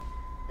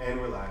And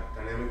we're live.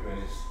 Dynamic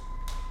Menace.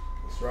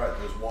 That's right.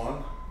 There's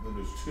one, then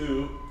there's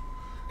two.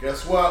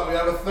 Guess what? We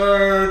have a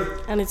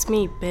third. And it's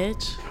me,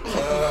 bitch.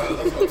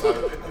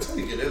 That's how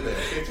you get in there.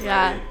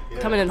 Yeah,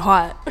 coming in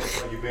hot. It's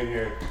like you've been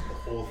here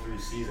the whole 3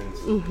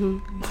 seasons. Mm-hmm.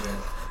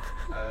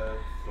 Yeah.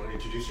 You want to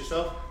introduce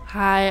yourself?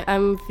 Hi,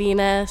 I'm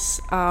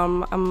Venus.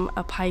 I'm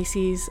a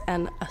Pisces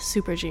and a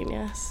super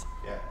genius.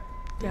 Yeah.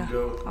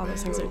 Yeah, all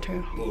those things are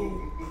true.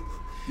 Boom.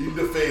 In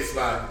the face,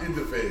 man. In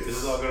the face. This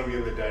is all going to be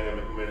on the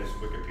Dynamic Menace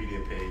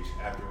Wikipedia page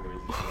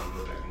afterwards. If you want to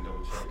go back and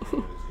double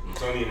check.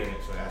 It's on the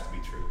internet, so it has to be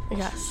true.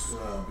 Yes. She's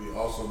going to be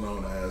also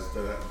known as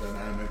the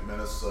Dynamic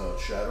Menace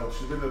Shadow.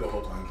 She's been there the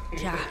whole time.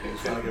 Yeah. He's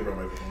trying to give her a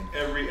microphone.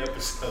 Every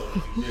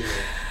episode.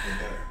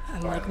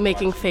 I'm like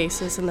making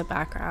faces in the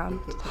background.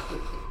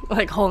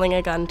 Like holding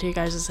a gun to you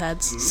guys'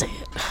 heads. Say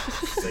it.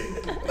 Say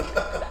it.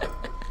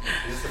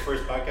 Is this the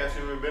first podcast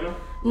you've ever been on?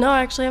 No,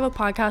 I actually have a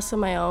podcast of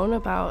my own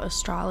about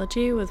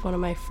astrology with one of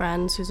my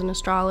friends who's an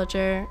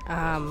astrologer.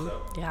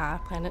 Yeah,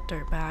 Planet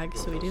Dirtbag,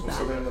 so we do What's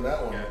the that. name of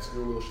that one? Let's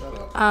give a little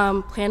shout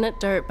out. Planet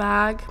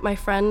Dirtbag, my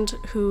friend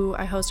who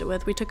I host it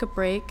with, we took a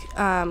break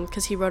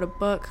because he wrote a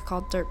book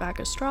called Dirtbag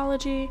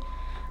Astrology.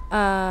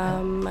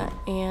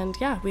 And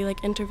yeah, we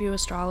like interview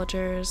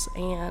astrologers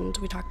and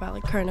we talk about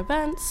like current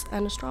events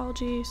and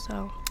astrology,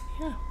 so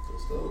yeah.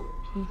 That's dope.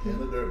 In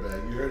the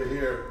Dirtbag. You heard it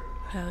here.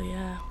 Hell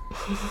yeah.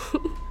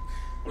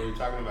 What are we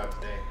talking about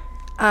today?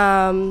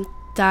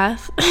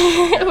 Death.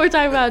 We're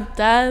talking about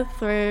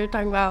death. We're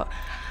talking about,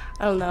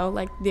 I don't know,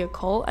 like the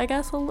occult, I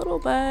guess, a little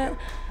bit. Yeah,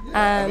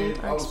 And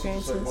I our obviously,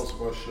 just like experiences. most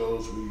of our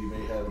shows, we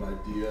may have an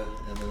idea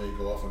and then they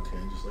go off on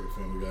tangents like a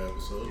Family Guy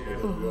episode. Yeah.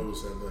 But then we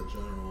always have that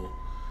general,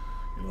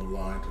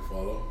 line to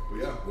follow. But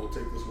yeah, we'll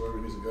take this wherever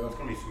it needs to go. It's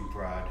going to be some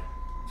broad.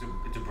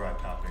 It's a broad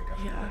topic. I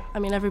feel Yeah, like. I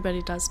mean,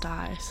 everybody does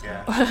die, so.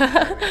 Yeah. We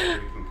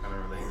can kind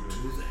of relate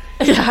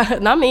to it. Yeah,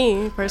 not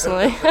me,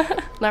 personally.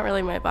 Not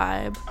really my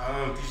vibe.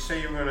 Did you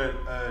say you were going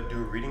to do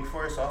a reading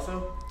for us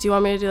also? Do you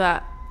want me to do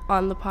that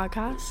on the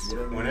podcast?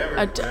 Whenever.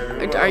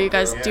 Are you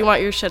guys, do you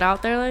want your shit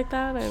out there like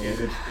that? I mean, Is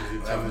it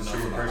something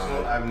super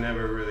personal? I've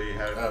never really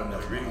had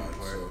a reading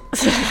before.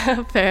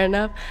 so. Fair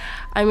enough.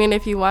 I mean,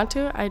 if you want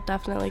to, I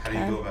definitely How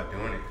can. do you go about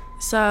doing it?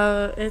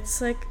 So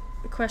it's like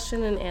a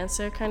question and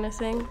answer kind of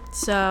thing.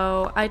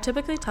 So I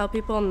typically tell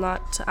people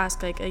not to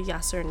ask like a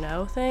yes or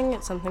no thing.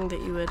 It's something that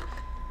you would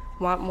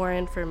want more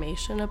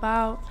information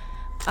about.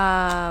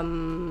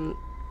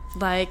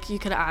 Like you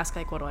could ask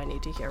like, what do I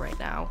need to hear right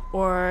now?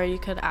 Or you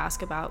could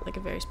ask about like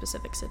a very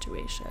specific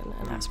situation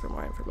and ask for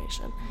more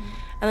information.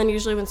 And then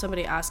usually when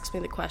somebody asks me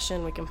the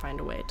question, we can find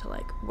a way to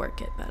like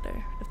work it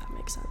better, if that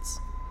makes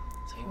sense.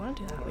 So if you want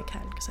to do that, we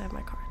can, because I have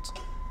my cards.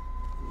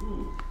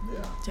 Ooh,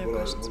 yeah. Do you have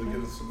questions We'll for get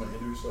me? into some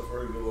interview stuff for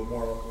her, get a little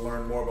more,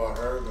 learn more about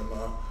her, then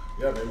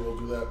yeah, maybe we'll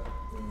do that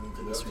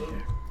in the It's right episode.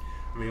 here.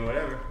 I mean,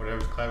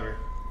 whatever's clever.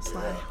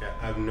 Slide. Yeah,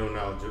 I have no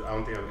knowledge. I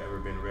don't think I've ever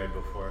been read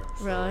before.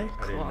 So Really?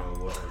 I didn't Cool. know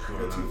what was We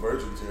going got two on.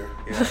 virgins here.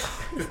 Yeah.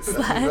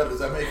 Does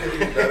that make it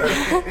even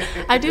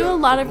better? I do a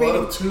lot of Blood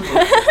reading. of two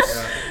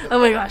virgins. Oh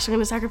my gosh, I'm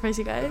gonna sacrifice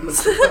you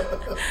guys.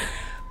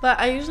 But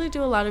I usually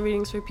do a lot of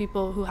readings for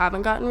people who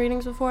haven't gotten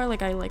readings before.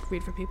 Like I like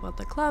read for people at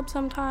the club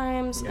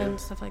sometimes Yeah. and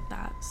stuff like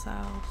that. So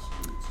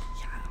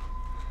yeah.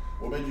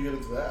 What made you get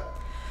into that?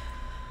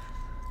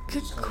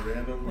 Good Just kind of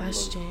random? Or you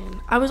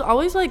question. I was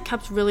always like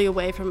kept really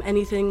away from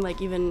anything like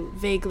even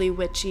vaguely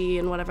witchy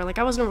and whatever. Like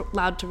I wasn't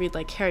allowed to read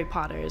like Harry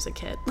Potter as a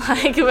kid.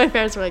 Like my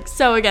parents were like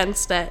so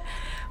against it,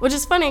 which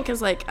is funny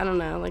because like I don't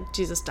know, like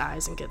Jesus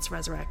dies and gets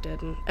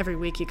resurrected, and every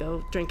week you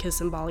go drink his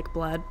symbolic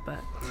blood,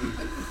 but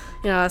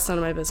that's none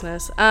of my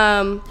business.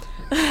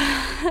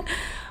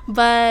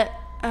 But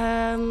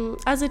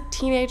as a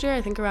teenager,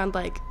 I think around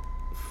like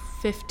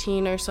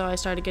 15 or so, I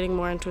started getting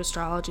more into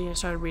astrology. I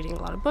started reading a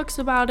lot of books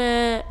about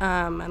it,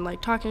 and like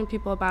talking to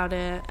people about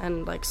it,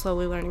 and like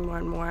slowly learning more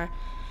and more.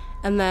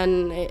 And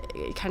then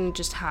it kind of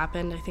just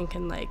happened, I think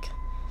in like,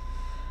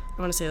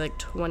 I want to say like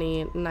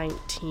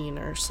 2019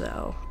 or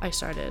so, I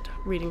started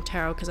reading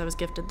tarot because I was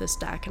gifted this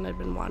deck and I'd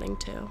been wanting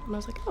to. And I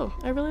was like, oh,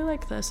 I really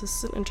like this. This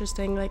is an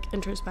interesting like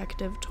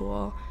introspective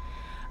tool.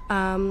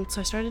 So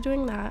I started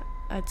doing that,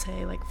 I'd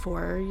say like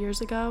 4 years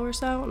ago or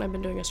so, and I've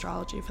been doing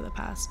astrology for the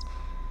past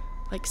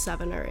like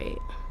 7 or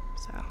 8.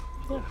 So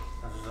yeah.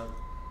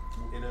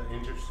 It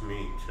interests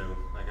me too.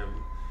 Like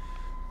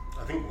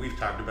I think we've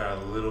talked about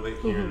it a little bit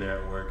here and there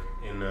at work,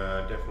 and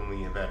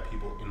definitely have had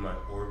people in my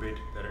orbit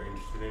that are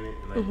interested in it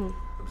and like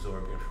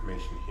absorb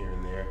information here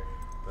and there.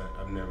 But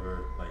I've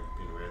never like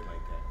been read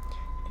like that.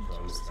 So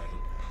I'm excited.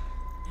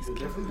 Yeah,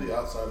 definitely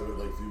outside of it,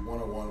 like the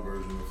 101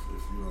 version, if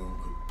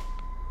like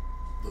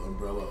the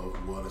umbrella of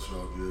what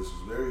astrology is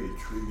very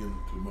intriguing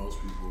to most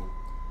people.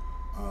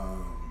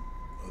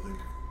 I think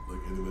like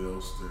anybody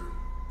else,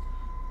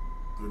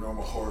 their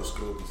normal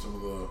horoscope and some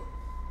of the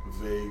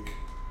vague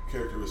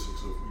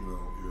characteristics of your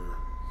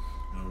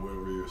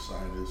wherever your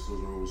sign is,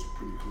 those are always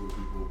pretty cool to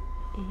people.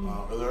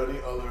 Are there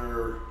any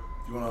other?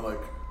 Do you want to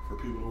like for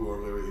people who are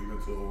very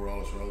ignorant to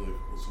overall astrology,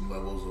 like, some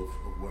levels of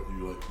what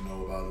you like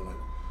know about it, like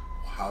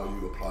how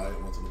you apply it,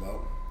 and what's it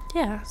about?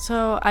 Yeah,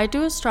 so I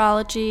do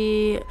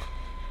astrology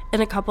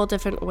in a couple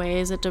different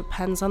ways. It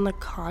depends on the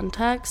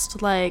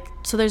context. Like,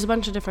 so there's a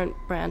bunch of different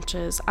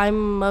branches. I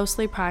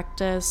mostly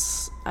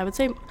practice, I would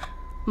say,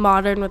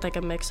 modern with like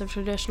a mix of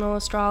traditional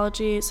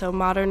astrology. So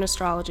modern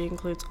astrology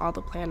includes all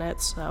the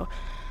planets. So,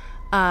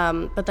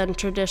 but then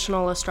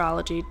traditional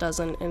astrology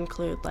doesn't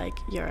include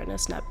like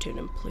Uranus, Neptune,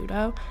 and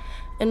Pluto.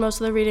 In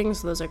most of the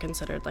readings, those are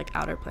considered like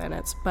outer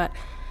planets. But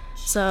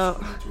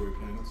so.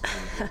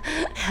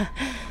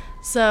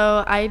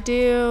 So I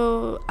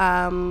do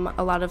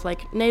a lot of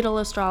like natal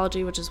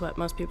astrology, which is what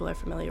most people are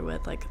familiar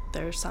with, like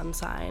their sun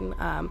sign.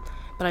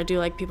 But I do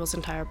like people's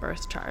entire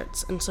birth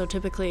charts. And so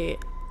typically,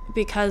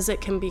 because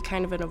it can be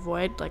kind of in a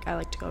void, like I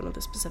like to go into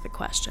the specific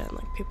question.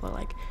 Like people are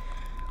like,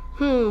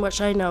 what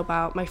should I know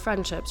about my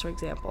friendships, for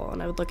example?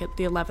 And I would look at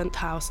the 11th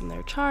house in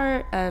their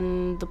chart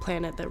and the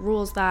planet that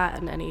rules that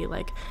and any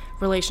like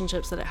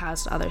relationships that it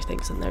has to other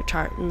things in their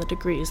chart and the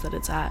degrees that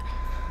it's at.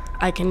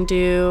 I can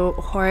do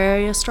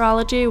horary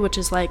astrology, which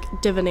is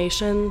like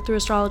divination through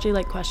astrology,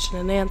 like question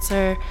and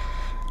answer.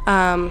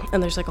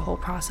 And there's like a whole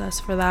process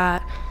for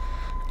that.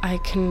 I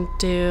can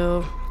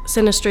do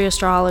synastry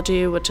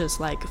astrology, which is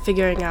like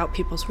figuring out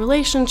people's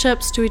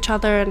relationships to each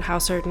other and how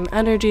certain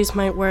energies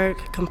might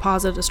work.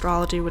 Composite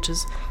astrology, which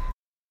is...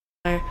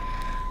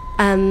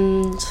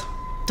 And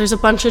there's a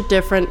bunch of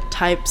different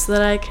types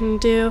that I can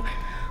do.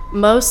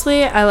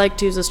 Mostly, I like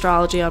to use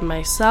astrology on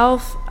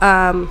myself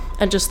and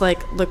just,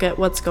 like, look at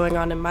what's going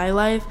on in my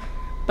life.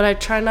 But I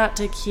try not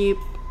to keep,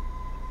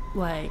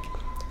 like,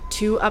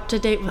 too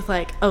up-to-date with,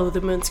 like, oh,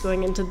 the moon's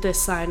going into this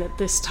sign at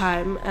this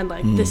time and,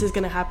 like, this is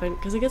going to happen.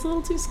 Because it gets a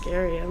little too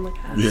scary. I'm like,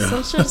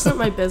 some shit's not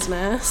my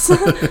business.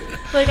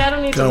 Like, I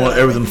don't need to know. Kind of want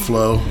everything to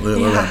flow.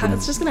 Yeah,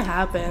 it's just going to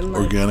happen.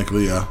 Like,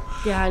 organically, yeah.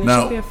 Yeah, and you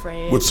shouldn't be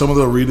afraid. With some of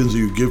the readings that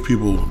you give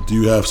people, do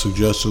you have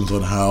suggestions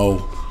on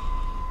how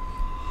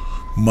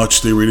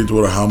much they read into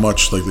it or how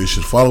much like they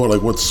should follow it?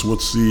 Like what's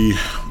the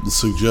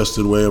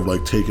suggested way of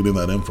like taking in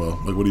that info?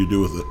 Like what do you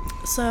do with it?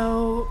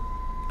 So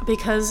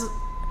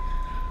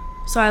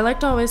I like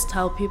to always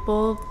tell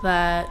people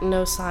that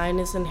no sign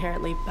is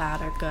inherently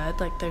bad or good.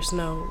 Like there's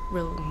no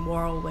real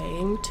moral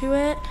weighing to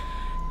it.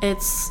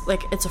 It's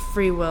like it's a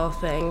free will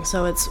thing.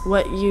 So it's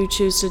what you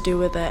choose to do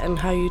with it and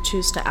how you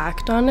choose to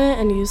act on it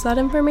and use that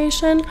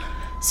information.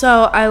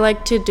 So I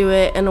like to do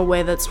it in a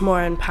way that's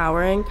more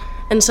empowering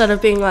instead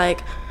of being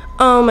like,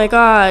 oh my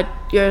God,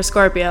 you're a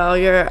Scorpio,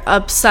 you're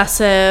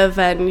obsessive,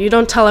 and you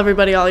don't tell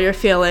everybody all your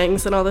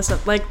feelings and all this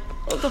stuff. Like,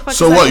 what the fuck?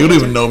 So what? You don't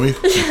even know me.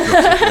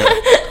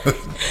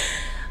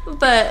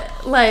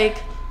 But,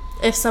 like,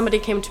 if somebody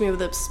came to me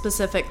with a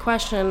specific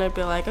question, I'd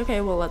be like,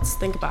 okay, well, let's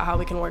think about how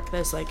we can work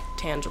this, like,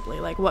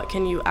 tangibly. Like, what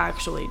can you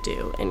actually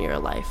do in your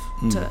life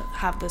to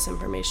have this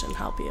information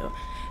help you?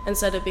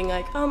 Instead of being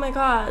like, oh my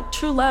God,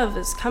 true love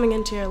is coming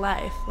into your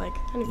life. Like,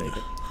 anybody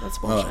could. That's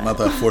bullshit. Not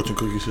that fortune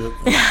cookie shit.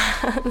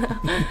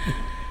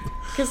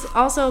 Because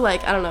also,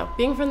 like, I don't know,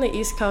 being from the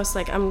East Coast,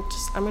 like, I'm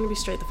gonna be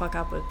straight the fuck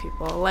up with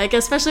people. Like,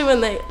 especially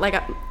when they,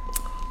 like,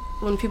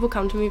 when people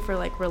come to me for,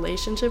 like,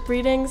 relationship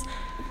readings,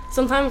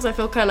 sometimes I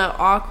feel kind of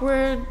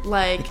awkward,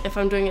 like, if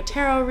I'm doing a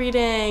tarot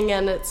reading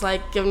and it's,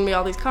 like, giving me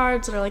all these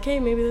cards that are like, hey,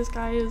 maybe this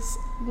guy is,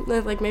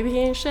 like, maybe he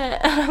ain't shit.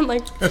 I'm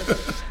like,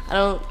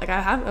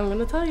 I'm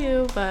gonna tell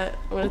you, but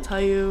I'm gonna tell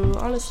you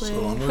honestly.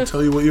 So I'm gonna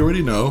tell you what you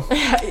already know.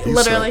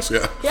 Literally.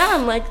 Sucks, yeah,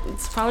 I'm like,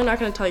 it's probably not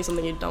gonna tell you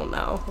something you don't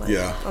know. Like,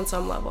 on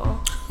some level.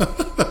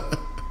 That's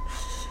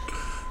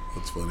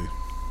funny.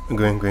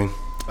 Green.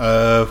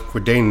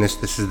 We're dating this.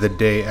 This is the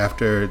day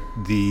after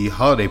the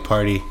holiday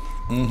party.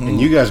 And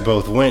you guys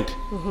both went.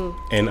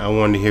 And I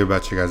wanted to hear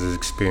about your guys'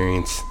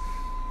 experience.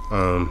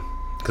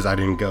 Because I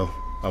didn't go.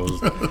 I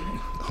was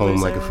home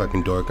like a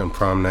fucking dork on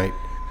prom night,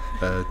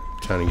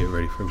 trying to get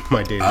ready for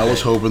my day. I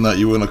was hoping that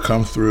you were gonna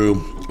come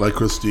through like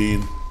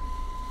Christine,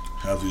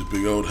 have these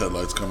big old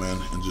headlights come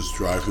in and just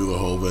drive through the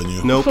whole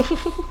venue. Nope.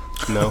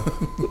 No.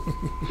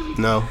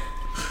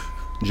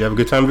 Did you have a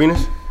good time,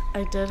 Venus?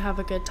 I did have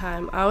a good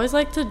time. I always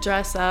like to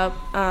dress up,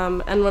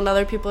 and when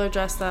other people are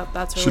dressed up,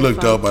 that's really fun. She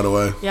looked dope, by the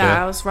way.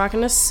 Yeah, I was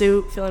rocking a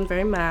suit, feeling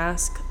very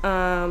mask.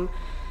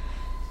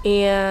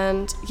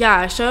 And yeah,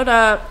 I showed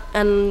up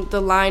and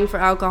the line for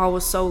alcohol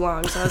was so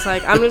long, so I was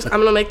like, I'm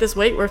gonna make this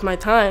wait worth my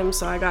time.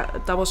 So I got a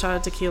double shot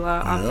of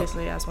tequila,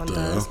 obviously, as one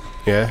does.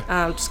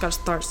 Yeah. Just gotta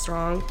start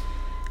strong.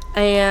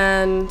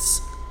 And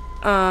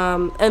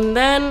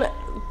then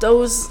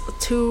those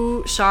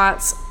 2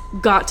 shots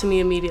got to me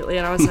immediately,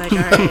 and I was like, all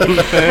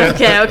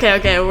right,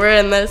 okay, we're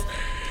in this.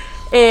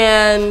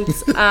 And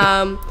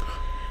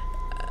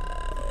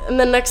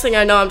then next thing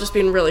I know, I'm just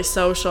being really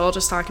social,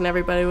 just talking to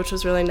everybody, which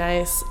was really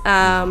nice.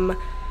 And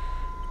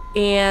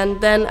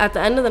then at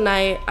the end of the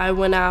night, I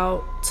went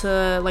out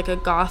to like a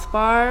goth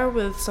bar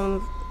with some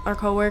of our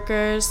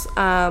coworkers,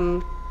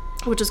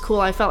 which is cool.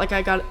 I felt like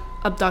I got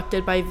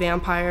abducted by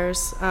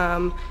vampires.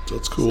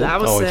 That's cool. So that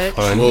was sick.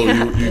 Fun.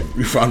 Well,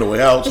 you found a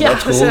way out, so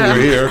that's cool. You're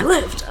here. I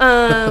lived.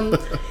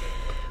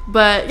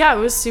 But yeah, it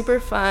was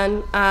super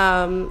fun.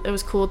 It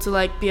was cool to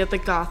like be at the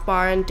goth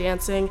bar and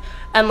dancing,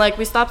 and like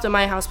we stopped at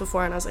my house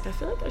before, and I was like, I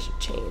feel like I should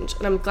change,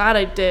 and I'm glad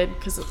I did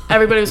because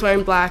everybody was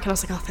wearing black, and I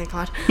was like, oh thank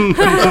God.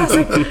 I was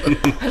like,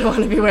 I don't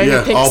want to be wearing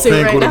a pink all suit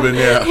pink right would now.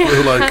 have been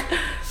They're like,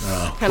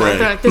 oh, And they're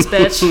like, this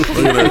bitch. Look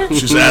at her.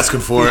 She's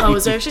asking for it.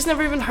 Poser. She's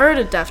never even heard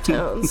of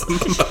Deftones.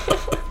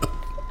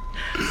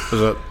 What's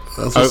up?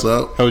 That's what's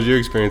up. How was your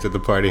experience at the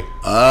party?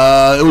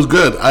 It was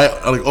good.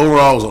 I like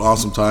overall it was an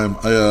awesome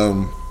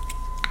time.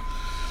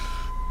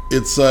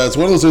 It's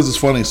one of those things that's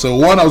funny. So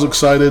one, I was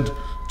excited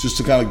just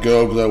to kind of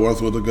go because I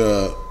went with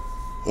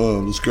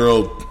this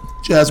girl,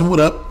 Jasmine. What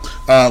up?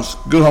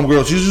 Good home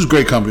girl. She's just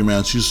great company,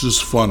 man. She's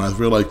just fun. I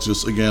feel like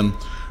just again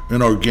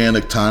an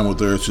organic time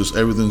with her. It's just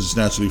everything's just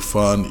naturally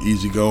fun,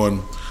 easy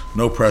going,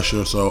 no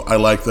pressure. So I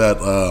like that.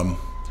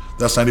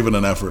 That's not even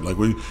an effort. Like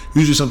we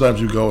usually sometimes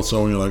you go with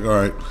someone, you're like, all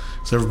right,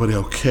 is everybody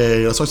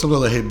okay? That's why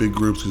sometimes I hate big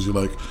groups because you're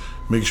like,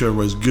 make sure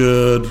everybody's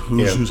good.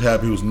 Who's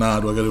happy, who's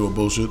not? Do I got to do a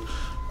bullshit?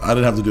 I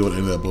didn't have to deal with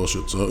any of that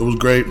bullshit, so it was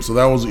great. So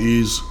that was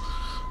ease.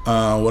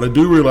 What I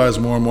do realize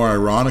more and more,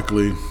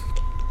 ironically,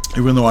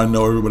 even though I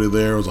know everybody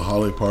there, it was a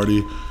holiday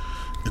party,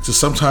 it's just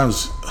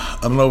sometimes, I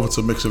don't know if it's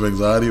a mix of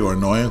anxiety or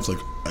annoyance, like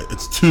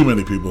it's too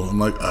many people. I'm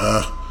like,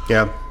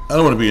 Yeah. I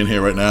don't want to be in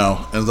here right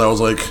now. And I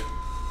was like,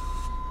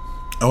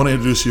 I want to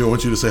introduce you. I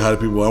want you to say hi to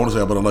people. I want to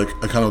say hi, but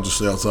I kind of just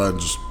stay outside and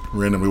just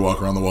randomly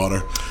walk around the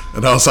water.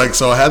 And I was like,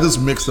 so I had this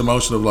mixed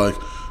emotion of like,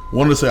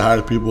 wanting to say hi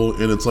to people,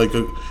 and it's like,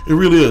 it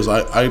really is.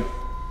 I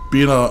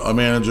being a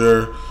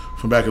manager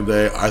from back in the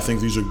day, I think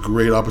these are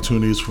great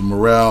opportunities for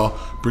morale,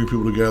 bring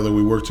people together,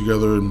 we work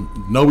together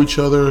and know each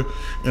other,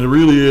 and it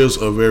really is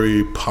a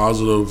very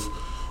positive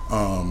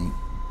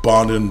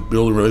bonding,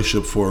 building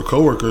relationship for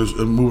coworkers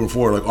and moving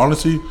forward. Like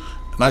honestly,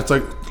 nights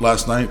like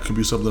last night could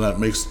be something that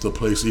makes the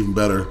place even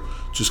better,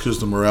 just because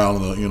the morale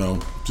and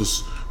the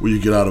just what you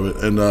get out of it.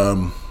 And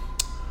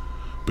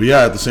but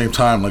yeah, at the same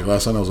time, like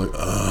last night I was like,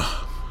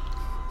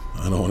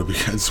 I don't want to be.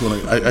 I just want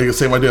to. I get the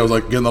same idea. I was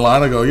like, get in the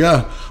line. I go,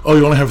 yeah. Oh,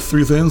 you only have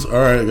 3 thins? All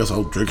right. I guess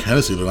I'll drink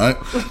Hennessy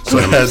tonight. So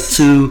I had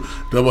 2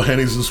 double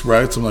Hennies and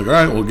Sprites. I'm like, all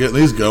right, we'll get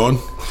these going.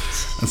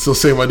 And still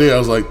same idea. I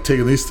was like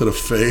taking these to the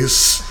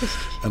face,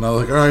 and I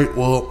was like, all right,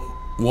 well,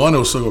 one, it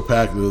was so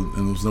packed and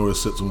there was nowhere to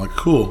sit. So I'm like,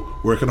 cool.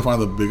 Where can I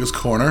find the biggest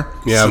corner?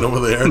 Yeah. Sit over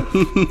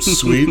there.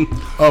 Sweet.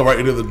 Oh, right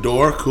into the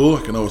door. Cool.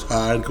 I can always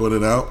hide, go in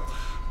and out.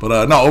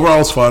 But no,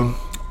 overall it's fun.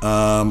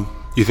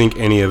 You think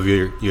any of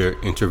your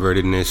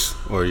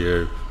introvertedness or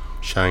your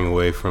shying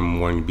away from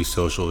wanting to be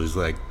social is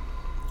like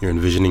you're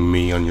envisioning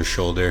me on your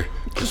shoulder,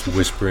 just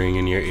whispering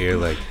in your ear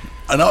like,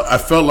 I know. I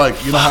felt like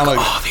how like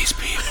all these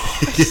people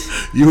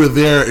you were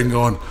there and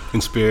going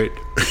in spirit,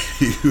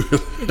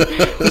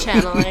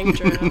 Channeling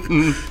Drew.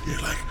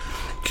 You're like,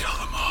 kill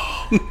them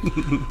all,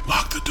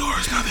 lock the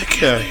doors. Now they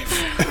can't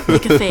leave.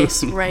 Make a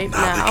face right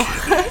now.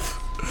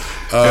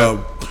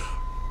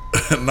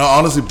 No,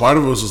 honestly, part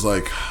of it was just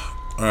like,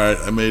 all right,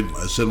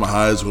 I said my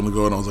highs want to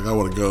go, and I was like, I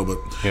want to go, but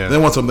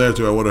then once I'm there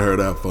too, I would have heard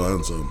that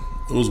fun, so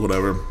it was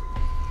whatever.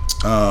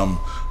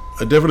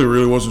 I definitely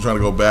really wasn't trying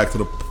to go back to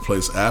the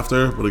place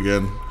after, but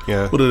again,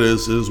 what it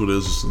is what it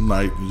is. It's a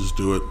night, you just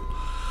do it.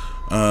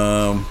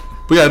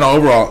 But yeah, no,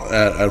 overall,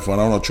 I had fun.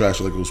 I don't know, trash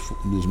like it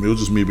was me. It was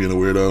just me being a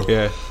weirdo.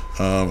 Yeah.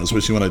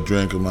 Especially when I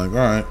drink, I'm like, all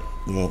right,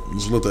 well,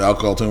 let's let the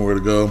alcohol tell me where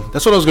to go.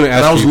 That's what I was going to ask.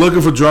 And I was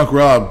looking for Drunk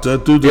Rob.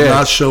 That dude did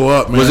not show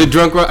up, man. Was it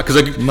Drunk Rob? Because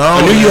I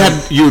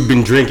knew you had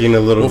been drinking a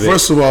little bit. Well,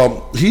 first of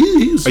all,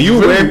 he's. Are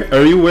you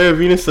aware,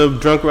 Venus,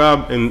 of Drunk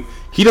Rob? And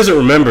he doesn't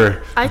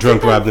remember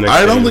Drunk Rob the next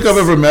day. I don't think I've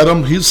ever met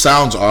him. He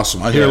sounds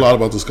awesome. I hear a lot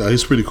about this guy.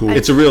 He's pretty cool.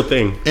 It's a real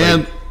thing.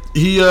 And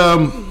he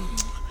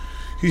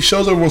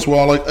shows every once in a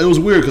while. Like, it was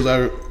weird because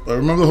I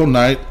remember the whole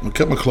night. I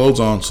kept my clothes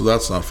on, so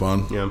that's not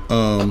fun. Yeah.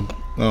 I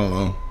don't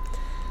know.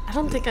 I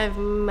don't think I've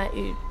met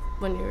you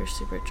when you were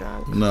super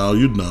drunk. No,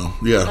 you'd know.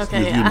 Yeah.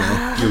 Okay, you'd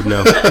know. You'd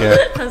know.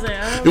 Yeah. I was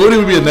like, It wouldn't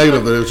even be a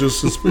negative there. It's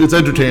just it's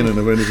entertaining,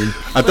 if anything.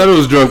 I thought it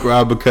was Drunk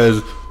Rob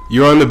because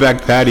you're on the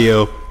back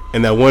patio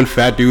and that one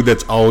fat dude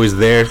that's always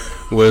there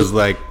was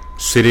like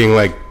sitting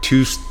like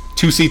two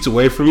seats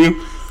away from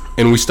you,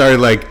 and we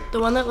started like the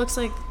one that looks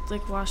like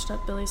washed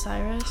up Billy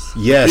Cyrus.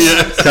 Yes.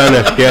 Kind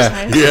of.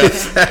 Yeah. Yeah.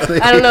 Exactly.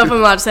 I don't know if I'm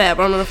allowed to say it,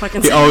 but I'm gonna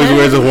fucking say it. He always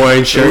wears a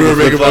Hawaiian shirt. We were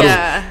making fun of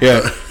him.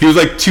 Yeah. He was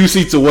like 2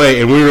 seats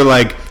away, and we were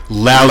like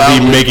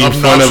loudly making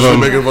fun of him.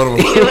 Making fun of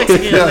him. He looks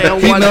like he's like a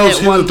He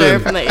knows one-hit wonder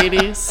from the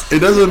 80s. It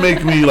doesn't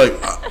make me like,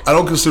 I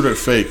don't consider it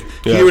fake.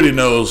 Yeah. He already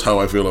knows how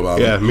I feel about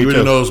him. He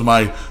already knows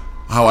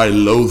how I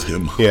loathe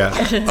him.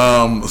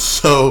 Yeah.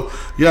 So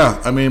yeah,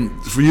 I mean,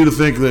 for you to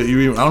think that I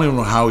don't even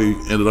know how he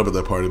ended up at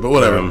that party, but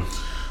whatever.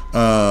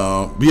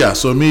 But yeah,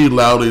 so me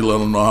loudly let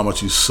him know how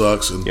much he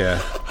sucks and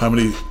how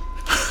many.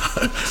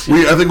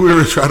 I think we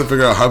were trying to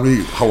figure out how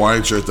many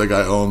Hawaiian shirts that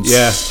guy owns.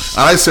 Yeah.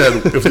 And I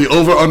said if the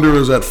over under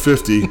is at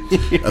 50, I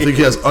think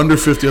he has under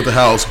 50 at the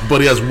house, but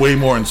he has way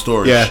more in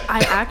storage. Yeah. I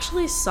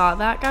actually saw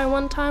that guy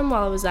one time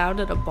while I was out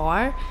at a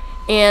bar.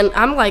 And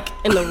I'm like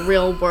in the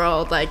real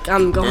world, like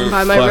I'm going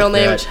by my real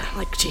name. I'm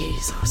like,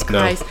 Jesus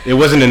Christ. No, it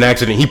wasn't an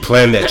accident. He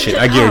planned that shit.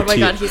 I guarantee. Oh my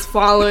God, he's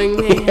following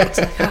me. It's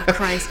like, oh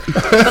Christ.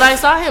 But I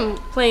saw him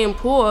playing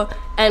pool,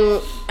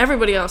 and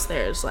everybody else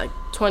there is like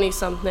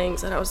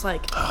 20-somethings, and I was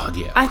like, oh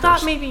yeah. I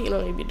thought maybe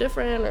he'd be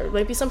different, or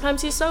maybe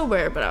sometimes he's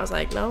sober. But I was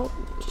like, no,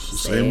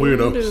 same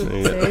weirdo,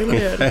 same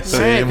dude.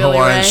 Same Billy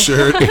Hawaiian Ray.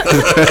 shirt.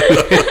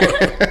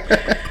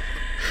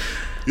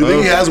 You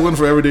think he has one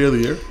for every day of the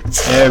year?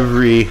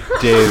 Every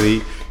day of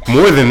the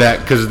more than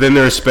that, because then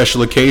there are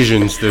special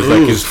occasions. There's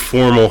like his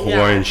formal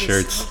Hawaiian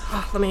shirts.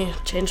 Let me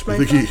change my.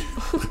 I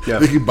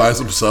think he buys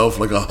himself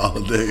like a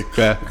holiday.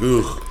 Yeah.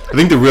 Ooh. I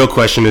think the real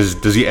question is,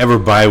 does he ever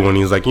buy one?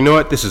 He's like, you know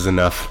what? This is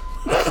enough.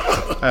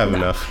 I have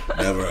enough.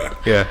 Never.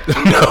 Yeah.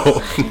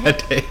 No.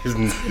 That day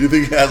isn't. You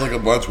think he has like a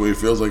bunch where he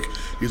feels like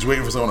he's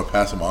waiting for someone to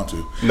pass him on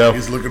to? No.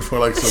 He's looking for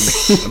like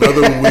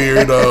another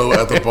weirdo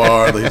at the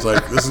bar that he's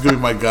like, this is gonna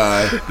be my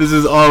guy. This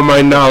is all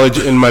my knowledge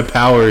and my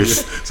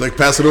powers. It's like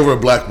passing over a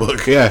black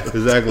book. Yeah,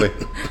 exactly.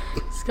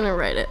 He's gonna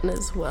write it in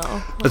as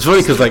well. It's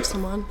funny because like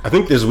I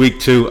think this week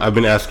too, I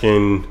asked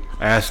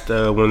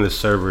one of the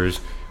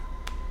servers,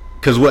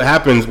 because what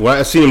happens? Well,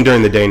 I see him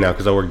during the day now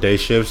because I work day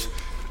shifts,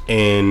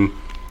 and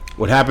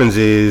what happens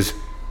is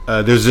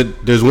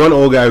there's one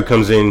old guy who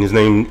comes in. His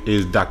name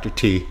is Dr.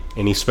 T,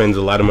 and he spends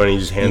a lot of money. He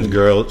just hands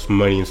girls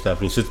money and stuff.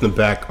 And he sits on the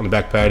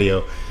back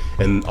patio,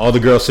 and all the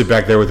girls sit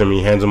back there with him. And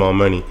he hands them all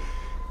money.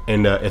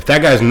 And if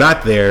that guy's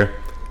not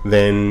there,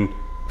 then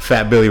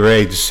Fat Billy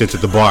Ray just sits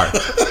at the bar,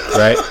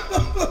 right?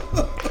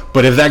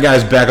 But if that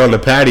guy's back on the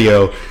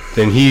patio,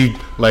 then he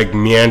like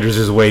meanders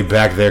his way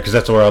back there because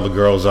that's where all the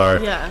girls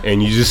are. Yeah.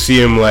 And you just see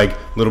him like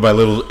little by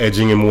little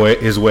edging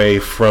his way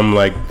from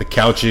like the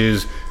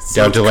couches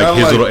down to like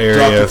his little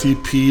area. Dr. T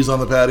pees on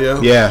the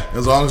patio. Yeah.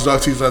 As long as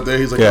Dr. T's not there,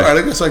 he's like, all right,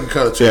 I guess I can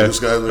cut it to this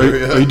guy.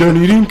 Are you done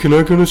eating? Can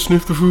I kind of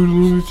sniff the food a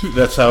little bit too?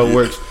 That's how it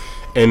works.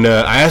 And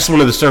I asked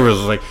one of the servers, I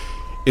was like,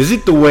 is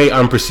it the way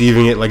I'm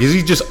perceiving it? Like, is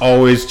he just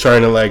always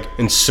trying to like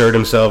insert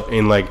himself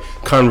in like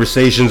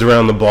conversations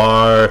around the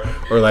bar,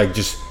 or like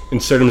just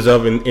insert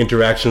himself in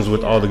interactions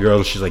with all the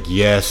girls? And she's like,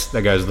 yes,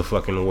 that guy's the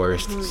fucking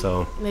worst.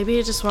 So maybe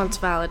he just wants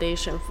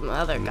validation from the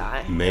other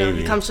guy. Maybe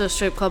he comes to the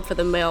strip club for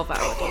the male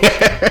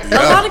validation. A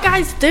lot of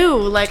guys do.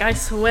 Like, I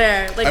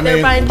swear, like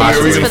they're buying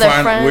dresses for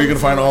their friends. Where are you gonna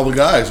find all the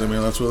guys? I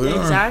mean, that's what they are.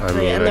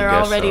 Exactly, and they're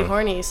already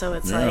horny, so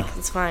it's like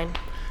it's fine.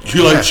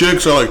 You like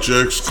chicks? I like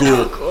chicks.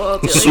 Cool. Cool.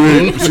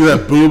 Sweet. See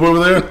that boob over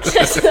there?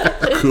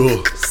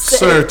 Cool.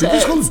 Sir, did you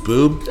just call this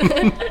boob?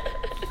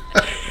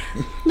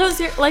 No,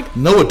 like.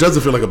 No, it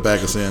doesn't feel like a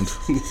bag of sand.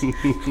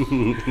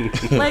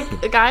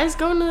 Like, guys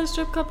going to the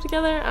strip club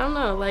together, I don't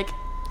know, like,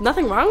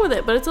 nothing wrong with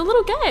it, but it's a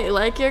little gay.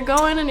 Like, you're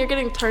going and you're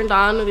getting turned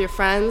on with your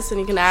friends, and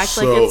you can act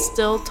like it's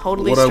still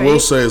totally straight. What I will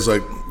say is,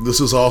 like, this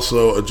is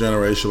also a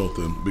generational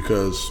thing,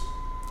 because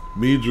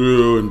me,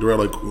 Drew, and Darrell,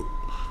 like,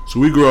 so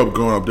we growing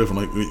up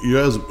different. Like, you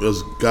as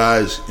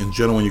guys, in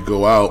general, when you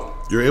go out,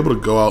 you're able to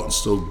go out and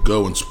still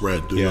go and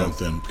spread, do your own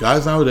thing.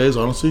 Guys nowadays,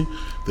 honestly,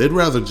 they'd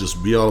rather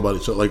just be all about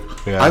each other.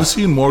 Like, I've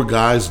seen more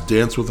guys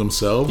dance with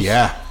themselves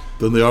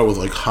than they are with,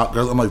 like, hot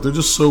girls. I'm like, they're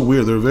just so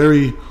weird. They're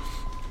very...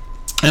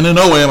 And in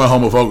no way am I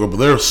homophobic, but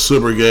they're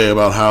super gay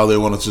about how they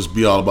want to just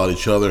be all about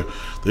each other.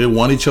 They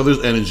want each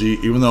other's energy,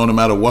 even though no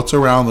matter what's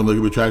around them they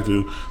can be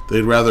attracted to.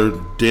 They'd rather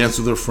dance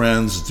with their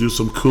friends, do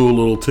some cool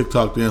little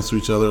TikTok dance to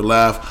each other,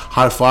 laugh,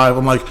 high five.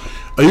 I'm like,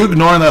 are you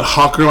ignoring that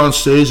hot girl on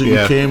stage that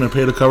you came and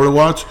paid a cover to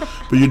watch?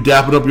 But you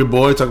dapping up your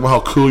boy, talking about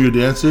how cool your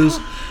dance is?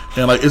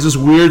 And, like, it's this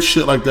weird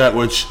shit like that,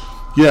 which,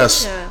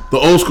 the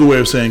old school way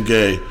of saying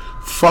gay.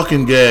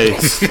 Fucking gay.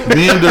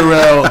 Me and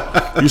Darrell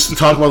used to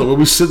talk about it when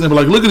we sit there and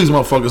be like, look at these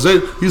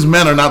motherfuckers. These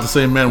men are not the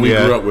same men we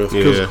grew up with.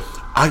 Because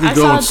I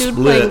saw a dude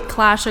playing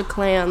Clash of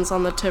Clans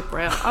on the tip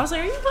rail. I was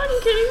like, are you fucking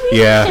kidding me?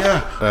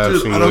 Yeah.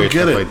 Dude, I don't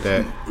get it. Like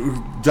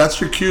that. That's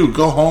your cue.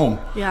 Go home.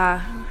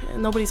 Yeah.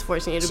 Nobody's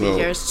forcing you to be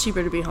here. It's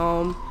cheaper to be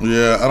home.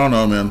 Yeah, I don't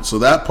know, man. So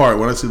that part,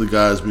 when I see the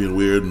guys being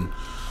weird, and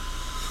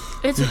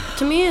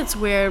to me, it's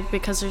weird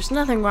because there's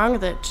nothing wrong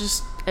with it.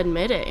 Just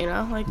admit it, you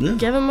know? Like,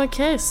 give him a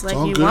kiss. Like,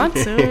 you want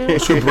to.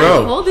 It's your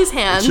bro. Hold his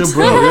hand. It's your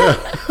bro,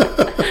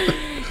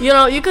 yeah. You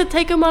know, you could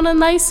take him on a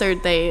nicer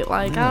date.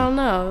 Like, I don't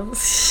know.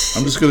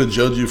 I'm just going to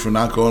judge you for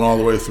not going all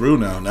the way through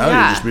now. Now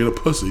you're just being a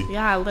pussy.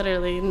 Yeah,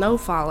 literally. No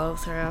follow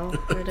through.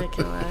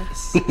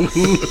 Ridiculous.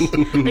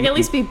 Like, at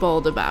least be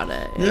bold about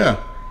it.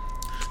 Yeah.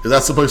 If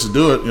that's the place to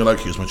do it, you're like,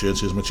 here's my chance,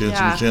 here's my chance,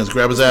 here's my chance.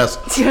 Grab his ass.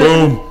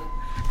 Boom.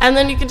 And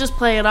then you can just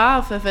play it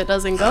off if it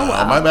doesn't go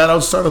well. My bad, I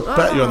would start to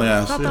pat you on the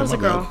ass. I thought that was a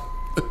girl.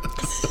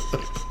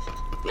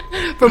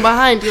 From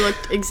behind, you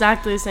looked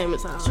exactly the same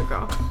as that other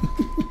girl.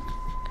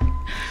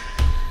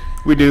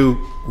 We do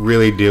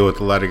really deal with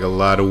a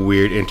lot of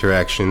weird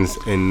interactions,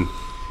 and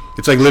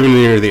it's like living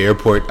near the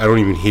airport. I don't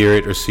even hear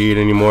it or see it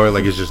anymore.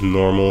 Like, it's just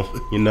normal,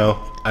 you know?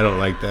 I don't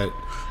like that.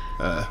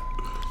 I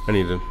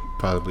need to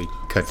probably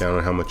cut down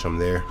on how much I'm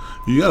there.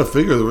 You got to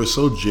figure that we're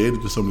so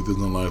jaded to so many things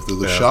in life that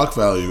the shock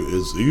value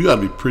is, you got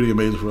to be pretty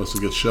amazing for us to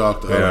get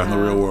shocked out in the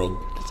real world.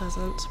 It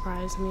doesn't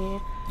surprise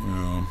me.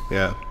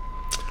 Yeah.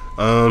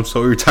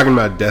 So we were talking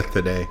about death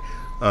today.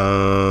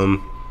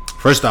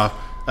 First off,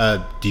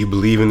 do you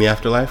believe in the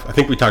afterlife? I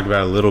think we talked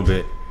about it a little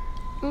bit,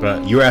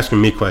 but you were asking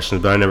me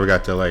questions, but I never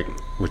got to like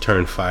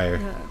return fire.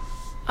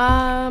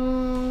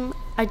 Yeah.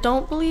 I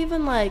don't believe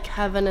in like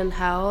heaven and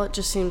hell. It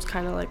just seems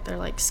kind of like they're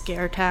like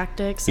scare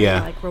tactics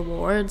and like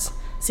rewards.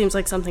 Seems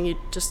like something you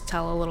just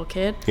tell a little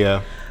kid.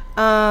 Yeah.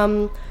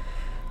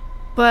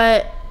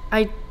 But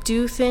I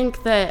do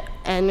think that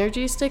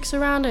energy sticks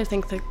around. I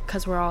think that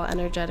because we're all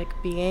energetic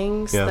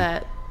beings,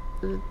 that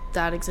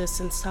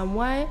exists in some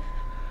way.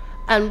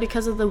 And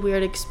because of the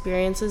weird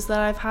experiences that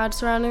I've had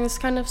surrounding this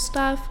kind of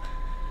stuff,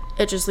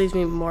 it just leaves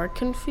me more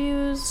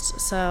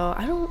confused. So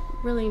I don't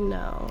really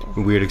know.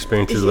 Weird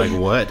experiences like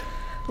what?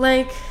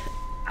 Like,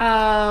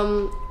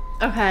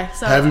 okay,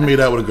 so... Have you made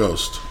out with a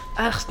ghost?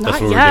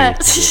 Not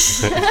yet.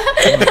 All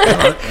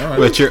right.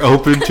 But you're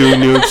open to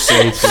new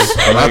experiences.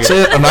 I'm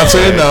not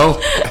saying no.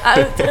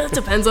 It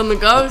depends on the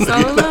ghost.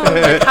 I don't know.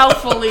 Like, how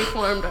fully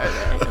formed are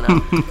they? You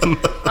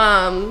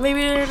know?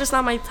 Maybe they're just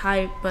not my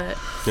type, but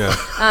Yeah.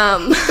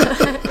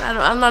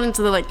 I'm not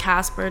into the like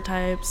Casper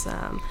types.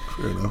 Fair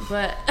enough.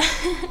 But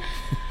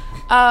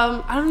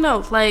I don't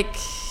know. Like,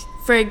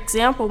 for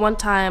example, one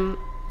time,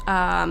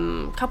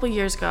 a couple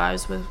years ago, I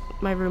was with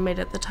my roommate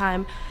at the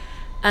time.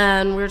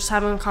 And we were just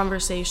having a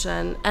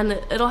conversation, and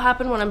it'll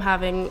happen when I'm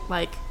having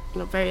like, you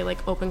know, very like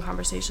open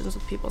conversations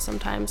with people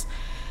sometimes.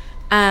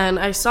 And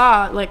I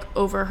saw like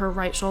over her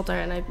right shoulder,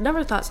 and I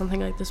never thought something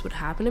like this would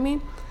happen to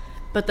me,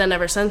 but then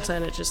ever since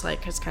then it just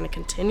like has kind of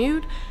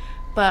continued.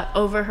 But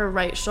over her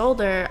right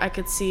shoulder, I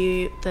could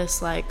see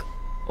this like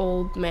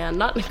old man,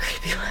 not in a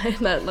creepy way,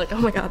 not like, oh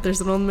my god,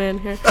 there's an old man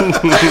here. Like,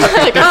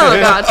 oh my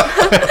god.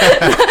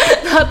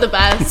 Not the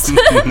best.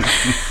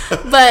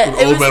 But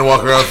an old man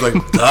walking around like,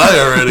 die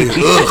already. Ew.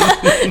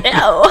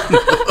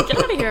 Get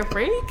out of here,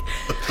 freak.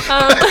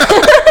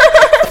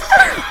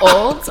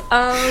 Old.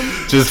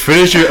 Just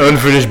finish your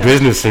unfinished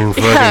business and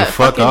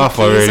fuck off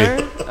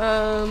already.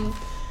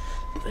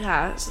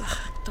 Yeah.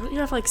 Don't you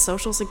have like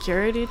social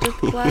security to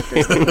collect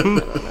or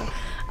something?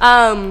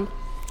 I don't know.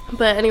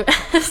 But anyway,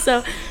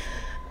 so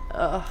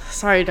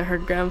sorry to her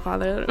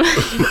grandfather.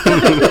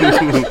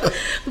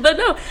 But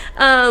no.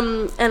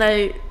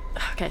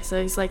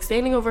 So he's like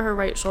standing over her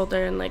right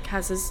shoulder and like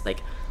has his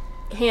like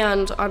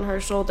hand on her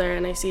shoulder,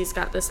 and I see he's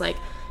got this like,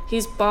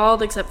 he's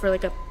bald except for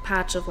like a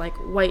patch of like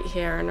white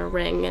hair and a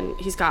ring, and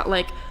he's got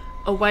like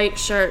a white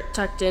shirt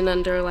tucked in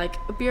under like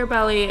a beer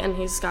belly, and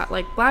he's got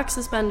like black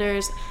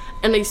suspenders,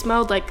 and he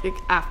smelled like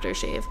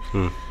aftershave.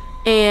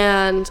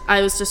 And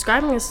I was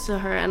describing this to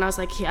her, and I was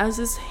like, he has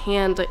his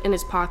hand in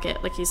his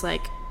pocket, like he's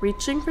like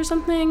reaching for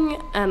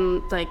something,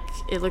 and like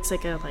it looks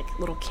like a like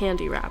little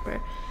candy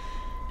wrapper.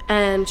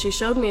 And she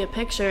showed me a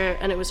picture,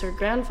 and it was her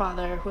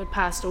grandfather who had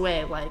passed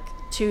away like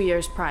 2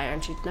 years prior,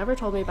 and she'd never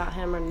told me about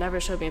him or never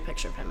showed me a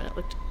picture of him, and it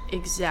looked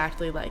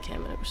exactly like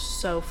him, and it was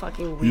so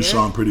fucking weird. You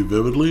saw him pretty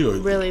vividly? Or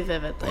really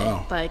vividly.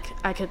 Wow. Like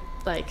I could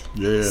like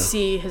Yeah.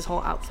 see his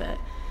whole outfit.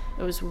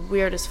 It was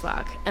weird as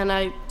fuck. And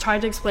I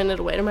tried to explain it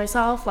away to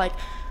myself, like,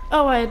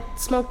 oh, I had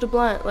smoked a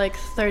blunt like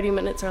 30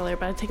 minutes earlier,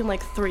 but I'd taken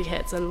like 3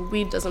 hits, and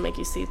weed doesn't make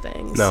you see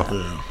things. No,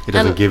 so. It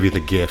doesn't give you the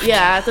gift.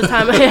 Yeah, at the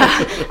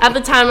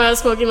time, I was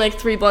smoking like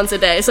 3 blunts a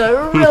day,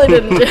 so it really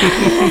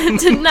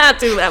did not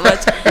do that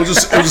much. It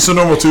was just a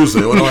normal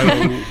Tuesday.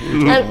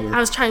 And I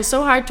was trying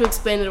so hard to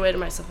explain it away to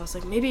myself. I was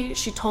like, maybe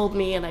she told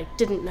me and I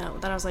didn't know.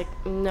 Then I was like,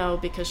 no,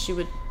 because she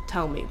would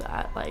tell me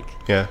that. Like,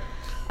 yeah.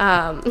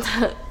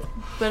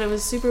 But it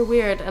was super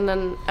weird. And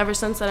then ever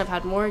since then, I've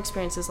had more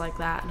experiences like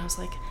that. And I was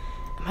like,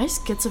 am I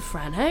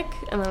schizophrenic?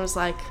 And I was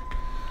like,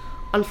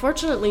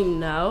 unfortunately,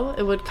 no.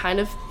 It would kind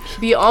of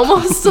be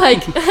almost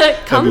like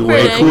comforting.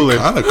 That'd be way cooler.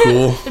 Kind of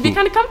cool. It'd be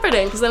kind of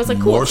comforting because then it's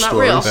like, cool, More it's not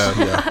stories.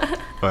 real. Yeah.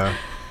 Wow.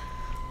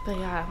 But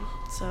yeah,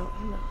 so I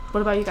don't know.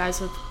 What about you guys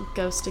with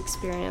ghost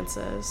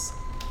experiences?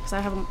 Because I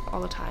have them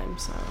all the time,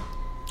 so.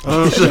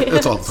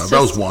 That's all the time.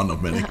 That was one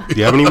of many. Do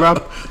you have any,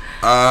 Rob?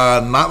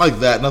 Not like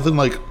that. Nothing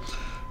like.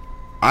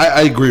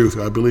 I agree with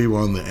you. I believe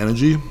on the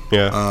energy.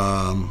 Yeah.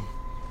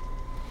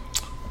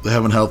 The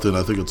heaven, health, and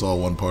I think it's all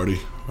one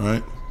party,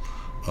 right?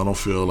 I don't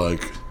feel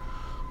like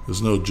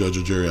there's no judge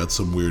or jury at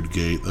some weird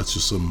gate. That's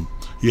just some.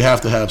 You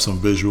have to have some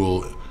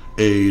visual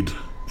aid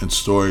and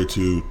story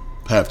to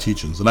have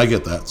teachings, and I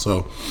get that.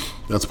 So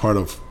that's part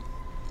of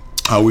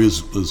how we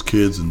as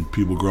kids and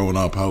people growing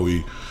up, how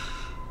we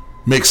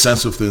make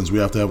sense of things. We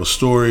have to have a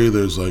story.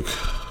 There's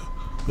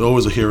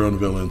always a hero and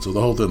villain. So the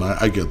whole thing,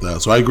 I get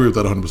that. So I agree with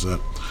that 100%.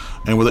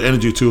 And with the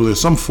energy too, there's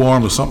some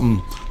form of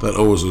something that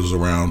always is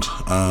around.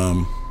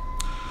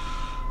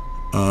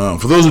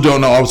 For those who don't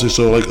know, obviously,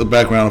 so like the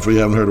background, if you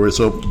haven't heard of it,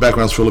 so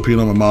background's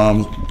Filipino. My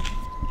mom,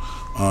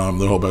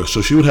 the whole back.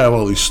 So she would have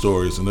all these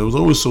stories, and there was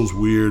always those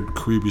weird,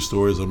 creepy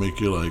stories that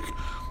make you like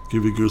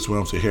give you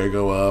goosebumps, your hair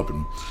go up,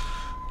 and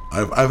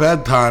I've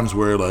had times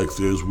where like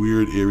there's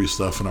weird, eerie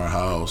stuff in our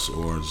house,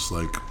 or just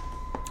like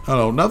I don't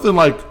know, nothing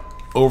like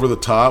over the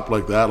top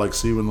like that, like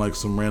seeing like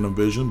some random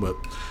vision, but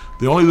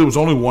there was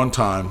only one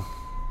time,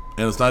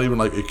 and it's not even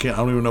like I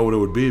don't even know what it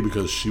would be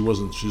because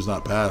she's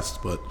not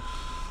passed, but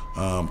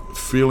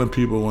feeling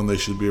people when they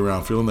should be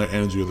around, feeling their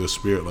energy or their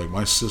spirit. Like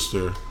my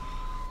sister,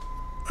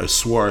 I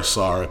swore I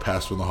saw her. I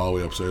passed her in the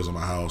hallway upstairs in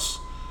my house,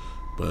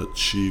 but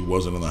she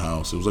wasn't in the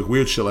house. It was like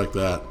weird shit like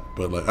that.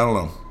 But like I don't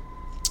know.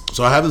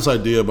 So I had this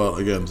idea about,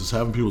 again, just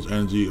having people's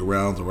energy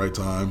around at the right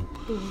time,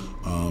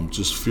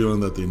 just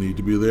feeling that they need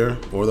to be there,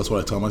 or that's what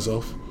I tell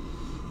myself.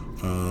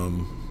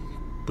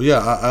 But yeah,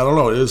 I don't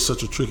know. It is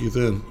such a tricky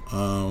thing.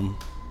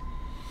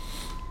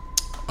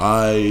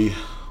 I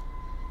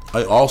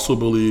also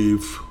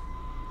believe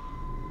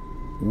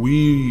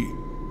we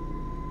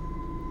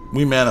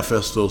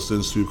manifest those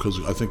things too,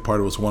 because I think part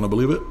of us want to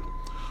believe it.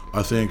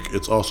 I think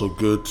it's also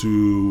good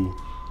to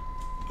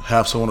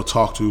have someone to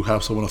talk to,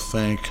 have someone to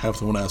thank, have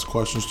someone to ask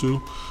questions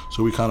to.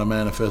 So we kind of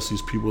manifest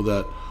these people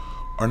that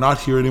are not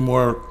here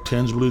anymore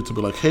tangibly to be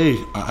like,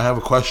 hey, I have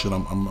a question.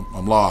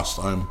 I'm lost.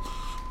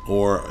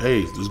 Or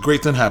hey, this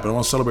great thing happened. I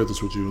want to celebrate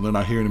this with you. And they're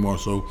not here anymore.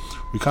 So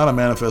we kind of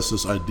manifest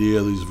this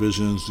idea, these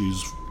visions,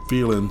 these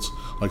feelings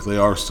like they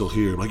are still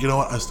here. Like, you know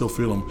what? I still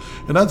feel them.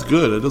 And that's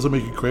good. It doesn't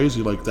make you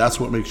crazy. Like,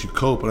 that's what makes you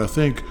cope. And I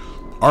think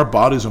our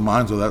bodies and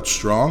minds are that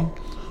strong.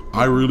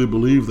 I really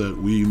believe that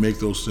we make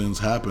those things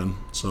happen.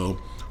 So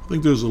I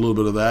think there's a little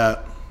bit of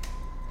that.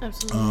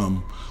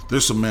 Absolutely.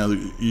 There's some,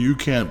 man, you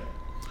can't,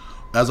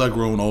 as I've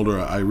grown older,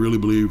 I really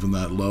believe in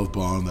that love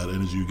bond, that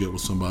energy you get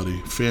with somebody,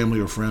 family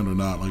or friend or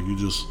not. Like, you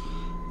just,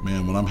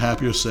 man, when I'm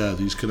happy or sad,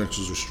 these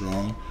connections are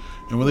strong.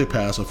 And when they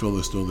pass, I feel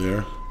they're still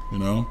there, you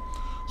know?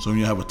 So when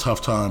you have a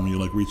tough time and you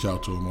like reach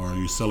out to them, or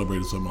you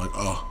celebrated something like,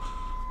 oh,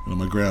 you know,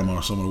 my grandma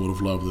or someone would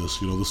have loved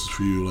this, you know, this is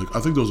for you. Like,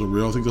 I think those are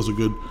real. I think those are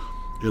good.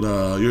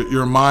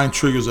 Your mind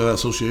triggers that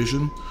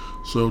association.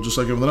 So just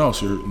like everything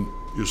else,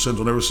 your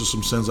central nervous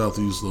system sends out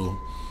these little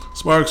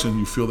sparks, and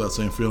you feel that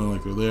same feeling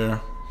like they're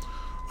there.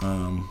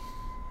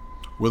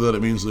 Whether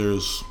that means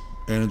there's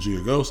energy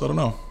or ghosts, I don't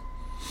know.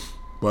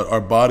 But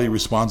our body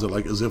responds it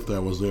like as if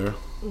that was there.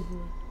 Mm-hmm.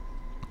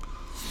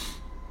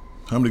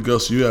 How many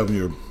ghosts do you have in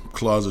your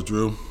closet,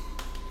 Drew?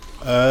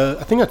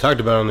 I think I talked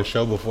about it on the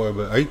show before,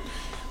 but I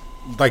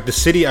like the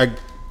city.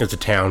 It's a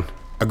town.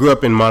 I grew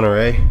up in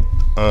Monterey,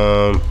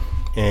 and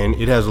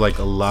it has like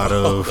a lot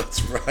of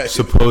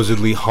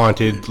supposedly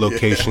haunted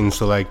locations. Yeah.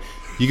 So like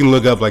you can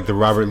look up like the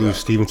Robert Louis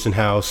Stevenson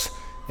house,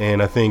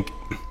 and I think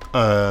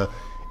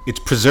it's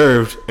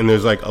preserved, and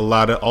there's like a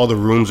lot of, all the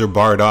rooms are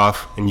barred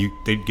off, and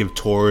they give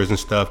tours and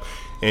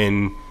stuff,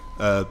 and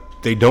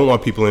they don't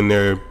want people in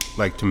there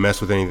like to mess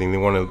with anything. They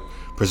want to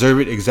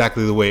preserve it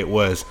exactly the way it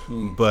was.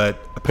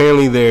 But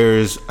apparently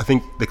I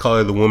think they call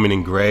her the woman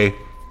in gray,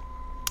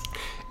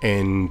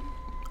 and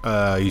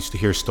I used to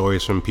hear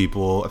stories from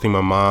people. I think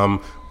my mom,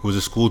 who was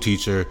a school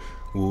teacher,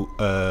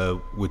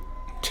 would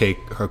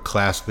take her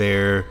class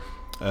there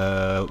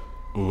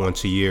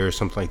once a year or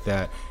something like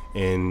that,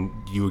 and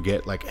you would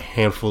get like a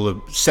handful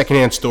of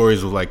secondhand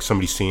stories of like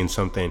somebody seeing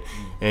something,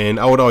 and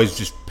I would always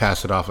just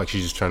pass it off like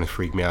she's just trying to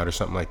freak me out or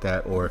something like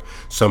that, or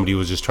somebody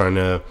was just trying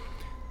to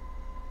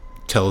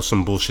tell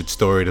some bullshit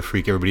story to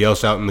freak everybody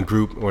else out in the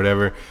group or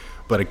whatever.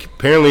 But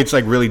apparently it's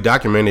like really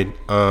documented.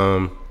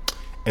 And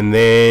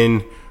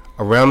then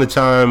around the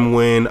time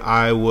when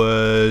I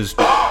was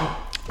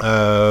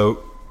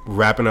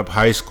wrapping up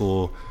high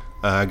school,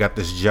 I got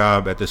this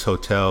job at this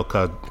hotel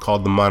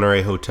called the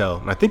Monterey Hotel.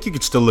 And I think you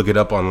could still look it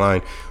up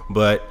online.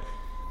 But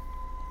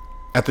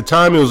at the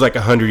time, it was like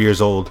 100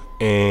 years old.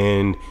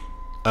 And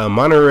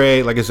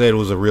Monterey, like I said, it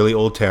was a really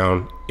old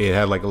town. It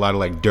had like a lot of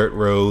like dirt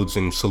roads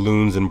and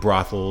saloons and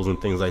brothels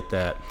and things like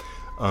that.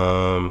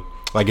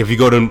 Like if you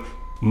go to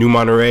New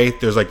Monterey,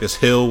 there's like this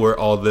hill where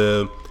all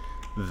the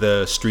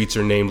streets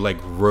are named like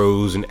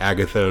Rose and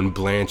Agatha and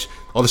Blanche.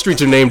 All the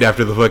streets are named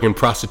after the fucking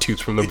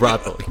prostitutes from the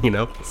brothel, you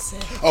know?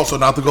 Oh, so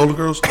not the Golden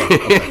Girls?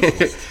 Oh,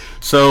 okay.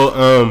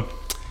 So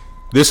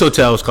this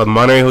hotel is called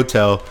Monterey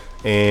Hotel,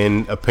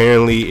 and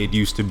apparently it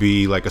used to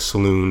be like a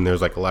saloon.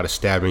 There's like a lot of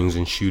stabbings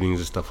and shootings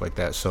and stuff like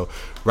that. So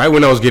right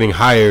when I was getting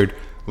hired,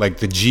 like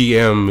the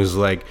GM is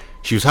like,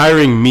 she was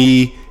hiring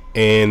me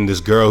and this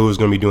girl who was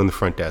going to be doing the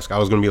front desk. I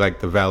was going to be like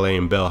the valet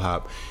and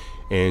bellhop.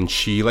 And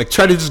she like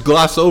tried to just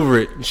gloss over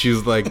it. She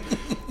was like,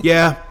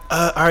 yeah,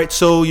 all right,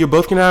 so you're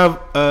both going to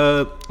have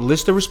a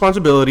list of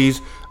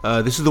responsibilities.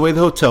 This is the way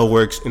the hotel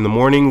works. In the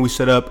morning, we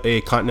set up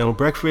a continental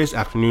breakfast.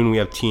 Afternoon, we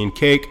have tea and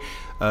cake.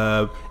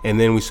 And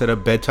then we set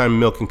up bedtime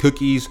milk and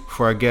cookies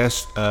for our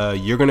guests.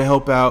 You're going to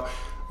help out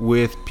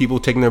with people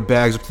taking their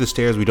bags up to the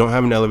stairs. We don't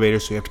have an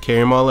elevator, so you have to carry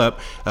them all up.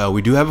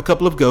 We do have a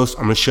couple of ghosts.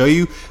 I'm going to show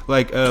you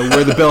like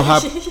where the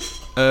bellhop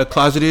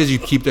closet is. You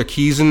keep their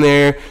keys in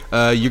there.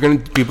 You're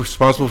going to be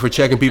responsible for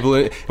checking people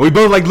in. And we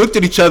both like looked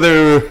at each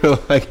other and were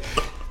like,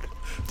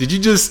 did you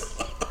just...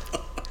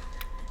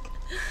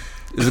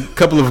 There's a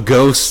couple of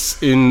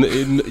ghosts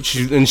and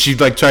she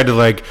like tried to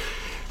like,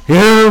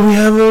 yeah, we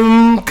have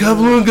a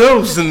couple of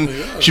ghosts.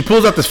 And she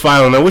pulls out this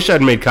file, and I wish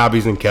I'd made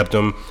copies and kept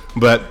them,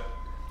 but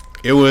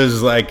it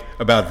was like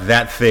about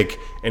that thick,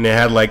 and it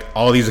had like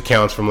all these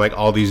accounts from like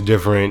all these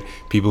different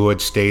people who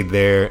had stayed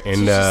there, and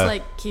She's just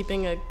like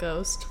keeping a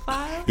ghost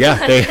file. Yeah,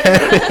 they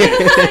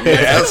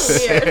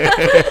Yes. Weird.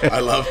 I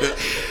love it.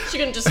 She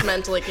can just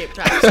mentally keep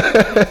track.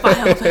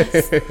 File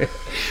this.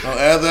 I'll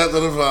add that to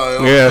the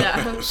file.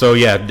 Yeah. So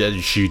yeah,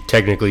 she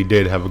technically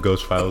did have a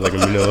ghost file, like a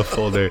manila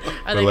folder.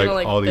 Are they like gonna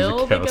like all these build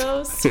the accounts.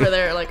 ghosts for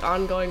their like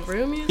ongoing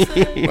room usage?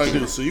 Right,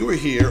 dude, so you were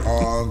here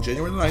on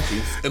January the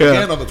 19th and Yeah.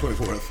 again on the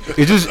 24th.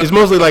 It's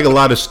mostly like a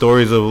lot of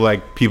stories of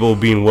like people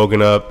being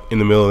woken up in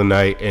the middle of the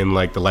night and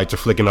like the lights are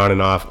flicking on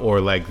and off, or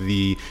like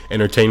the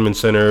entertainment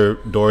center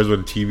doors where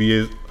the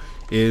TV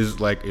is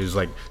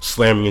like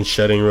slamming and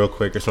shutting real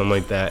quick or something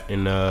like that.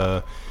 And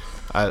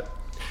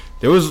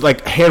there was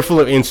like a handful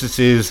of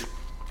instances.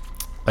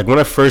 Like when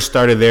I first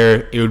started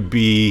there, it would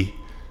be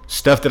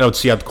stuff that I would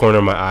see out the corner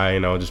of my eye,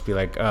 and I would just be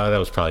like, "Oh, that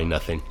was probably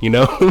nothing," you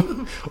know.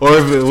 Or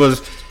if it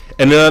was,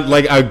 and then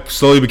like I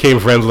slowly became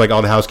friends with like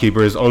all the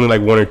housekeepers. Only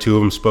like one or two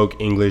of them spoke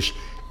English,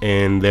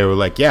 and they were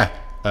like, "Yeah,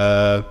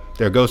 there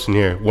are ghosts in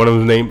here." One of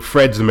them named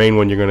Fred's the main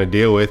one you're gonna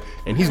deal with,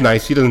 and he's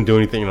nice. He doesn't do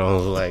anything. And I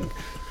was like,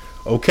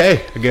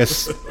 "Okay, I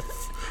guess."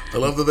 I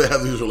love that they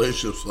have these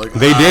relationships. Like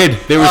They did.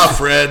 There was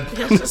Fred.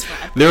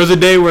 There was a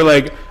day where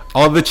like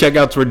all the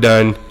checkouts were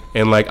done,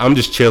 and like I'm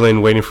just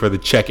chilling, waiting for the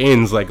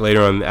check-ins like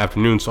later on in the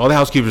afternoon. So all the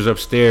housekeepers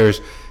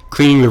upstairs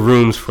cleaning the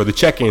rooms for the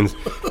check-ins,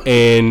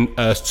 and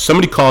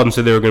somebody called and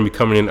said they were going to be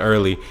coming in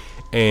early,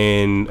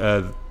 and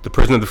the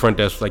person at the front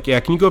desk was like,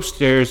 "Yeah, can you go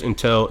upstairs and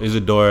tell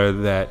Isadora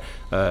that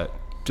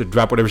to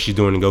drop whatever she's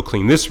doing and go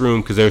clean this room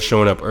because they're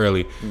showing up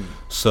early."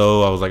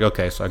 So I was like,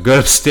 okay. So I go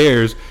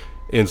upstairs,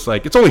 and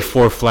it's only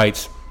 4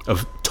 flights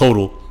of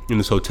total in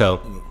this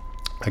hotel.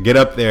 I get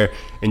up there,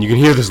 and you can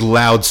hear this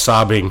loud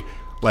sobbing,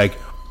 like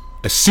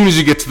as soon as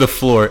you get to the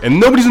floor, and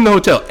nobody's in the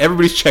hotel.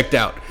 Everybody's checked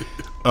out.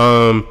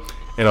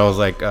 And I was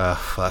like,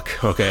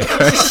 fuck, okay.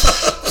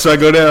 So I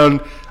go down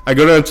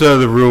to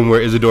the room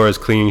where Isadora is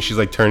cleaning. She's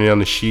like turning on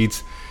the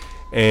sheets,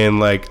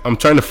 and like I'm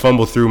trying to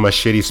fumble through my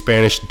shitty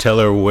Spanish to tell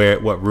her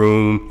what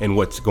room and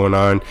what's going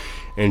on,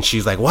 and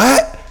she's like,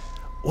 what?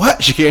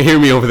 She can't hear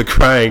me over the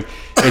crying,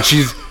 and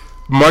she's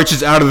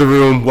marches out of the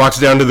room, walks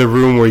down to the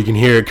room where you can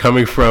hear it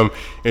coming from,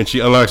 and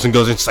she unlocks and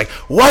goes in. She's like,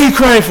 "What are you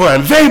crying for?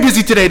 I'm very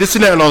busy today, this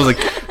and that." And I was like,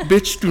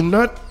 "Bitch, do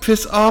not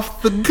piss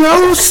off the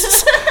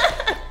ghosts."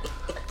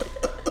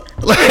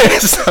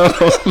 So,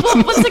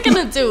 What's it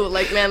gonna do?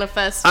 Like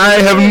manifest? I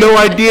have no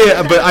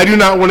idea, but I do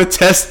not want to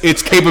test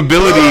its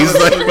capabilities.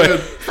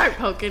 Start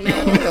poking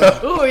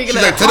it. Ooh, are you She's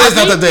gonna? like, today's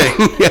not the day.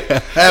 Yeah.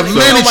 I have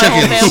many my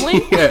whole chickens.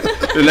 family?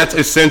 Yeah, and that's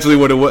essentially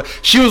what it was.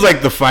 She was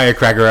like the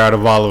firecracker out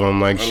of all of them.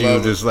 Like she was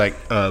love it. just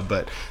like,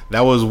 but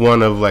that was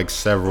one of like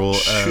several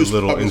She was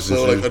little probably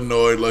instances. so like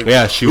annoyed, like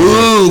Yeah, she was.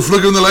 Ooh,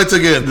 flickering the lights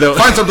again. No.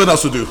 Find something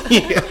else to do.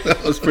 Yeah,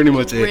 that was pretty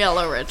much it. Real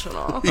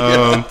original.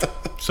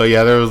 So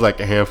yeah, there was like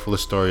a handful of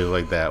stories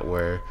like that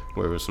where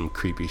there was some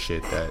creepy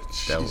shit that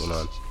went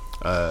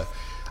on.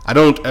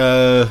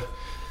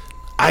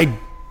 I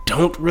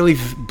don't really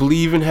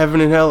believe in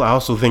heaven and hell. I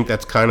also think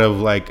that's kind of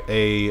like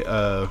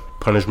a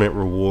punishment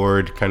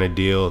reward kind of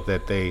deal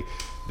that they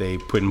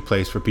put in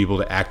place for people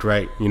to act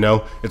right, you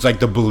know? It's like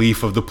the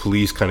belief of the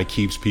police kind of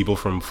keeps people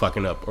from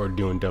fucking up or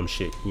doing dumb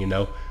shit, you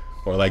know?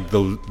 Or like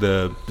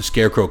the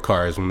scarecrow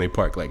cars when they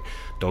park, like,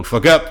 don't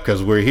fuck up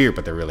because we're here,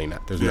 but they're really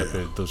not. There's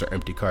nothing. Those are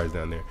empty cars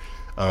down there.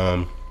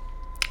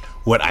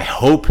 What I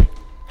hope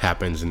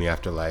happens in the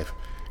afterlife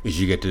is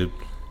you get to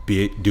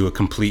do a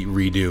complete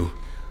redo.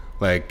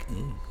 Like,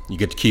 you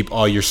get to keep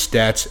all your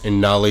stats and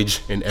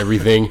knowledge and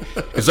everything.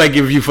 It's like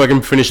if you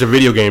fucking finish a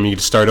video game, you get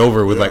to start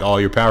over with like all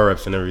your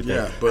power-ups and everything.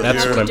 Yeah, but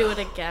that's you're- what I'm, Do it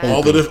again.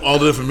 all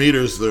the different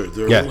meters, they're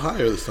a Yeah. little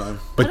higher this time.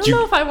 I but don't you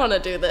know if I want to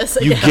do this.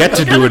 you again. get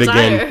to I'm do it kinda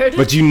again. tired.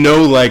 But you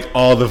know, like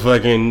all the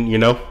fucking, you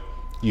know,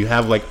 you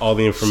have like all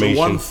the information. So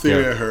one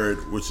theory Yeah. I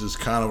heard, which is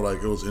kind of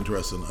like, it was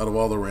interesting, out of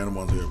all the random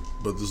ones here,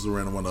 but this is the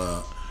random one.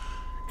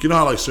 You know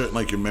how like certain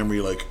like your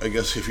memory, like I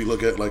guess if you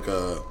look at like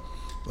a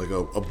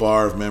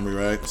bar of memory,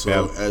 right? So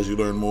Yeah. as you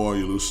learn more,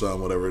 you lose some,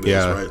 whatever it is,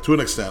 Yeah. right? To an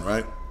extent,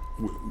 right?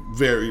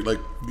 Very like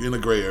in a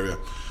gray area,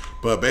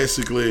 but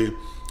basically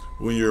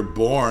when you're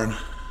born,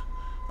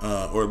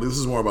 or this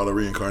is more about a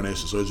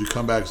reincarnation. So as you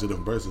come back as a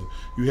different person,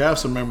 you have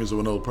some memories of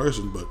an old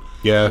person, but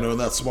Yeah. you know in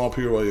that small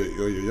period while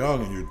you're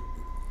young and you're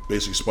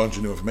basically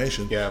sponging new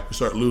information, Yeah. you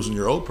start losing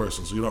your old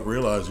person, so you don't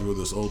realize you were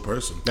this old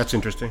person. That's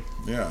interesting.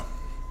 Yeah.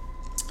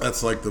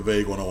 That's like the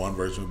vague 101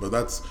 version, but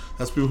that's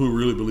people who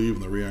really believe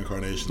in the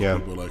reincarnation. Yeah.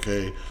 People are like,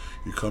 hey,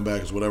 you come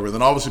back as whatever. And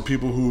then obviously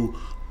people who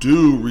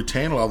do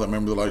retain a lot of that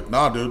memory, they're like,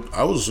 nah, dude,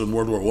 I was in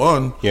World War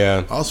One.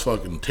 Yeah. I was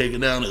fucking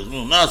taking down these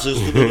little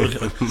Nazis,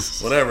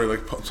 whatever,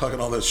 like talking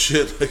all that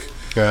shit. Like,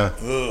 Yeah.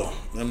 ugh,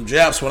 them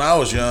Japs when I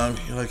was young.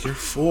 You're like, you're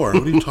 4.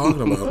 What are you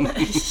talking about?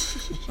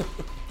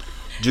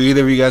 Do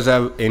either of you guys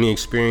have any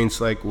experience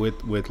like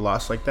with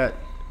loss like that?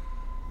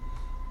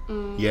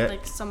 Yet?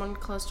 Like someone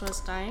close to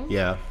us dying.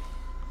 Yeah.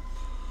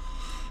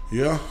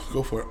 Yeah,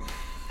 go for it.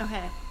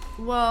 Okay.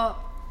 Well,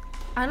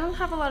 I don't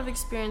have a lot of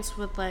experience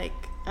with like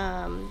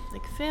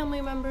like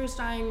family members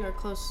dying or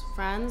close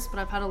friends, but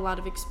I've had a lot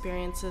of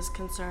experiences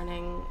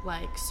concerning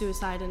like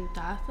suicide and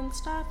death and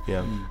stuff.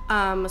 Yeah.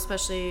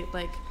 Especially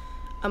like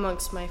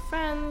amongst my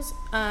friends.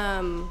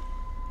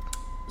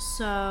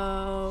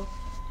 So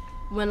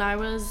when I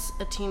was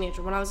a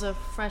teenager, when I was a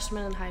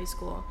freshman in high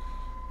school,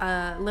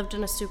 lived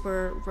in a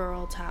super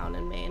rural town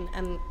in Maine,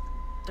 and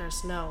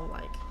there's no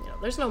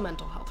there's no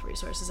mental health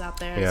resources out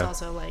there. And It's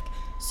also like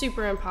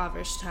super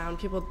impoverished town.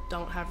 People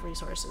don't have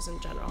resources in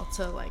general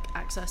to like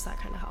access that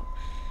kind of help.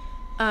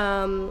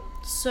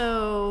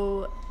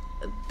 So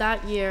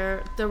that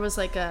year there was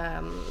like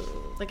a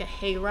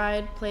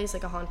hayride place,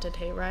 like a haunted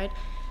hayride.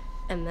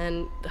 And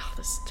then,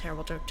 this is a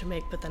terrible joke to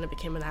make, but then it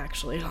became an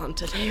actually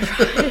haunted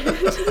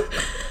hayride.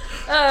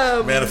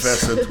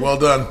 Manifested. Well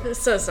done.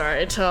 So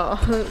sorry to all.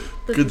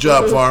 Good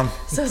job, Farm.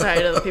 So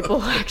sorry to the people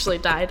who actually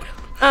died.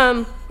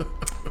 But,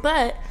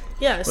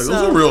 yeah, like, those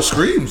are real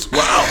screams.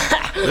 Wow.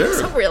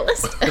 So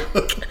realistic.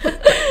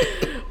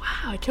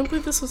 Wow, I can't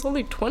believe this was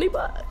only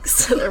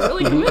 $20. They're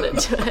really committed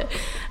to it.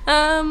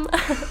 We're in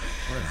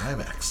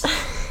IMAX.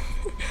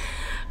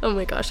 Oh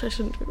my gosh, I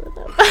shouldn't be with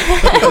them.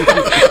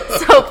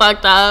 So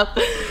fucked up.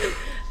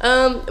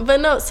 But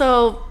no,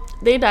 so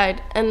they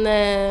died, and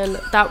then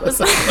that was...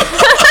 Shit,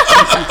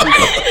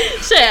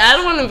 I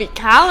don't want to be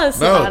callous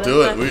about it. No,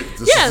 do it.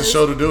 This is the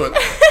show to do it.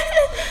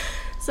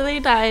 So they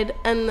died,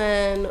 and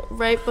then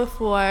right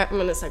before... I'm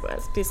going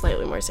to be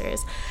slightly more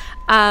serious.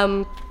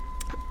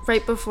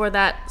 Right before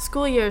that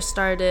school year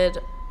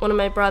started, one of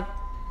my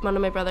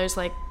brother's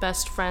like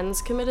best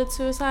friends committed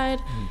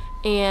suicide.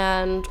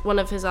 And one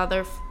of his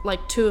other,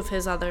 like two of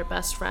his other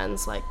best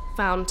friends, like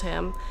found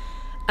him.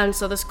 And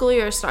so the school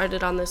year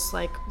started on this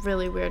like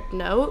really weird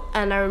note.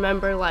 And I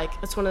remember like,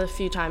 it's one of the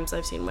few times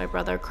I've seen my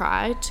brother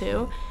cry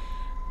too.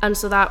 And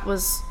so that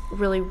was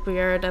really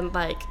weird. And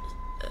like,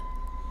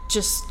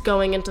 just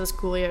going into the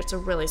school year, it's a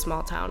really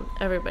small town.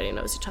 Everybody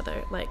knows each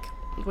other. Like,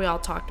 we all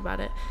talked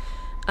about it.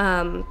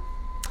 And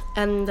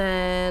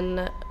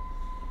then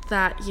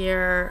that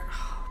year,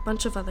 a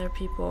bunch of other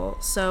people.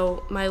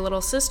 So my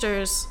little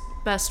sister's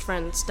best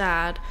friend's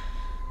dad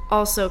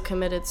also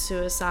committed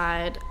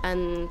suicide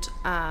and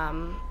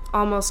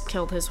almost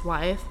killed his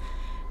wife.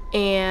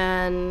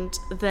 And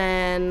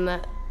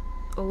then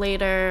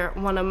later,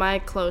 one of my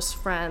close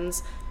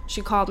friends,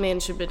 she called me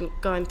and she'd been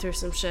going through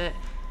some shit,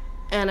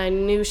 and I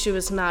knew she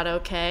was not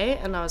okay,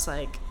 and I was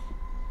like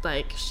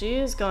she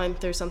is going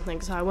through something.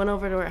 So I went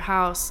over to her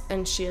house,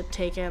 and she had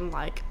taken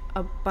like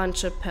a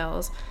bunch of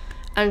pills.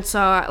 And so,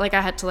 like, I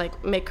had to,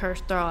 like, make her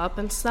throw up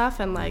and stuff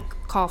and, like,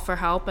 call for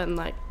help and,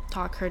 like,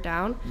 talk her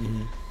down.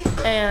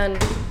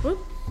 And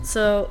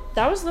so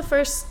that was the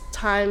first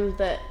time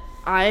that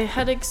I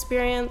had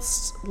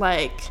experienced,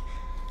 like,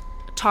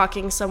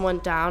 talking someone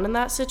down in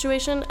that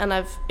situation. And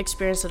I've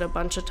experienced it a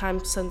bunch of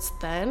times since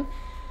then.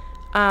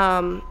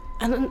 And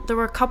then there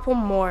were a couple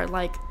more.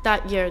 Like,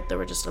 that year, there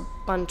were just a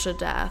bunch of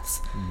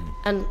deaths.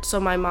 And so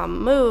my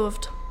mom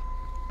moved.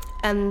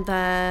 And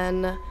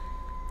then...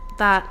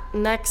 that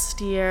next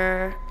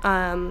year,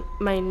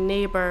 my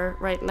neighbor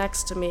right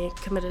next to me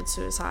committed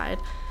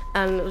suicide,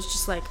 and it was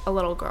just like a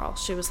little girl.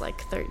 She was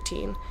like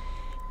 13.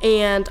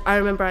 And I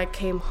remember I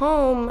came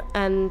home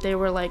and they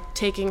were like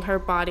taking her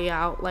body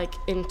out like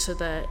into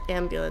the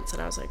ambulance,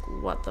 and I was like,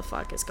 what the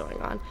fuck is going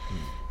on?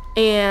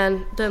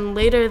 And then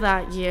later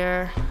that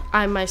year,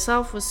 I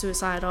myself was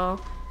suicidal,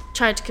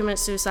 tried to commit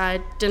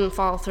suicide, didn't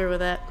follow through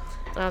with it,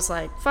 and I was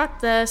like, fuck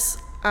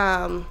this.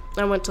 I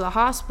went to the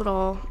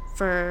hospital.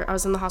 I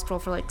was in the hospital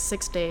for like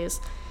 6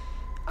 days.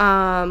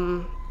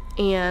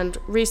 And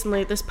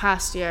recently, this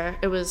past year,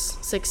 it was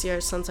 6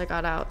 years since I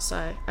got out,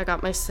 so I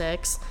got my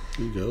 6.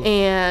 There you go.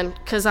 And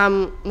because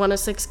I'm one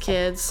of 6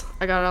 kids,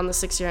 I got it on the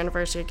 6-year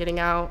anniversary of getting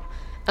out.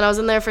 And I was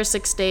in there for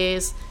 6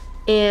 days,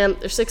 and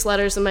there's 6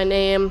 letters in my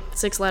name,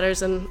 6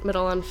 letters in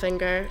middle and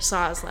finger, so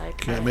I was like...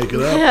 Can't make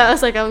it up. Yeah, I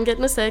was like, I'm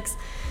getting a 6.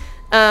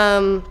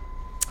 And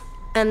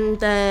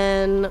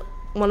then...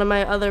 one of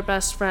my other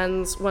best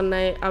friends, one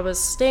night I was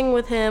staying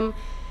with him,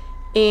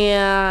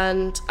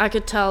 and I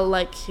could tell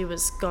like he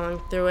was going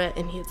through it,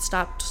 and he had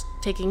stopped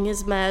taking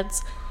his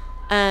meds,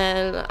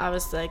 and I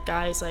was like,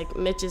 guys, like,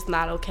 Mitch is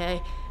not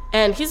okay.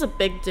 And he's a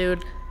big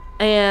dude,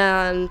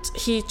 and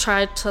he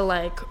tried to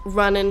like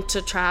run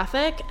into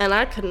traffic, and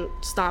I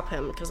couldn't stop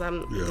him because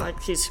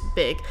like, he's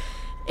big.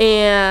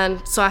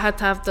 And so I had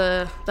to have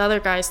the other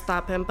guy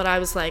stop him, but I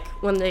was like,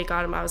 when they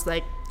got him, I was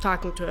like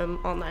talking to him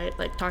all night,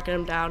 like talking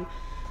him down.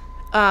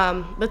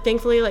 But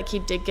thankfully, like, he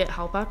did get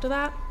help after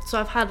that. So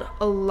I've had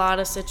a lot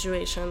of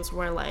situations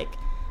where, like,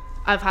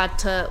 I've had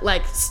to,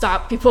 like,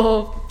 stop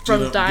people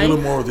from dying.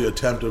 Dealing more with the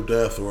attempt of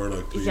death, or,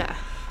 like,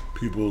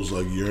 people's,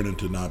 like, yearning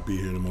to not be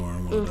here anymore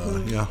and want to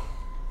die. Yeah.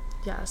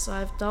 Yeah, so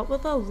I've dealt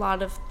with a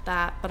lot of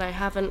that, but I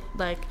haven't,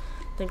 like,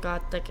 thank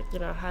God, like, you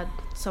know, had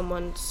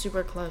someone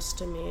super close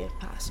to me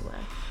pass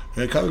away.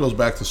 And it kind of goes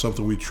back to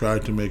something we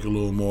tried to make a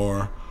little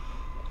more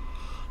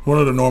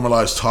wanted to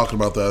normalize talking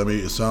about that. I mean,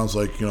 it sounds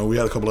like, we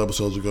had a couple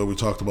episodes ago, we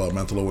talked about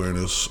mental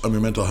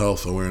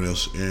health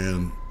awareness,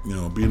 and,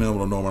 being able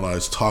to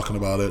normalize talking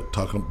about it,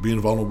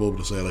 being vulnerable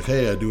to say, like,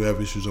 hey, I do have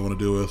issues I want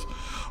to deal with,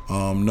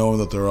 knowing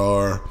that there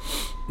are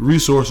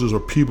resources or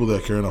people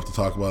that care enough to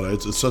talk about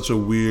it. It's such a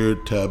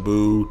weird,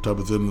 taboo type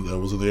of thing that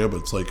was in the air, but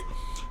it's like,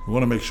 we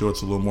want to make sure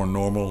it's a little more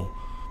normal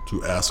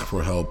to ask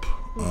for help.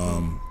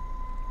 Mm-hmm.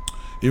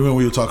 Even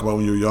when you talk about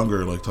when you were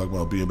younger, like talk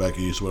about being back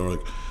east, where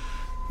like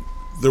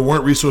there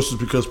weren't resources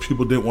because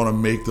people didn't want to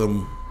make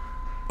them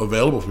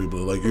available for people.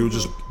 Like you were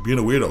just being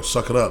a weirdo,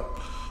 suck it up.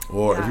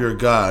 Or if you're a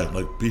guy,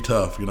 like be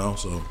tough,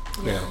 so.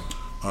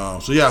 Yeah.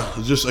 So yeah,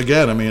 it's just,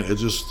 again, I mean, it's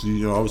just,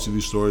 obviously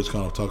these stories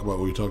kind of talk about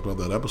what we talked about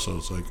that episode.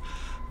 It's like,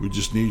 we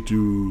just need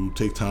to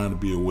take time to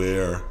be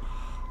aware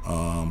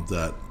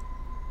that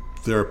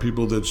there are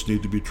people that just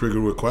need to be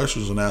triggered with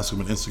questions and ask them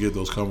and instigate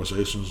those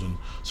conversations and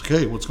say,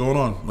 hey, what's going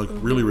on? Like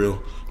really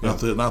real. Not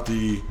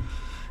the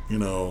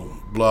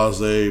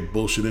blase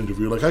bullshit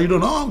interview. Like, how you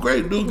doing? Oh, I'm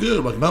great, doing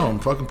good. Like, no, I'm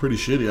fucking pretty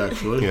shitty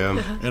actually. Yeah.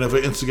 And if I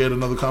instigate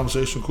another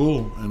conversation,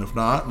 cool. And if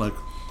not, like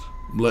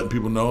letting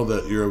people know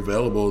that you're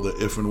available, that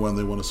if and when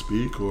they want to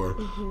speak or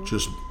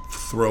just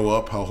throw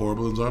up how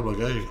horrible things are, like,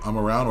 hey, I'm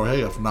around, or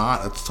hey, if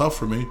not, it's tough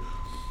for me.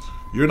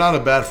 You're not a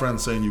bad friend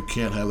saying you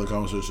can't have the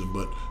conversation,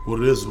 but what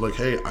it is like,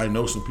 hey, I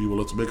know some people.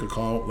 Let's make a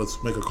call.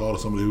 Let's make a call to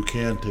somebody who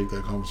can take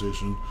that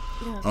conversation.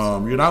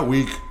 Yeah, you're not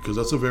weak, because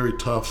that's a very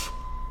tough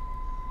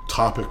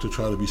topic to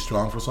try to be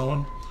strong for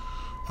someone.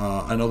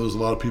 I know there's a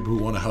lot of people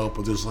who want to help,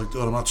 but there's like,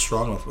 dude, I'm not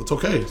strong enough. It's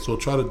okay. So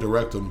try to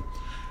direct them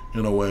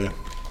in a way.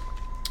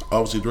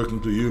 Obviously, direct them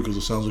to you, because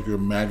it sounds like you're a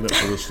magnet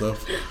for this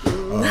stuff.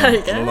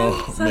 I don't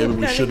know. Maybe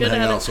we shouldn't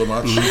hang out so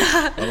much.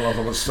 I don't know if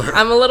I'm going to start.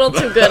 I'm a little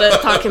too good at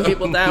talking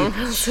people down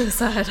from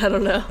suicide. I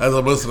don't know. As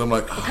I'm listening, I'm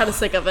like, I'm kind of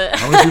sick of it.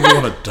 How many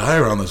people want to die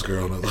around this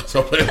girl?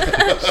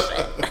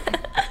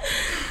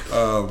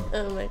 Oh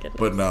my goodness.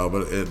 But no,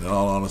 in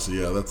all honesty,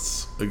 yeah,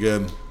 that's,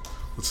 again,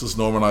 let's just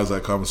normalize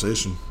that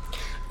conversation.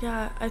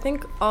 Yeah, I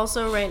think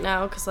also right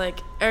now, because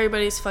like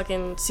everybody's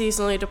fucking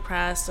seasonally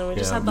depressed, and we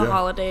just had the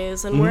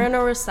holidays, and we're in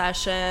a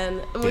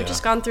recession, and we've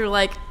just gone through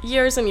like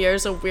years and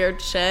years of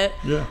weird shit.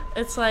 Yeah.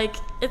 It's like,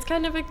 it's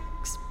kind of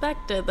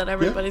expected that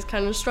everybody's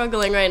kind of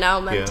struggling right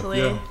now mentally.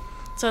 Yeah.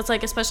 So it's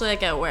like, especially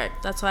like at work,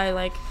 that's why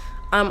like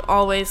I'm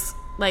always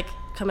like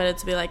committed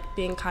to be like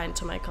being kind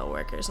to my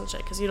coworkers and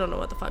shit, because you don't know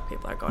what the fuck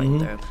people are going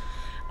through.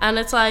 And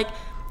it's like,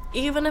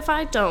 even if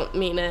I don't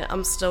mean it,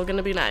 I'm still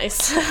gonna be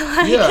nice.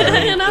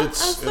 I'm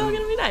still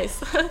gonna be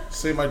nice.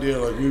 Same idea.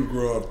 Like, we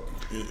grew up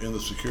in the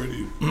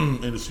security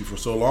industry for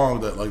so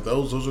long that like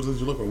those are things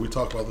you look for. We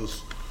talked about this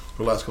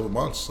for the last couple of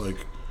months.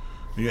 Like,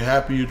 when you're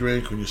happy, you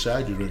drink. When you're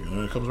sad, you drink. And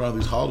when it comes around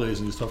these holidays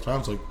and these tough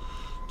times, like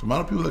the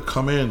amount of people that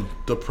come in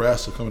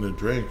depressed and come in and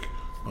drink,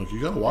 like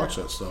you gotta watch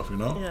that stuff,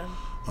 Yeah.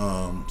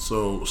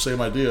 So same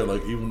idea.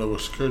 Like, even though we're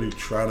security,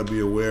 try to be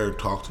aware,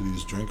 talk to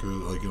these drinkers.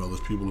 Like, there's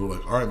people who are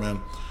like, all right,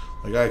 man.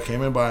 The guy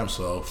came in by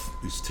himself.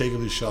 He's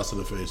taking these shots to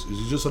the face. Is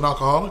he just an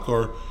alcoholic,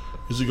 or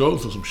is he going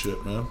through some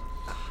shit, man?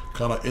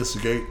 Kind of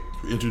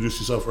introduce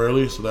yourself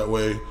early, so that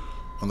way,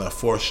 on that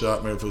fourth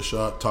shot, maybe fifth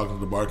shot, talking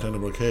to the bartender,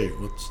 like, hey,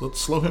 let's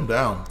slow him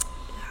down,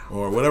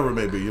 or whatever it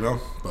may be,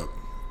 But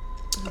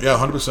yeah,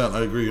 100%,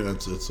 I agree.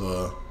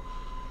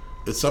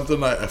 It's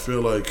something I feel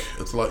like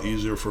it's a lot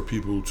easier for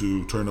people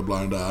to turn a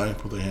blind eye,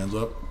 put their hands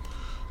up.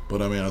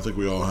 But I mean, I think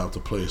we all have to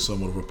play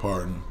somewhat of a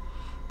part and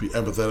be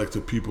empathetic to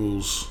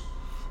people's.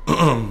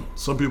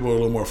 Some people are a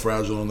little more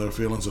fragile in their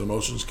feelings and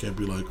emotions. Can't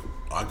be like,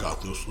 I got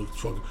this.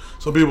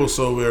 Some people are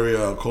so very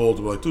cold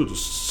to be like, dude,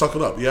 just suck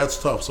it up. Yeah,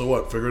 it's tough. So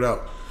what? Figure it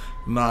out.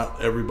 Not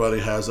everybody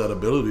has that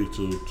ability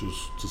to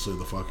say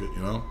the fuck it,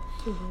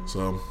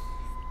 So.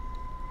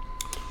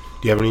 Do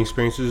you have any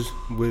experiences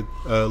with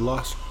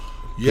loss?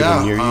 Yeah.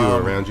 People near you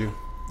or around you?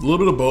 A little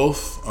bit of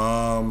both.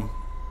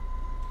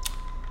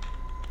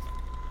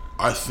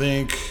 I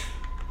think,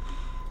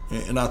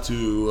 and not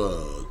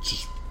to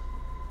just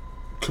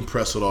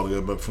compress it all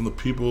together, but from the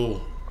people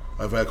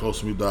I've had close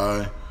to me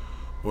die,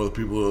 or the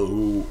people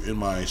who in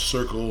my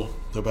circle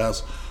have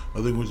passed,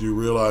 I think what you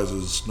realize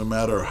is no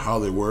matter how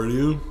they word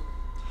you,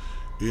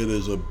 it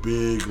is a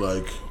big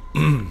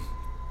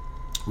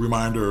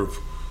reminder of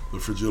the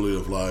fragility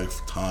of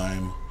life,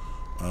 time.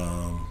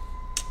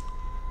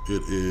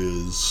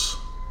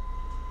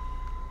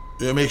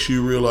 It makes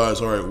you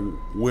realize, all right,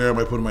 where am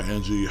I putting my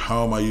energy?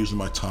 How am I using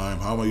my time?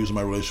 How am I using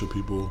my relationship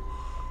with people?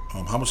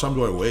 How much time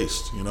do I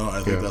waste?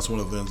 I think that's one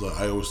of the things that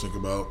I always think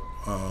about.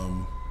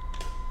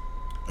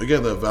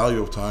 Again, the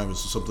value of time is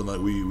something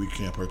that we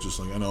can't purchase.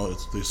 Like, I know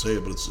they say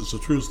it, but it's a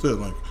true thing.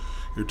 Like,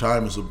 your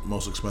time is the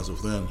most expensive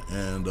thing,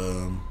 and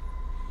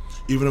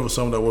even if it was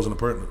someone that wasn't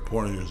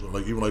important to you, so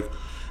like even like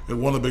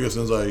one of the biggest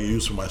things I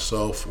use for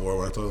myself, or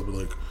when I talk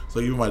about it's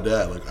like even my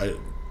dad. Like, I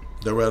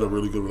never had a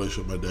really good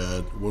relationship with my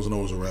dad. Wasn't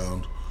always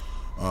around,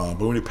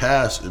 but when he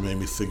passed, it made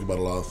me think about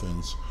a lot of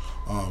things.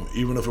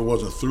 Even if it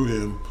wasn't through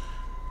him.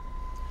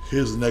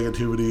 His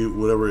negativity,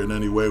 whatever, in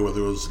any way, whether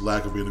it was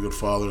lack of being a good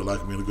father,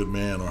 lack of being a good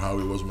man, or how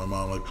he was with my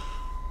mom, like,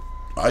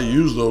 I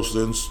use those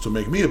things to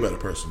make me a better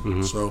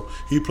person. So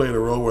he played a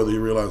role whether he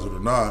realized it or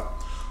not.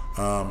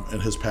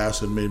 And his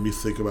passing made me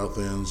think about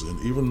things. And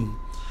even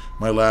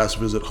my last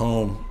visit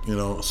home,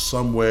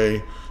 some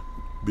way,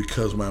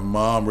 because my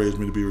mom raised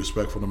me to be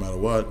respectful no matter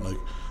what, like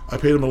I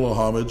paid him a little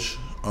homage.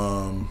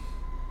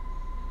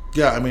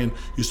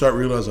 You start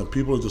realizing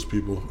people are just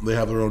people. They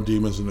have their own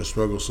demons and their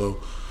struggles. So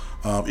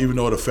even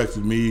though it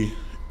affected me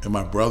and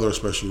my brother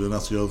especially, then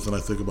that's the other thing I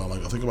think about.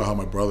 Like I think about how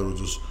my brother was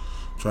just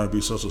trying to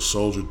be such a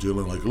soldier,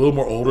 dealing like a little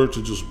more older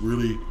to just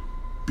really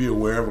be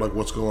aware of like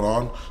what's going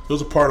on. There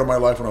was a part of my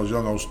life when I was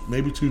young, I was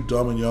maybe too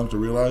dumb and young to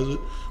realize it.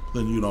 But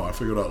then I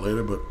figured it out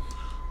later. But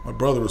my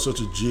brother was such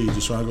a G,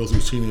 just trying to go through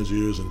his teenage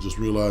years and just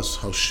realize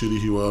how shitty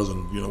he was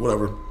and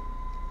whatever.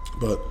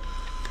 But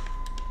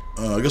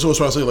I guess I was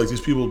trying to say, like,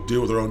 these people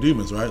deal with their own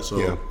demons, right? So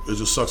it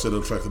just sucks that it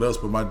affected us.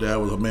 But my dad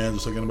was a man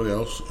just like anybody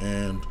else,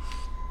 and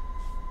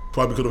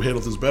probably could have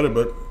handled this better,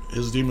 but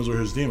his demons were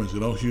his demons,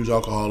 huge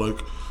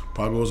alcoholic,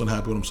 probably wasn't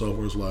happy with himself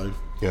or his life.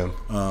 Yeah.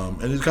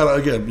 And he's kind of,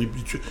 again,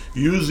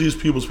 you use these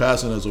people's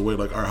passing as a way,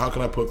 like, all right, how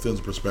can I put things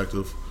in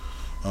perspective?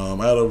 I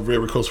had a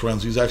very close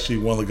friend. He's actually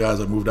one of the guys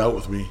that moved out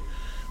with me.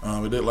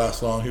 It didn't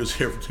last long. He was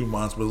here for 2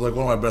 months, but it was like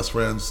one of my best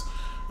friends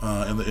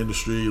in the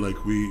industry.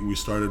 Like we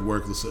started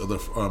work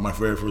my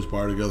very first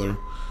bar together,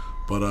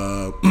 but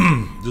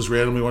just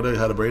randomly one day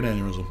had a brain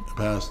aneurysm and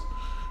passed,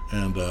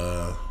 and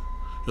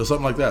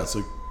something like that. It's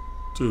like,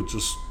 dude,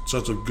 just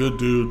such a good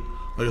dude.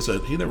 Like I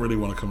said, he didn't really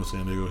want to come to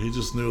San Diego. He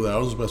just knew that I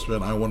was his best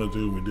friend. I wanted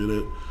to. We did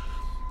it.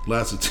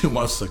 Lasted 2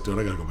 months. Like, dude,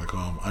 I gotta go back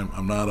home.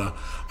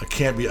 I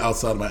can't be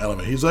outside of my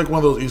element. He's like one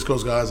of those East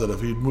Coast guys that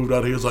if he moved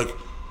out here, he's like,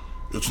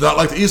 it's not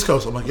like the East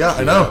Coast. I'm like, yeah,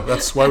 I know.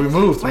 That's why we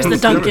moved. Where's the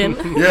Dunkin'?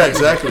 Yeah,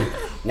 exactly.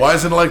 Why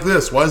isn't it like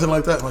this? Why isn't it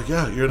like that? I'm like,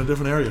 yeah, you're in a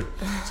different area.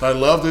 So I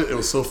loved it. It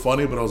was so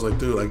funny, but I was like,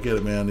 dude, I get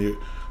it, man.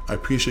 I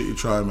appreciate you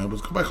trying, man.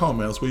 But come back home,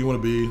 man. That's where you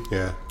want to be.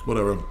 Yeah.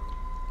 Whatever.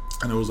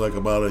 And it was like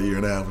about a year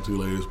and a half or 2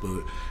 later,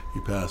 but he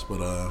passed. But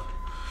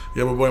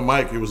my boy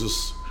Mike, it was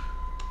just,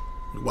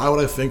 why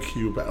would I think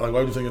why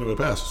would you think it would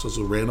pass? It's just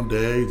a random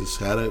day, just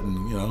had it,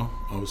 and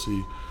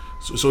obviously.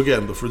 So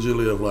again, the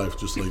fragility of life,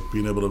 just like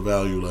being able to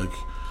value, like,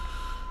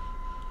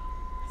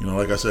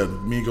 like I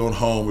said, me going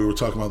home. We were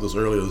talking about this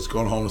earlier. Just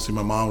going home to see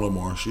my mom a little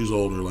more. She's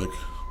older. Like,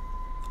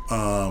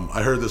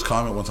 I heard this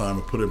comment one time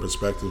and put it in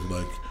perspective.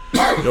 Like,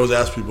 they always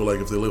ask people like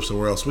if they live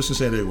somewhere else, especially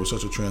San Diego, we're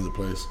such a transit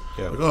place.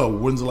 Yeah. Like, oh,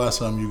 when's the last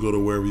time you go to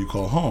wherever you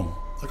call home?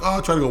 Like, oh,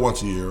 I try to go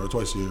once a year or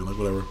twice a year, like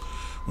whatever.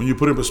 When you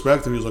put it in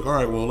perspective, he's like, all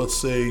right, well, let's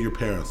say your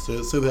parents,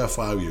 say they have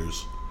 5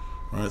 years,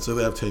 right? Say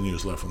they have 10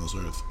 years left on this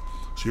earth.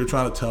 So you're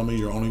trying to tell me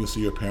you're only going to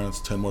see your parents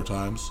 10 more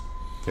times?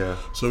 Yeah.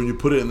 So when you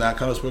put it in that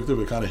kind of perspective,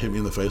 it kind of hit me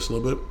in the face a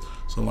little bit.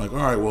 So I'm like, all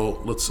right,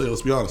 well, let's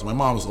be honest. My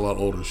mom is a lot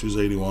older. She's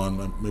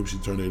 81. Maybe she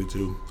turned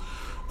 82.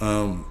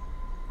 How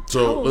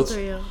old are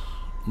you?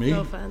 Me?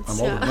 No offense. I'm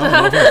older.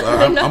 No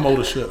offense. I'm old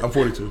as shit. I'm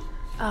 42.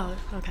 Oh,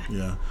 okay.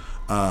 Yeah.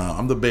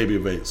 I'm the baby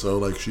of 8. So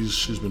like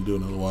she's been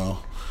doing it a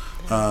while.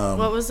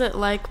 What was it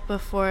like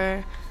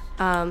before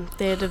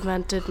they had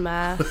invented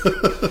math?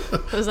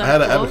 Was that I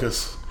had cool? an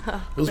abacus.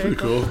 It was pretty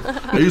cool.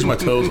 I used my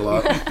toes a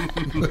lot.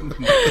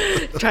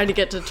 Trying to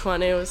get to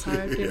 20 was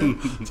hard.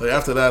 So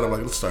after that, I'm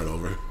like, let's start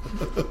over.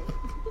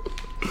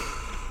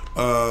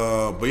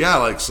 But yeah,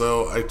 like,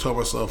 so I told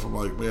myself, I'm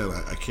like, man,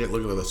 I can't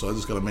look at that, so I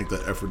just got to make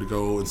that effort to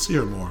go and see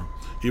her more.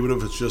 Even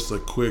if it's just a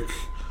quick,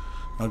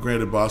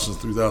 granted, Boston's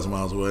 3,000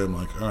 miles away. I'm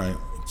like, all right,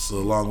 it's a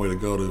long way to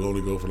go to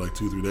only go for like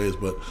 2-3 days,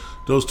 but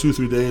those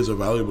 2-3 days are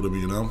valuable to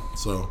me,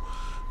 So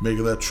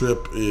making that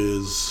trip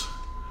is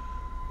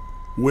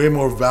way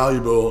more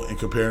valuable in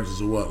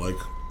comparison to what, like,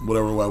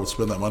 whatever I would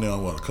spend that money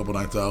on, a couple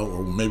nights out,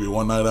 or maybe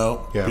one night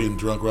out, being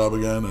drunk Rob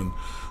again,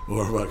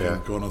 or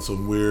going on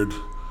some weird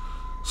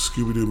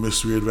Scooby-Doo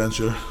mystery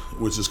adventure,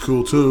 which is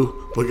cool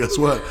too. But guess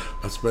what?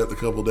 I spent a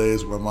couple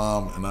days with my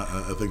mom, and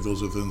I think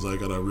those are things I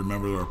gotta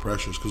remember are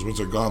precious, because once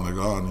they're gone, they're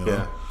gone.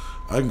 Yeah.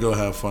 I can go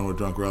have fun with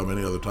drunk Rob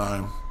any other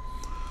time.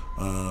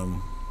 I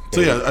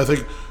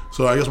think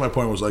so. I guess my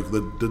point was like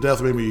the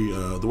death made me.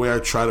 The way I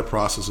try to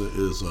process it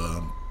is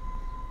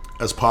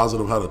as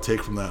positive how to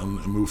take from that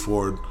and move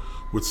forward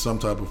with some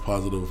type of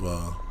positive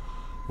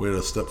way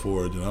to step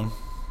forward.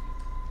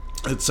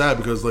 It's sad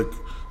because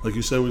like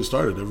you said when we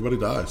started, everybody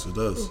dies. It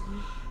does.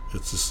 Mm-hmm.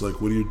 It's just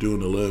like, what are you doing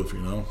to live?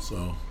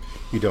 So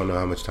you don't know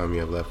how much time you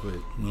have left with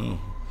it. No.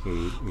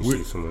 You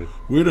see someone.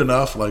 Weird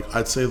enough, like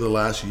I'd say the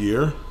last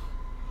year,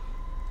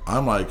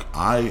 I'm like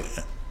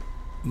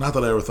not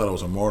that I ever thought I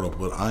was immortal,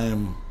 but I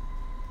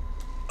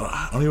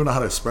don't even know how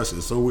to express it.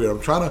 It's so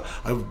weird. The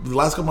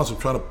last couple months I'm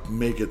trying to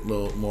make it a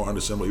little more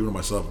understandable, even to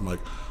myself. I'm like,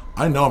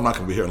 I know I'm not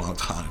going to be here a long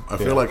time. I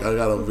feel like I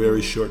got a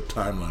very short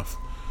time left.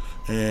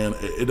 And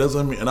it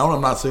doesn't mean, and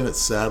I'm not saying it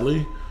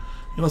sadly.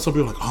 Some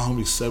people are like, oh, I'm going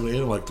to be 78.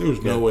 I'm like,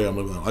 there's no way I'm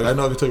living that. Like, I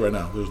know I can tell you right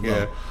now. There's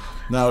no.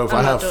 Now, if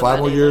I have 5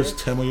 more years,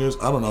 10 more years,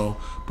 I don't know.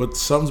 But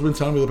something's been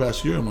telling me the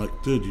past year. I'm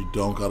like, dude, you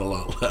don't got a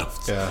lot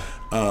left. Yeah.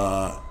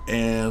 I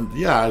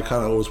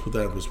kind of always put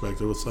that in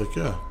perspective. It's like,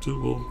 yeah,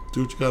 dude, well,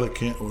 do what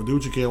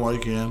you can while you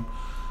can.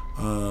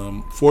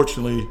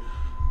 Fortunately,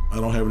 I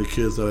don't have any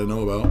kids that I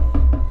know about.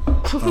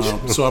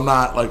 So I'm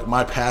not like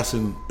my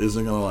passing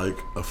isn't gonna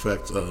like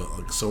affect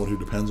like someone who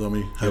depends on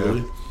me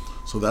heavily.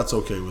 So that's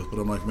okay with. But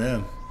I'm like,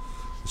 man,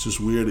 it's just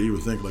weird to even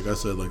think. Like I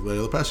said, like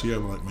the past year,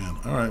 I'm like, man,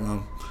 all right,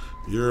 Mom,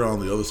 you're on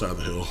the other side of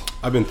the hill.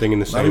 I've been thinking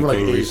the same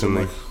thing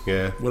recently.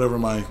 Whatever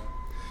my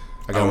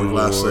I got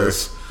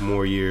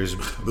more years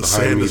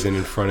behind me than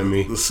in front of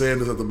me. The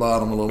sand is at the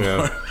bottom a little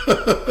more.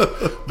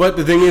 But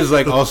the thing is,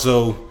 like,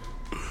 also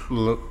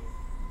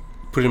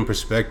put in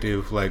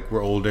perspective. Like,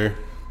 we're older.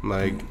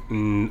 Like,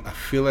 I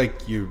feel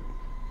like your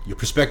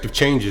perspective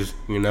changes.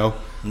 You know,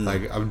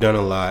 like I've done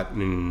a lot,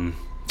 and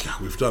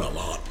we've done a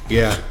lot.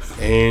 Yeah,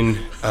 and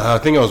I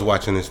think I was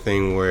watching this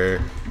thing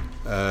where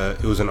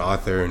it was an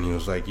author, and he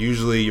was like,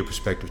 usually your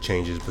perspective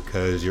changes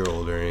because you're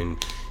older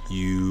and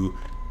you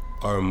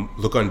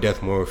look on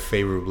death more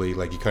favorably,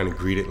 like you kind of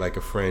greet it like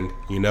a friend,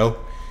 you know,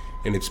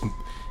 and it's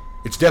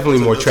definitely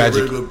more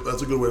tragic.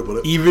 That's a good way to put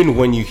it. Even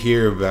when you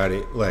hear about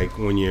it, like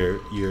when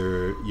you're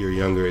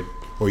younger,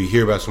 or you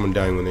hear about someone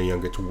dying when they're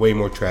younger, it's way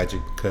more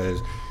tragic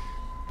because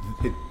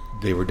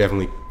they were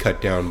definitely cut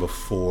down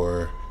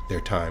before their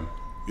time,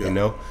 you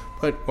know.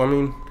 But I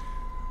mean,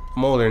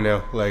 I'm older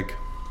now. Like,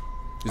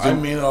 I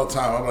mean it all the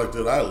time. I'm like,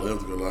 dude, I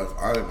lived a good life.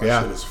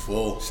 My shit is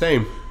full.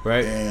 Same,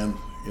 right? And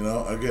you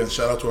know, again,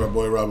 shout out to our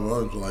boy Robin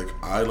Williams. Like,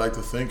 I like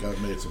to think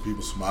I've made some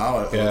people smile.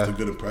 I left a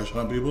good impression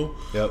on people.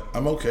 Yep.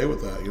 I'm okay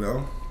with that, you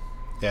know?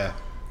 Yeah.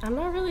 I'm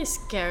not really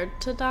scared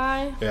to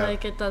die. Yeah.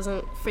 Like, it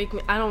doesn't freak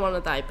me. I don't want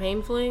to die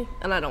painfully,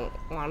 and I don't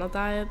want to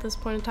die at this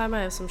point in time.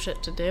 I have some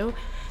shit to do.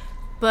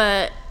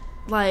 But,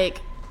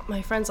 like,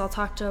 my friends, I'll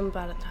talk to them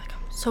about it. They're like,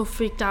 I'm so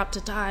freaked out to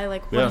die.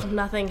 Like, what if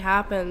nothing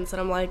happens?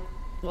 And I'm like,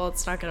 well,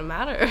 it's not going to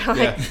matter.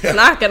 Like, it's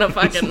not going to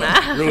fucking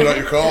matter. Really not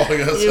your call, I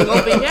guess. You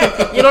won't be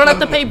here. You don't have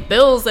to pay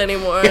bills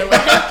anymore.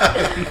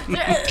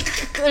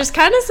 Like, there's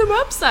kind of some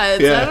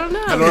upsides. I don't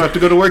know. I don't have to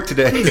go to work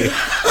today.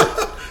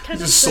 You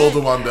just sold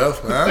them on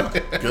death, huh?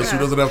 Guess who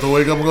doesn't have to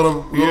wake up and go to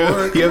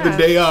work? You have the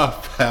day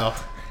off, pal.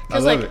 I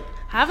love it.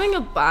 Having a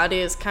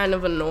body is kind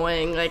of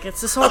annoying. Like, it's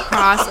this whole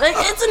process. Like,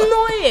 it's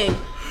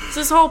annoying. It's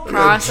this whole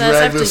process.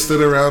 Drag this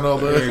shit around all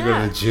day. You go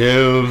to the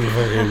gym,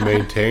 fucking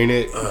maintain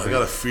it. I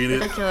gotta feed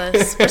it.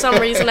 Ridiculous. For some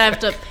reason, I have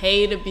to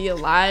pay to be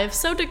alive.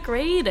 So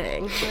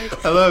degrading.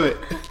 Like, I love it.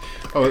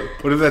 Oh,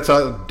 what if that's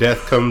how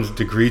death comes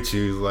to greet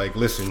you? Like,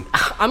 listen,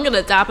 I'm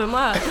gonna dap him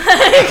up.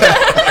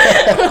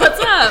 What's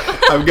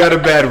up? I've got a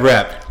bad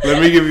rep.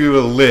 Let me give you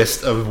a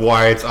list of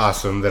why it's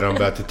awesome that I'm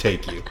about to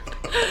take you.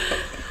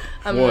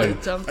 I'm gonna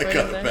jump right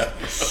in there.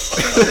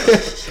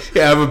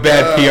 Yeah, I'm a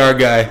bad PR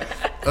guy.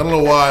 I don't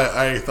know why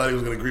I thought he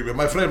was going to greet me.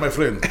 My friend.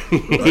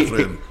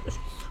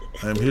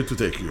 I'm here to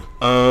take you.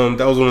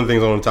 That was one of the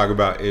things I want to talk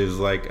about is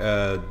like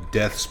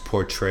death's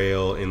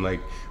portrayal in like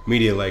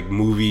media, like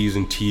movies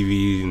and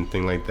TV and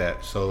thing like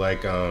that. So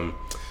like I'm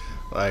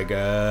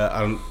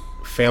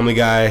Family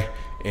Guy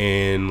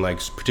and like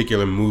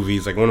particular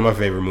movies. Like one of my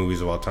favorite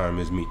movies of all time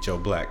is Meet Joe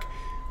Black.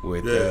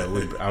 With I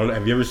don't know,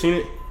 have you ever seen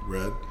it?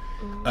 Red.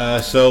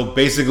 So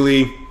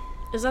basically,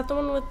 is that the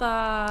one with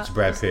it's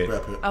Brad Pitt.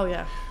 Oh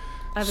yeah.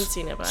 I haven't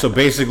seen it, but so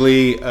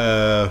basically,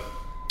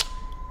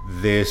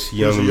 this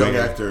young He's a young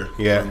actor.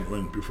 Yeah.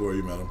 When before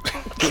you met him,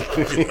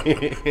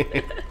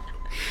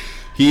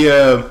 he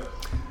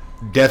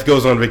Death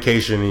goes on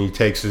vacation and he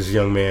takes this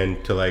young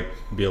man to like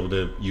be able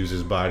to use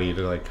his body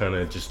to like kind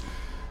of just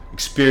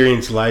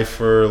experience life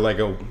for like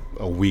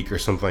a week or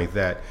something like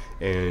that.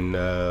 And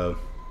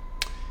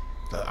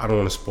I don't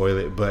want to spoil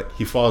it, but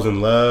he falls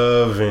in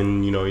love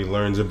and, you know, he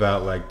learns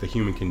about like the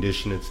human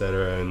condition,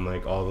 etc., and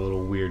like all the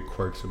little weird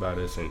quirks about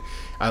us. And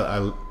I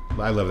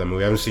love that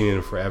movie. I haven't seen it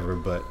in forever,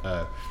 but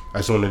I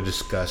just want to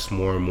discuss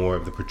more and more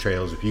of the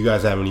portrayals. If you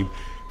guys have any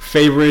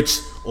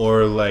favorites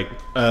or like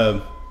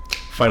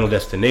Final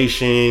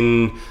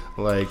Destination,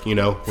 like, you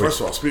know. First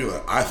of all, speaking of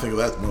that, I think of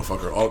that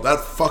motherfucker. That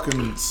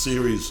fucking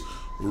series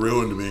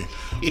ruined me.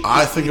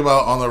 I think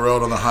about On the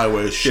Road, on the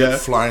highway, shit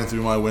flying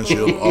through my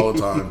windshield all the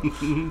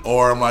time.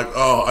 Or I'm like,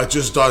 oh, I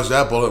just dodged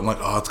that bullet. I'm like,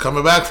 oh, it's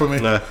coming back for me.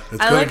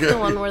 I like the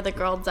one where the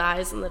girl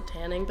dies in the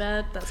tanning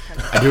bed. That's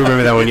kind of I do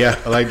remember that one, yeah.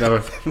 I like that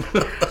one.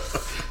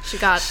 She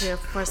got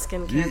for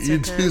skin cancer. You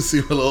do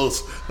seem a little...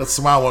 That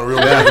smile went real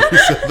bad when you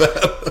said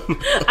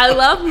that. I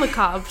love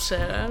macabre shit.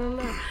 I don't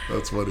know.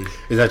 That's funny.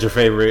 Is that your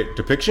favorite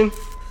depiction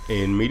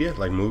in media,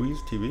 like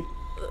movies, TV?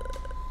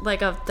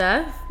 Like of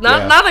death?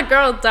 Not a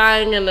girl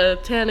dying in a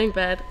tanning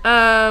bed.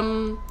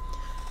 I'm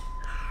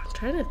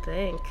trying to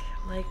think.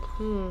 Like,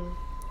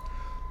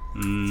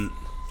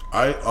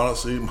 I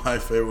honestly, my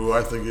favorite, who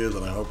I think is,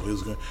 and I hope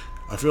he's going to...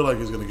 I feel like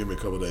he's going to give me a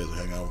couple of days to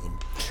hang out with him.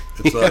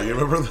 It's you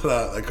remember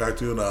that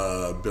cartoon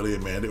Billy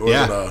and Mandy? Or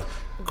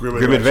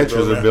Grim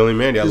Adventures of Billy and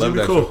Mandy. I love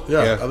that. Cool.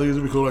 Yeah, I think he's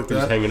going to be cool like that.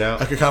 Just hanging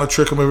out. I can kind of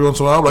trick him every once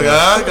in a while. I'm like,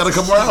 I got a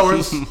couple more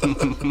hours.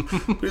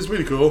 But it's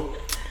pretty cool.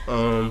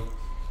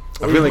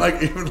 I feel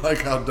like even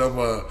like how dumb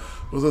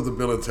was that the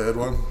Bill and Ted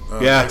one?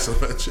 Next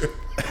Adventure.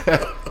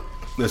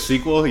 The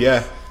sequel,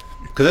 yeah,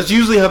 because that's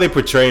usually how they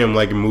portray him,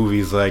 like in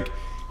movies. Like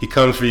he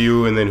comes for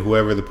you, and then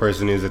whoever the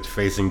person is that's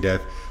facing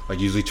death, like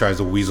usually tries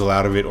to weasel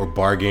out of it or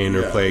bargain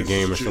or play a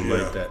game or something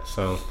like that.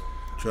 So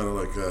trying to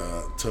like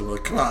tell me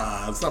like, come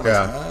on, it's not my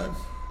time.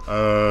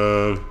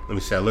 Let me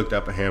see. I looked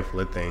up a handful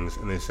of things,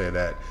 and they say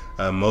that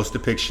most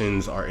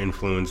depictions are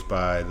influenced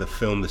by the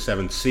film The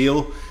Seventh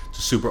Seal. It's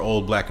a super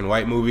old black and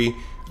white movie.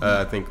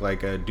 I think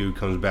like a dude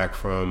comes back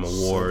from a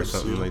war or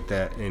something like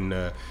that,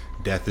 and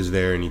death is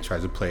there, and he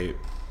tries to play it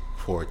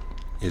for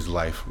his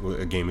life,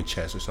 a game of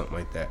chess or something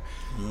like that.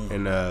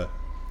 And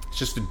it's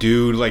just a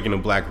dude like in a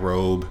black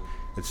robe,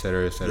 et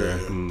cetera, et cetera.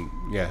 And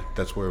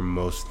that's where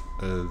most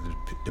of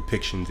the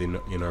depictions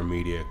in our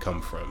media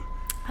come from.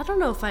 I don't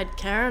know if I'd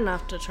care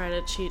enough to try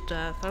to cheat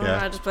death. I don't know.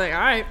 I'd just be like, all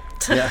right.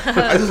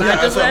 I'm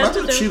not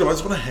going to cheat him. I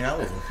just want to hang out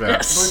with him.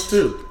 Yes. I'm like,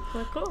 dude.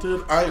 Well, cool.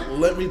 Dude,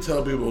 let me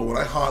tell people, when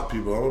I haunt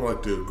people, I'm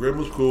like, dude, Grim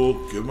was cool.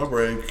 Give him a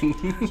break.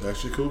 He's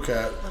actually a cool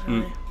cat.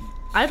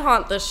 I'd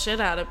haunt the shit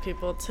out of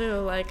people, too.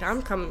 Like,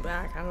 I'm coming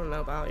back. I don't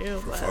know about you.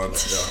 For but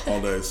fun,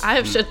 all days. I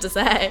have shit to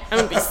say. I'm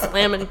going to be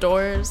slamming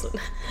doors.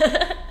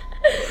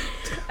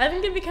 I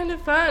think it'd be kind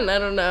of fun. I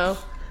don't know.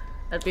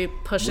 I'd be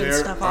pushing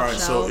stuff off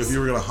shelves. So if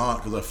you were going to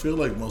haunt, because I feel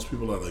like most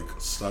people are, like,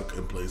 stuck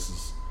in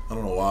places. I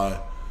don't know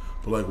why.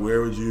 But, like, where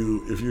would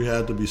you, if you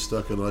had to be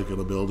stuck in, like, in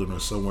a building or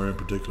somewhere in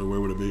particular,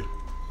 where would it be?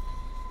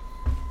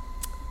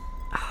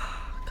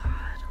 Oh, God.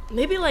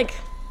 Maybe, like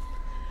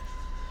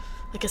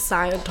a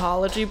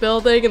Scientology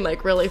building and,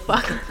 like, really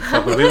fuck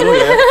with people,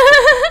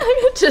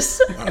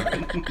 just,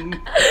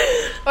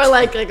 or,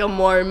 like a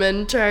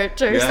Mormon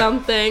church or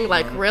something.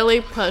 Like,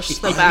 really push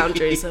the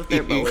boundaries of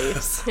their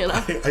beliefs, you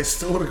know? I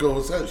still want to go,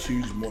 what's that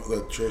huge,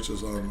 that church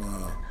is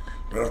on,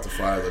 right off the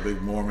fire, the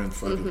big Mormon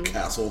fucking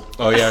castle.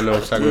 Oh yeah, I know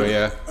what you're talking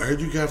about. I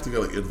heard you have to get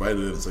like invited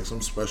in. It's like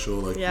some special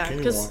like. Yeah,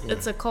 because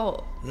it's a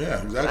cult.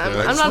 Yeah,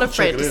 exactly. I'm not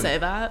afraid to say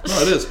that.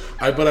 No, it is.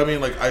 But I mean,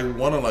 like, I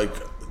want to like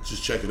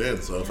just check it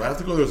in. So if I have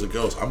to go there as a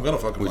ghost, I'm gonna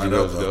fucking find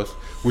out. Ghost?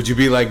 Would you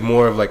be like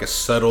more of like a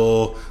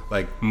subtle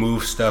like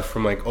move stuff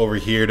from like over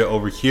here to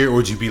over here, or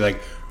would you be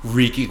like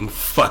wreaking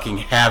fucking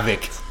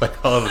havoc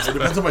like all the time? It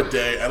depends on my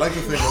day. I like to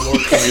think I'm more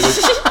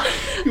comedic.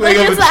 Like,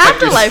 it's the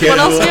afterlife. What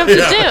else do you have to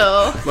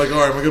do? Like, all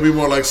right, am I going to be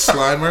more like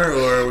Slimer?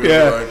 Or are we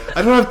like...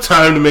 I don't have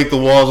time to make the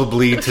walls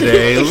bleed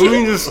today. Let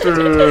me just...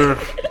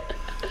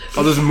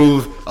 I'll just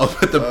move. I'll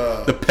put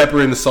the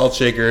pepper in the salt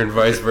shaker and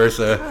vice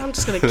versa. I'm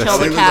just going to kill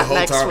the cat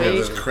next week. I'm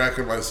just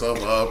cracking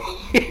myself up.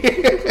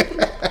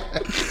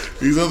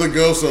 These other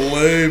ghosts are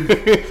lame. Or,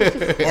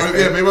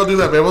 maybe I'll do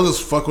that. Maybe I'll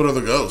just fuck with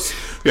other ghosts.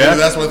 Yeah. Maybe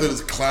that's why they're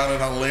just clowning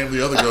how lame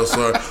the other ghosts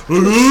are.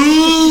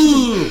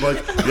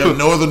 Like, you have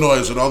no other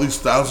noise in all these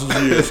thousands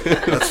of years.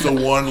 That's the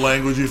one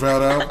language you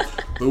found out.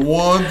 The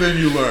one thing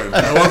you learned.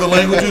 No other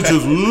languages,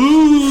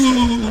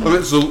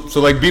 just So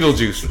like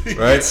Beetlejuice,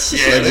 right?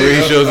 Like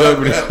where he shows up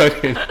and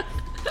fucking...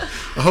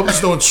 I hope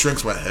just no one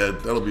shrinks my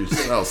head.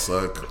 That'll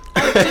suck.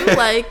 I do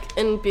like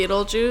in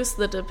Beetlejuice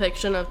the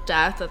depiction of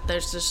death, that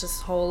there's just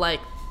this whole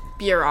like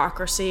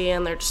bureaucracy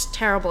and they're just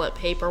terrible at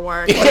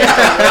paperwork. Like maybe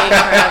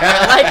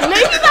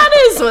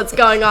that is what's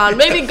going on.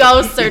 Maybe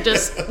ghosts are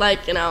just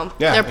like,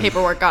 their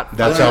paperwork got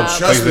That's how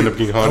plays end up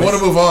being haunted. I want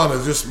to move on.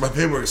 It's just my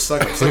paperwork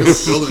sucks. It's like a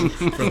building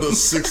for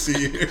those 60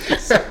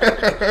 years.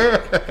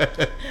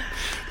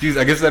 Jeez,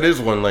 I guess that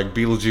is one, like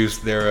Beetlejuice,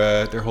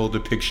 their whole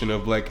depiction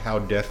of like how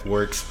death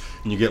works,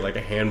 and you get like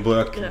a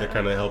handbook that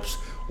kind of helps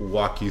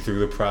walk you through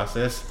the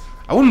process.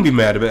 I wouldn't be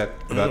mad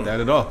about that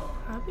at all.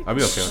 I'd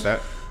be okay with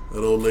that.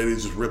 That old lady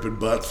just ripping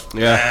butts.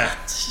 Yeah.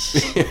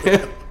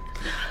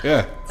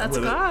 Yeah. That's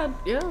God.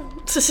 Yeah.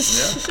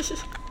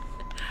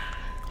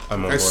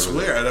 I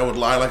swear, and I would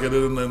lie like I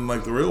did in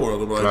like the real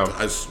world. I'd be like,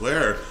 I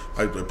swear,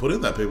 I put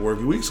in that paperwork a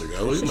few weeks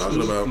ago. What are you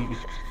talking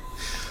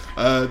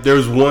about? There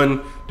was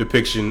one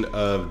depiction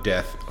of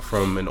death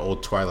from an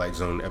old Twilight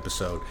Zone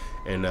episode,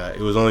 and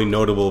it was only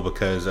notable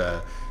because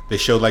they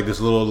showed like this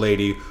little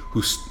lady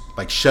who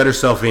like shut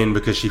herself in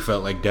because she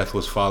felt like death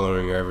was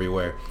following her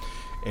everywhere,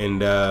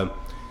 and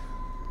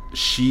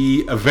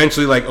she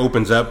eventually like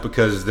opens up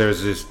because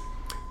there's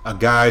a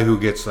guy who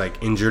gets like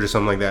injured or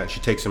something like that, and she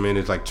takes him in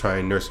and like try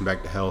and nurse him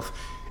back to health,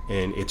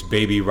 and it's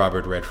baby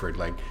Robert Redford,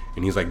 like,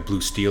 and he's like blue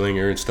stealing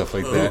her and stuff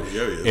like that. Yeah, he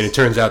is. And it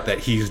turns out that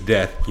he's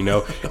death,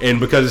 and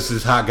because it's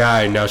this hot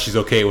guy, now she's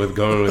okay with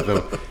going with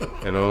him.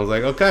 And I was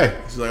like, okay.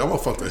 She's like, I'm gonna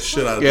fuck that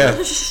shit out of I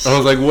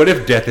was like, what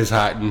if death is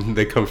hot and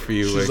they come for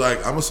you? She's like,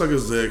 I'm gonna suck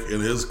his dick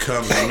and his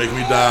cum gonna make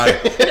me die.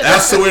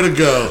 That's the way to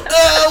go.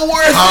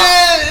 Worth it.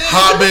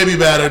 Hot baby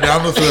batter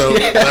down the throat.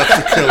 That's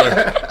the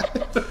killer.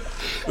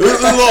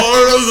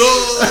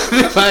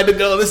 If I had to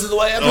go, this is the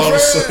way I prefer. All of a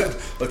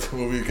sudden, like the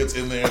movie gets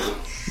in there.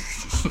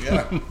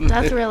 Yeah.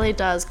 Death really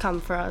does come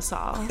for us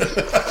all.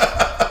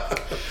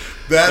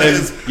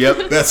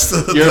 Yep. That's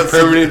a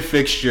permanent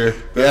fixture.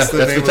 That's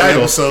the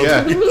title.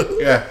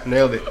 Yeah,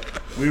 nailed it.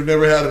 We've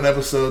never had an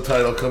episode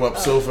title come up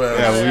so fast.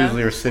 Yeah, we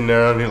usually are sitting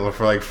down here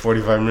for like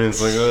 45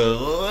 minutes, like,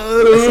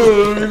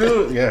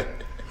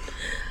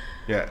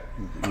 yeah.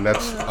 And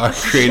that's our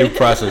creative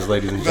process,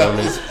 ladies and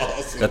gentlemen.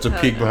 Awesome. That's a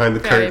peek behind the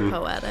curtain. Very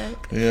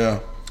poetic. Yeah.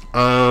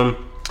 I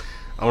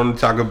want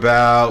to talk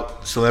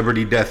about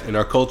celebrity death in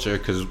our culture,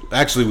 because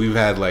actually we've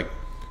had like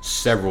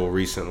several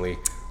recently.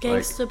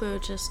 Gangsta Boo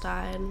just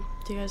died.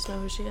 Do you guys know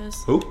who she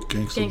is? Who?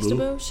 Gangsta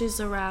Boo? She's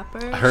a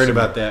rapper. I heard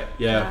about that.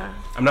 Yeah.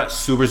 I'm not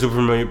super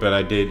familiar, but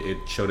I did.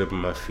 It showed up in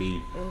my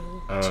feed.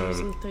 Mm-hmm. She was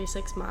in 3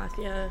 6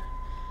 Mafia.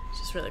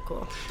 She's really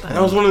cool. And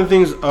that was one of the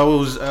things I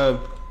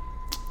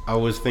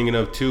was thinking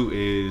of too,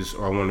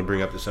 or I wanted to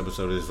bring up this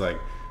episode, is like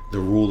the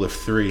rule of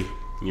 3.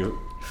 You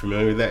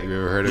familiar with that? You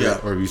ever heard of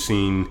it? Or have you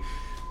seen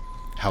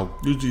how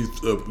usually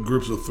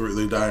groups of 3,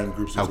 they die in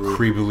groups of 3. How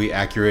creepily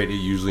accurate it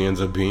usually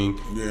ends up being.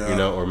 Yeah. You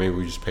know, or maybe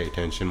we just pay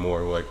attention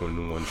more like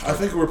when one starts. I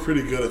think we're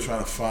pretty good at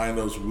trying to find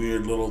those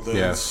weird little things.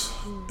 Yeah.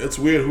 It's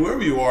weird,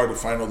 whoever you are, to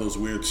find all those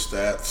weird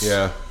stats.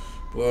 Yeah.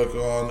 Like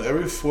on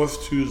every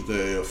 4th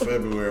Tuesday of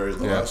February,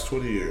 the last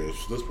 20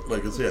 years.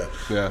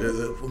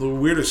 The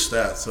weirdest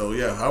stats. So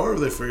however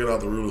they figured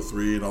out the rule of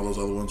 3 and all those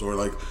other ones, or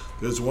like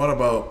there's one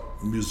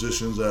about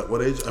musicians at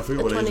what age? I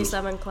forget what age.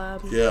 27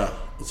 Club. Yeah,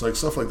 it's like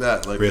stuff like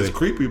that. Like really? It's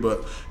creepy,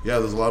 but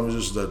there's a lot of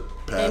musicians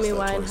that passed. Amy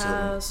that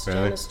Winehouse,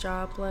 Janis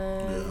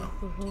Joplin.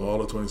 Yeah,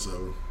 all at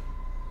 27.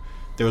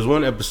 There was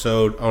one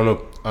episode. I don't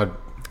know. I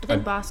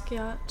think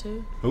Basquiat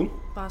too. Who?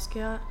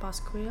 Basquiat.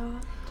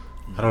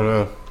 I don't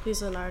know.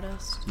 He's an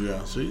artist.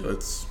 Yeah, see,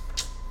 if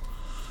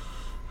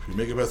you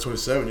make it past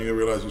 27, you're gonna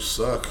realize you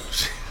suck.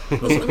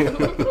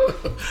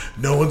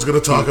 No one's gonna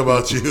talk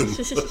about you.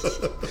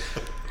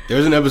 There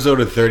was an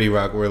episode of 30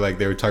 Rock where like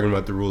they were talking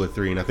about the rule of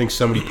 3, and I think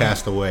somebody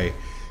passed away,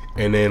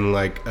 and then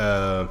like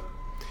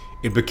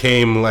it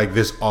became like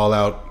this all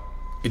out.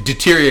 It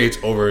deteriorates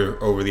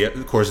over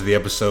the course of the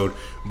episode,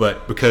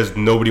 but because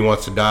nobody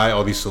wants to die,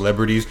 all these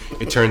celebrities,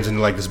 it turns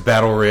into like this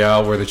battle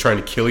royale where they're trying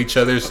to kill each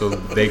other so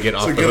they get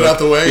off. So get out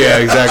the way. Yeah,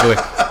 exactly.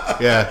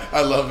 Yeah,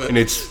 I love it, and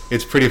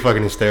it's pretty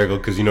fucking hysterical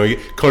because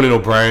Conan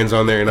O'Brien's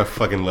on there, and I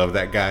fucking love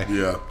that guy.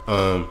 Yeah.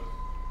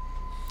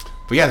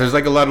 But yeah, there's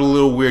like a lot of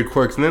little weird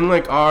quirks, and then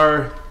like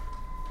I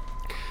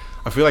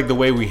feel like the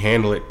way we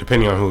handle it,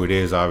 depending on who it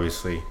is,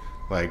 obviously,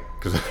 like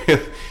because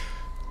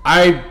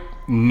I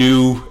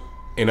knew.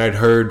 And I'd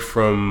heard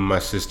from my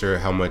sister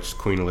how much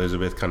Queen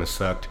Elizabeth kind of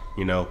sucked,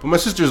 But my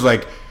sister's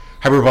like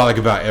hyperbolic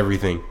about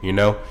everything,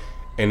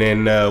 And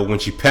then when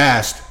she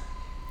passed,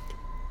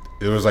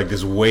 there was like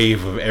this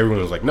wave of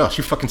everyone was like, "No,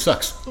 she fucking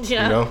sucks."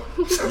 Yeah.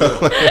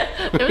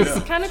 It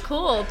was kind of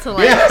cool to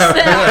like.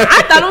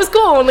 I thought it was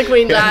cool when the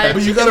Queen died.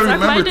 But you got to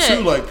remember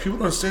too, like people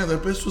don't understand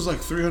that bitch was like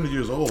 300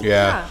 years old.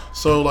 Yeah.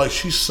 So like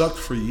she sucked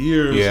for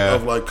years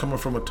of like coming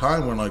from a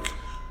time when like,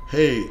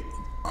 hey,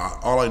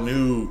 all I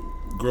knew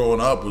growing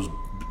up was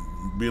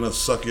being a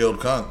sucky old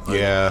cunt. Like,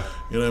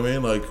 you know what I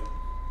mean? Like,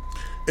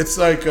 it's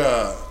like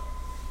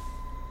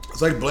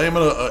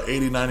blaming a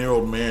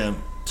 89-year-old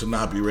man to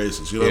not be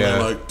racist. You know what I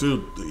mean? Like,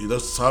 dude,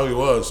 that's how he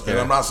was. And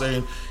I'm not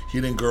saying he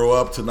didn't grow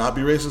up to not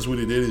be racist. What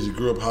he did is he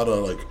grew up how to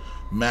like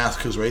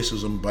mask his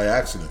racism by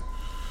accident.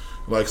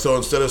 Like, so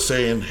instead of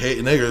saying hate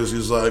niggers,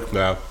 he's like,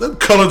 them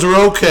colors are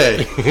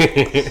okay.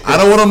 I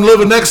don't want them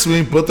living next to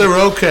me, but they're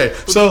okay.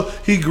 So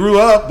he grew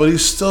up, but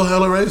he's still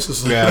hella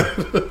racist. Yeah.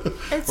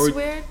 It's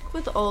weird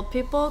with old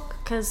people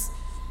because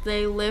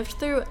they lived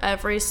through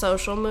every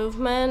social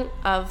movement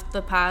of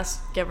the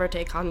past, give or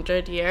take,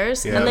 100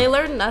 years, and they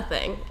learned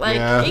nothing.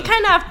 Like, you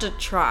kind of have to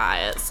try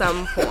at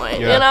some point.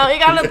 You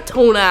got to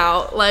tone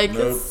out. Like,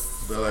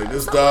 they're like,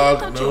 this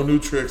dog, no new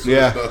tricks.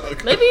 Yeah.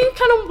 Maybe he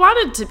kind of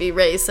wanted to be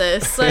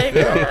racist. Like,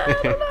 I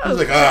don't know. He's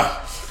like,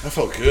 that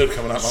felt good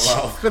coming out my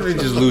mouth. But they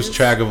just lose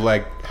track of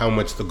like how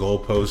much the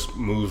goalpost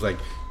moves. Like,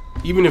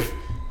 even if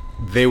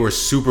they were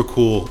super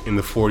cool in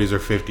the 40s or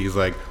 50s,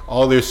 like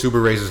all their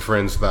super racist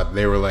friends thought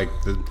they were like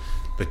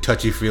the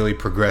touchy-feely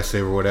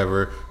progressive or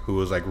whatever, who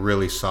was like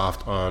really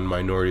soft on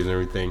minorities and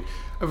everything.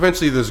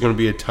 Eventually, there's going to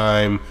be a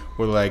time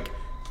where like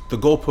the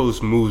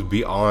goalpost moves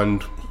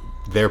beyond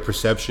their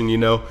perception,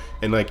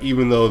 and like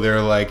even though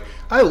they're like,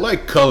 I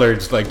like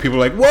coloreds, like people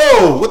are like,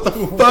 whoa, what the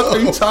fuck are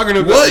you talking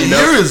about? What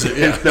year is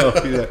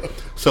it?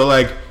 So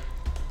like,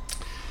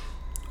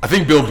 I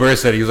think Bill Burr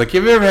said, he was like,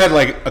 have you ever had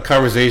like a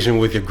conversation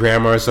with your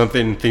grandma or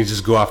something and things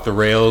just go off the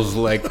rails,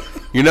 like,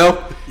 you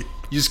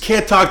just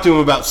can't talk to him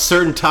about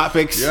certain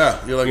topics.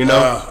 Yeah, you're like,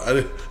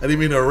 I didn't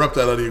mean to erupt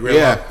that out of your grandma.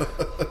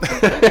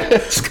 Yeah.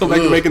 Just go back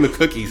to making the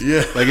cookies.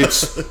 Yeah. Like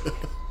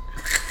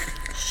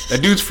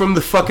that dude's from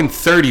the fucking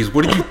 30s.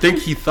 What do you think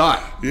he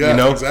thought?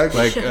 Yeah, exactly.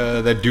 Like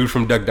that dude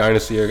from Duck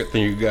Dynasty. I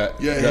think you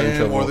got.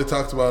 Yeah. Or they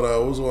talked about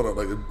what was the one?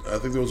 Like I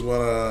think there was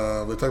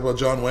one. They talked about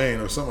John Wayne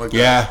or something like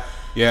that.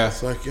 Yeah.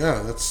 It's like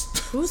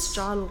that's. Who's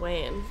John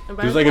Wayne? He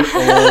was like an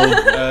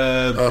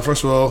old.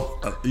 First of all,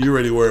 you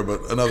already were,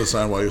 but another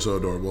sign why you're so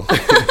adorable.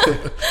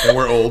 And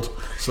we're old,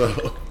 so.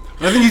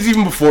 I think he's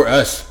even before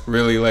us.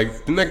 Really, like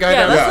didn't that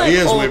guy? Like he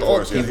is old, way before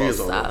old us. Yeah, he is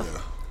old. Yeah.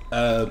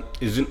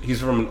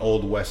 He's from an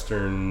old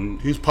Western.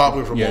 He's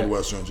popular from old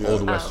Westerns. Yeah.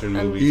 Old Western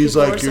movies. He's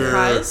like your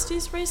surprised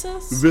he's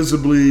racist.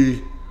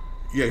 Visibly,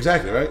 yeah,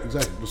 exactly, right,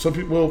 exactly. But some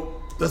people, well,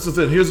 that's the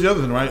thing. Here's the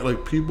other thing, right?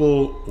 Like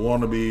people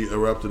want to be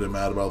erupted and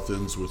mad about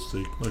things, which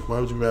they like.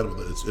 Why would you be mad about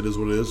that? It is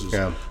what it is. It's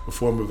a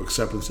form of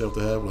acceptance you have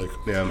to have. Like,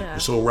 you're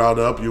so riled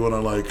up, you want to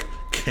like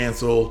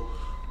cancel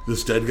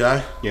this dead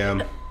guy.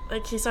 Yeah.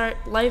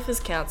 Like, life is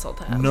canceled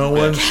to him. No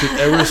one should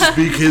ever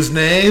speak his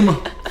name.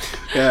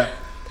 Yeah.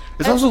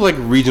 It's also like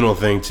a regional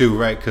thing too,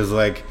 right? Because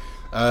like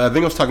I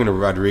think I was talking to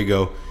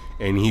Rodrigo,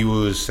 and he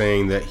was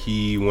saying that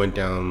he went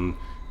down.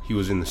 He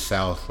was in the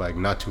South like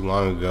not too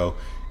long ago,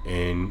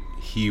 and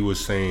he was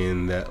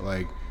saying that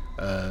like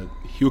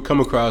he would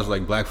come across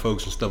like black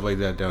folks and stuff like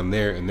that down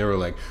there, and they were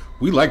like,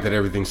 we like that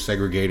everything's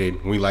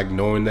segregated. We like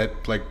knowing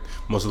that like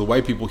most of the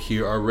white people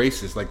here are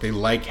racist. Like they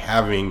like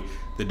having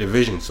the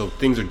division. So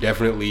things are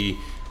definitely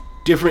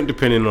different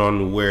depending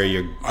on where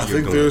you're I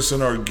think going. there's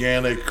an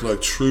organic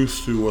like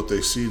truth to what they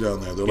see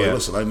down there. They're like,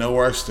 listen, I know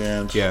where I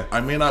stand. Yeah.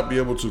 I may not be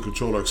able to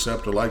control or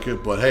accept or like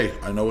it, but hey,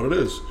 I know what it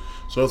is.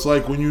 So it's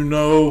like when you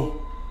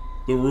know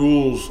the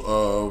rules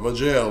of a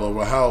jail, of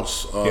a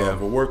house,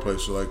 of a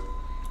workplace. So like,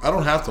 I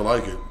don't have to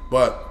like it,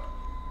 but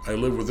I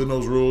live within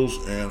those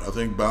rules, and I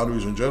think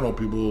boundaries in general,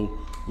 people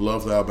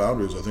love to have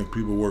boundaries. I think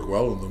people work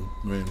well with them.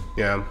 I mean,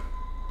 Yeah.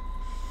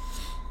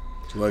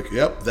 like,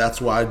 yep, that's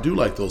why I do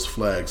like those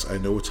flags. I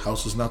know which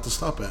houses not to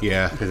stop at.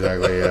 Yeah,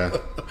 exactly, yeah.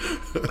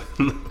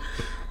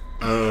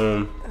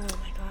 Oh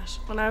my gosh.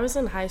 When I was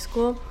in high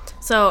school,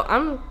 so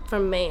I'm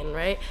from Maine,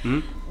 right?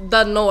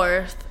 The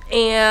North.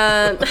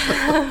 And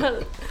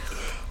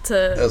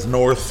That's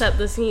north. set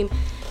the scene,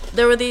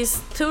 there were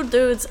these two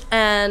dudes,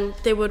 and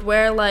they would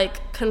wear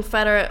like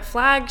Confederate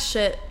flag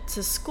shit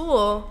to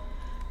school,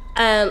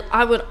 and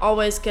I would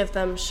always give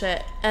them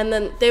shit, and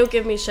then they would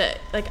give me shit.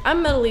 Like,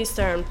 I'm Middle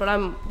Eastern, but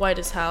I'm white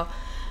as hell,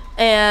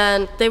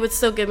 and they would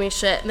still give me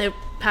shit, and they would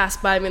pass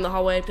by me in the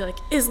hallway and be like,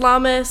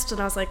 Islamist,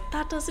 and I was like,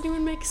 that doesn't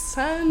even make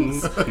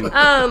sense.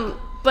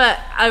 But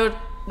I would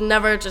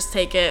never just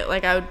take it.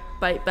 Like, I would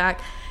bite back.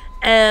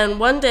 And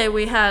one day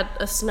we had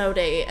a snow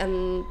day,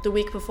 and the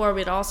week before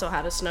we'd also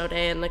had a snow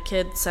day, and the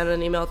kid sent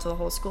an email to the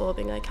whole school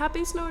being like,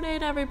 happy snow day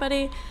to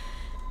everybody.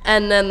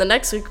 And then the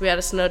next week we had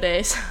a snow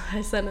day, so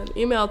I sent an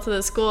email to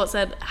the school. It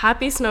said,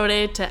 happy snow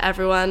day to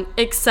everyone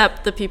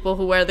except the people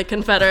who wear the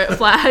Confederate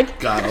flag.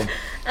 Got him.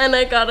 And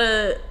I got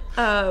a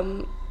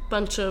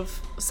bunch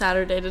of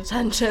Saturday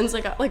detentions.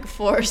 I got like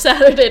 4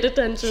 Saturday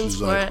detentions She's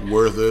for like, it.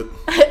 worth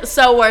it.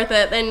 So worth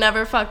it. They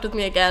never fucked with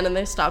me again, and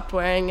they stopped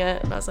wearing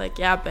it. And I was like,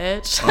 yeah,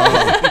 bitch.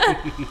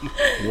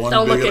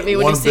 Don't look at me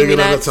when you see me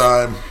next.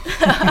 One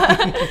bigot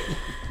at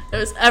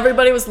a time.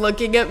 Everybody was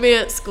looking at me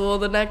at school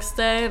the next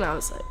day, and I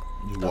was like,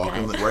 You walk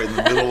in right in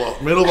the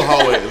middle of the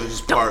hallway, and it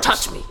just don't parts.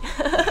 touch me.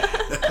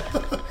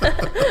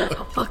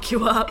 I'll fuck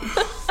you up.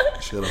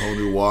 She had a whole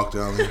new walk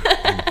down there.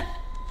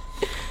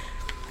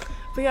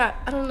 But yeah,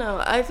 I don't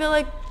know. I feel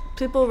like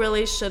people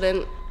really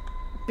shouldn't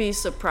be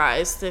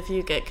surprised if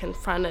you get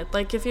confronted.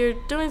 Like, if you're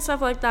doing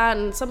stuff like that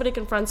and somebody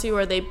confronts you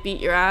or they beat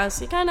your ass,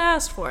 you kind of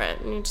asked for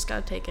it, and you just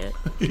gotta take it.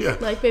 Yeah.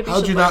 Like, maybe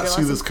how'd you not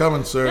see this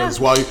coming, sir? Yeah.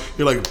 That's why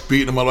you're like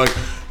beating them up like,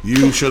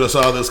 you should have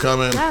saw this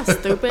coming. Yeah,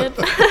 stupid.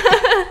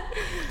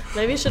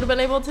 Maybe you should have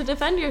been able to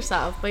defend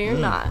yourself, but you're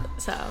not,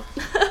 so.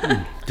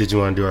 Did you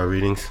want to do our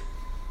readings?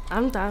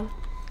 I'm done.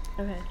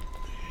 Okay.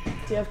 Do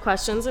you have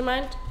questions in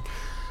mind?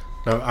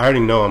 No, I already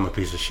know I'm a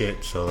piece of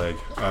shit, so like,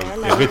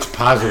 if it's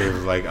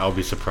positive, like, I'll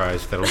be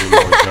surprised. That'll be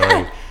more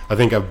jarring. I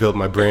think I've built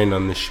my brand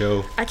on this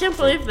show. I can't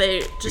believe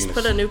they just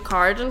put a new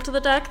card into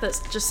the deck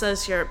that just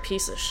says you're a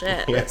piece of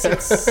shit. Yeah. It's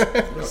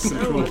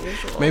so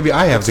unusual. Maybe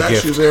I have the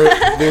gift.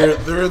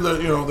 They're in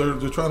the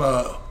they're trying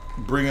to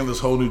bring in this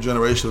whole new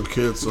generation of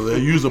kids, so they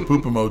use a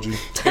poop emoji.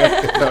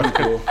 That'd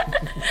be cool.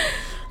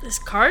 This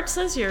card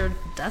says you're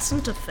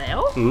destined to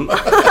fail? Mm-hmm.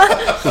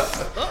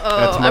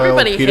 That's my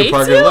everybody old Peter hates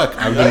Parker you? luck.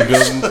 I've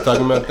been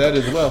talking about that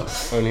as well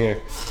on here.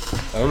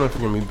 I don't know if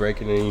we're going to be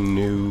breaking any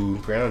new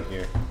ground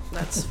here.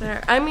 That's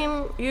fair. I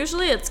mean,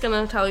 usually it's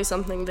going to tell you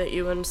something that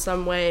you in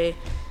some way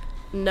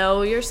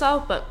know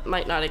yourself, but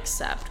might not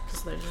accept,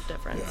 because there's a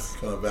difference.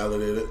 Yeah, kind of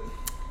validate it.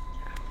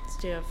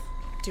 Do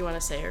you want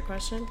to say your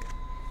question?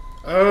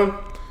 I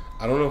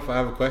don't know if I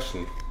have a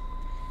question.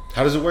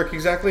 How does it work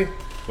exactly?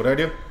 What do I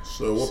do?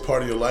 So what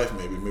part of your life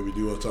maybe do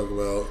you want to talk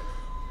about?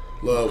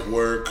 Love,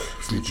 work,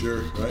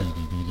 future, right?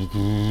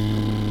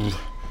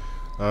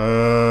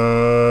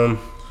 I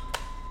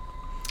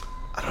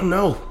don't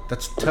know.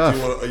 That's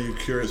tough. Are you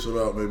curious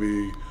about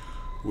maybe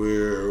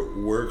where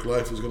work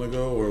life is going to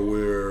go, or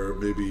where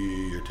maybe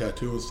your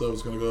tattoo and stuff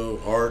is going to go,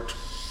 art?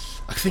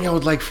 I think I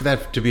would like for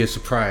that to be a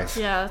surprise.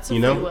 Yeah, that's a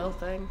free will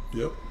thing.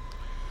 Yep.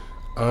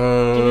 You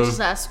can just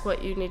ask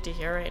what you need to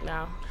hear right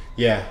now.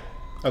 Yeah.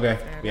 Okay.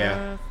 Fair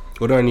yeah. enough.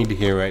 What do I need to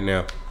hear right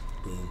now?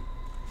 Boom.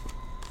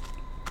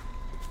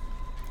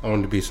 I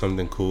want it to be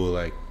something cool,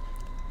 like,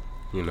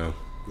 you know.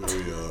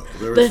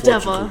 Very the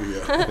devil.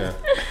 Yeah.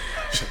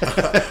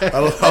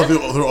 I'll do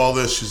through all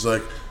this. She's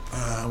like,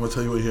 I'm going to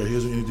tell you what here.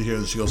 Here's what you need to hear.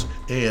 And she goes,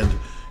 and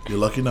your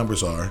lucky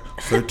numbers are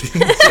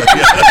 13.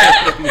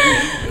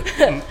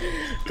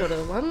 Go to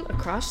the one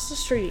across the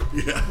street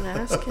and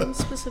ask him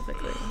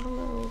specifically. I don't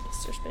know,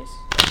 Mr. Space.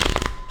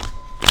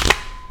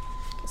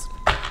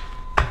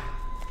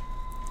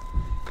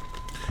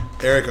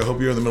 Eric, I hope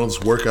you're in the middle of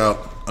this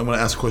workout. I'm going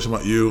to ask a question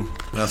about you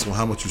and ask him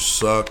how much you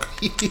suck.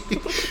 You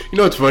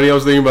know what's funny? I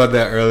was thinking about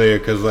that earlier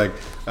because, like,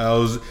 I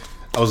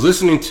I was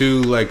listening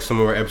to like some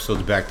of our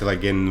episodes back to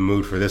like get in the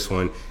mood for this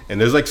one, and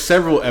there's like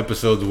several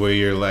episodes where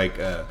you're like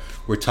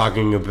we're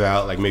talking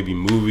about like maybe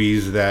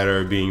movies that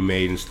are being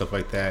made and stuff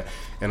like that,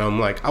 and I'm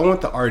like, I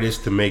want the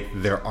artists to make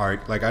their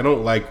art. Like, I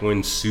don't like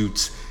when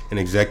suits and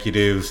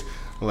executives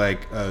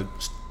like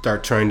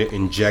start trying to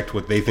inject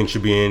what they think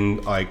should be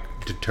in, like,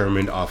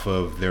 determined off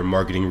of their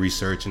marketing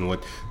research and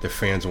what their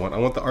fans want. I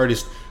want the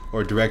artist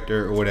or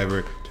director or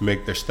whatever to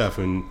make their stuff,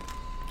 and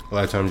a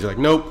lot of times you're like,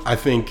 nope, I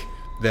think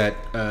that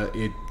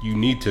you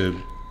need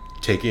to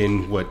take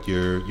in what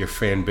your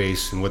fan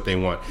base and what they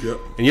want. Yep.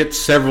 And yet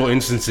several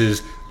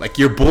instances, like,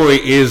 your boy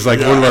is like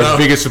one of our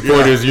biggest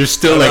supporters. You're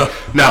still like,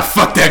 nah,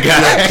 fuck that guy.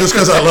 Yeah, just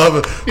because I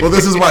love him. Well,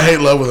 this is my hate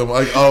love with him.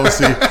 Like,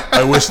 obviously,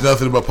 I wish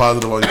nothing but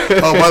positive on you.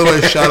 Oh, by the way,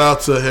 shout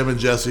out to him and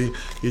Jesse.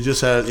 He just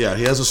had, he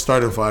has a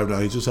start in 5 now.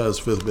 He just had his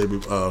fifth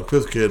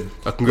kid.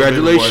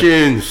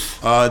 Congratulations.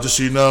 Just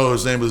so you know,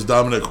 his name is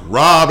Dominic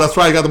Rob. That's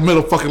right, I got the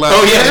middle fucking last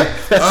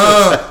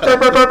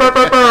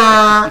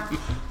name.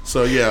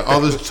 So yeah, all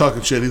this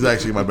talking shit, he's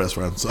actually my best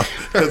friend, so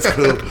that's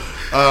cool.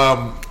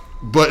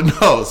 But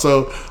no,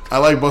 so I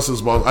like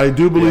Bustin's Balls. I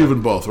do believe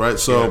in both, right?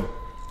 So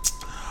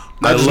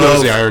I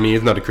love the irony.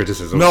 It's not a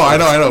criticism. No, I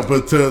know.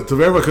 But to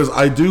verify, because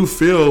I do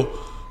feel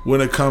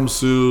when it comes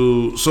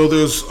to, so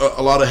there's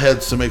a lot of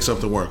heads to make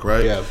something work,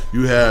 right? Yeah.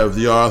 You have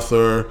the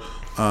author.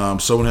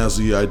 Someone has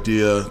the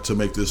idea to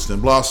make this thing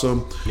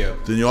blossom. Yeah.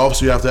 Then you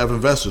obviously have to have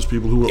investors,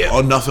 people who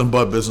are nothing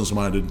but business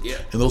minded. Yeah.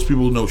 And those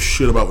people know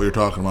shit about what you're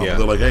talking about. Yeah.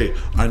 They're like, hey,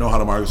 I know how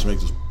to market to make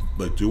this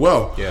like do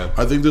well. Yeah.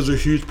 I think there's a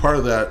huge part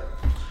of that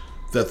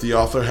the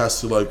author has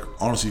to like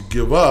honestly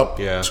give up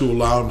to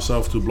allow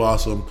himself to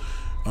blossom,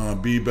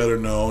 be better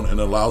known,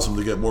 and allows him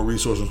to get more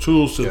resources and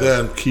tools to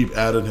then keep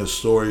adding his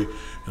story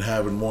and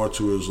having more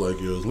to his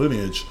his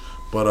lineage.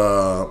 But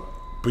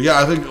yeah,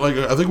 I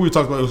think we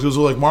talked about it because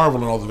like Marvel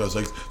and all the guys,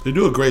 like they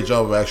do a great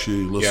job of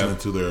actually listening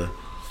to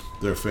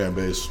their fan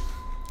base.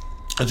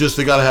 And just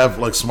they gotta have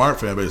like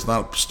smart fan base,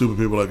 not stupid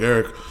people like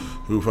Eric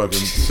who fucking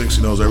thinks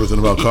he knows everything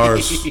about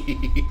cars.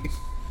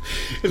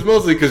 It's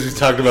mostly because he's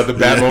talking about the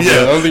Batmobile.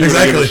 Yeah, I don't think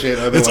exactly. Shit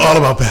it's all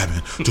about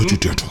Batman. Don't you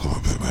dare talk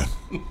about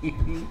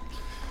Batman.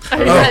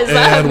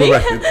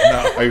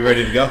 Are you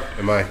ready to go?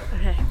 Am I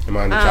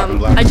on the chopping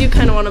block? I do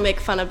kind of want to make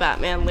fun of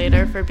Batman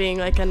later for being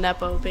like a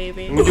Nepo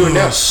baby. We're doing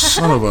now.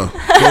 Son of a. Go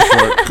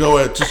for it. Go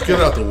ahead. Just get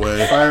it out the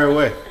way. Fire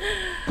away.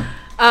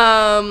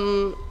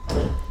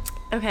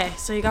 Okay,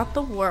 so you got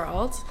the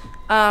world.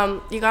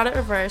 You got it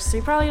reversed, so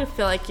you probably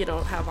feel like you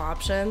don't have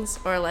options,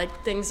 or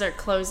like things are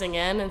closing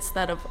in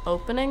instead of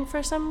opening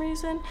for some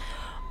reason,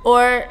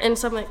 or in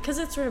something because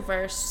it's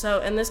reversed.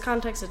 So in this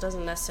context, it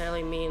doesn't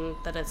necessarily mean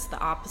that it's the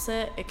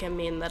opposite. It can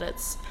mean that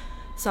it's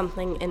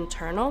something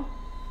internal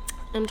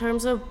in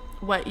terms of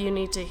what you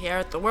need to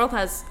hear. The world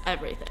has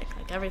everything,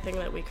 like everything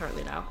that we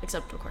currently know,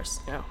 except of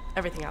course,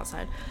 everything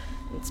outside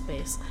in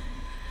space.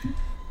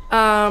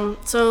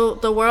 So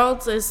the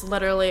world is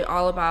literally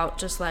all about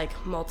just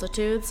like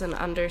multitudes and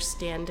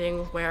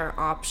understanding where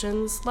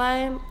options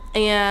lie.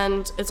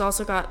 And it's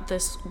also got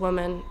this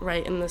woman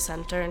right in the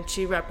center, and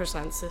she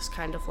represents this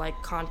kind of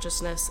like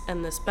consciousness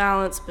and this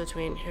balance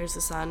between here's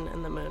the sun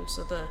and the moon.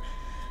 So the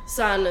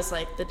sun is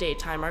like the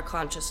daytime, our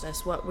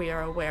consciousness, what we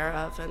are aware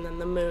of, and then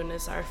the moon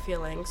is our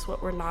feelings,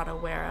 what we're not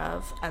aware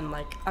of, and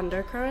like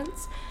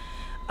undercurrents.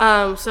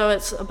 So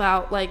it's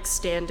about like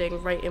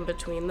standing right in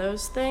between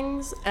those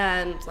things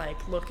and like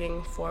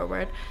looking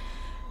forward.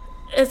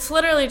 It's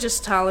literally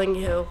just telling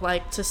you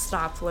like to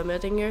stop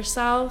limiting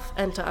yourself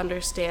and to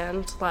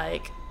understand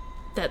like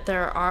that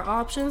there are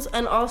options.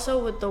 And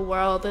also with the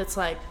world, it's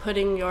like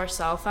putting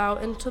yourself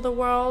out into the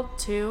world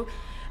too,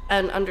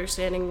 and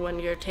understanding when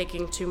you're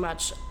taking too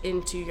much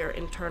into your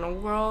internal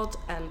world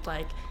and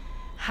like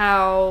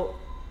how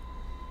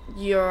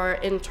your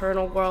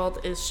internal world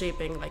is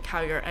shaping like how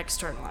you're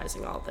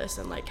externalizing all this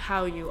and like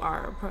how you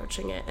are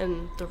approaching it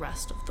in the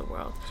rest of the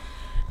world.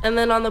 And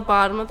then on the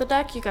bottom of the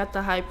deck you got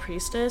the High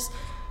Priestess,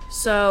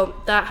 so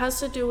that has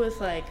to do with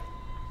like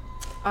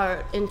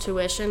our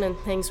intuition and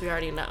things we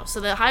already know. So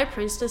the High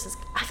Priestess is,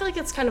 I feel like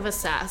it's kind of a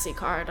sassy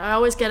card. I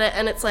always get it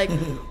and it's like,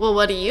 well,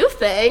 what do you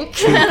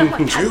think? And I'm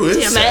like, God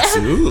damn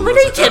it. What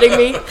are you kidding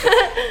me?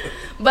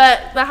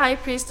 But the High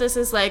Priestess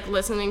is like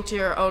listening to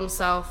your own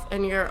self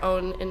and your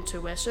own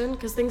intuition,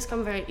 because things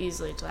come very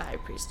easily to the High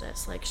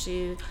Priestess. Like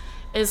she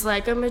is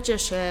like a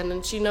magician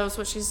and she knows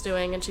what she's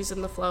doing and she's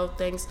in the flow of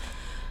things.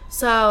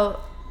 So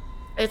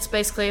it's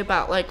basically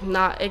about like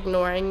not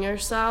ignoring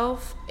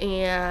yourself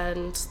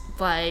and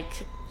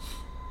like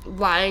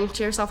lying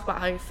to yourself about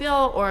how you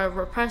feel or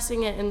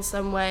repressing it in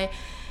some way,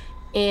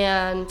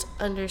 and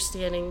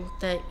understanding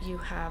that you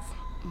have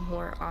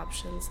more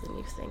options than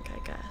you think, I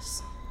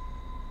guess.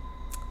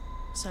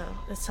 So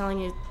it's telling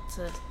you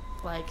to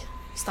like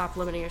stop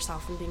limiting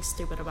yourself and being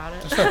stupid about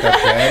it. That's not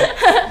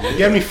that bad. You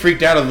got me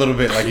freaked out a little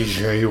bit. Like, you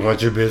sure you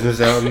want your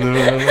business out?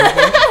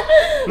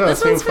 No,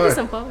 this one's pretty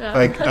simple. Yeah.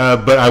 Like,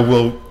 but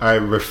I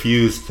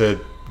refuse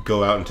to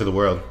go out into the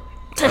world.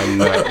 I'm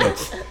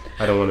not.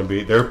 I don't want to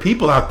be. There are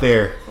people out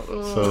there,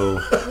 so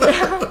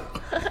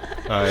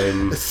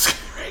I'm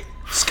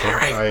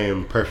I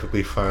am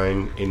perfectly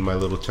fine in my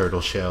little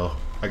turtle shell.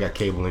 I got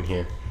cable in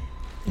here.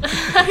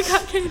 I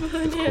got cable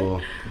in here.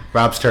 Cool.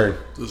 Rob's turn.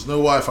 There's no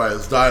Wi-Fi.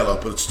 It's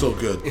dial-up, but it's still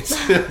good.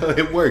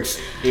 It works.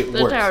 It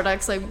The works.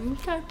 pterodactyl's like,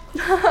 okay.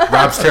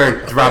 Rob's turn.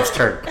 It's Rob's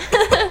turn.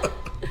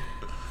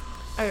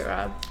 All right,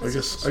 Rob. I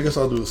guess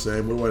I'll do the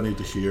same. What do I need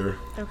to hear?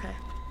 Okay.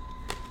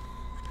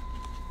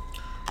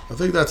 I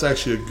think that's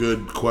actually a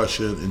good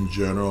question in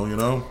general, you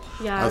know?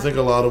 Yeah. I think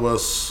a lot of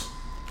us,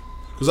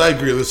 because I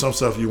agree, there's some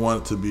stuff you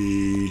want it to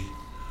be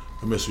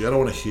a mystery. I don't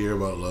want to hear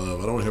about love.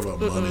 I don't want to hear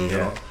about money.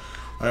 Yeah.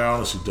 I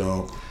honestly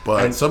don't.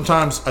 But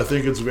sometimes I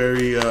think it's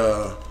very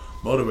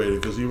motivating,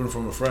 because even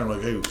from a friend,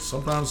 like, hey,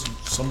 sometimes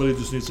somebody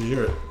just needs to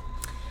hear it.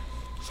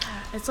 Yeah,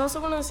 it's also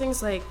one of those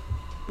things like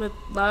with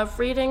love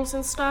readings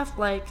and stuff.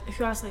 Like if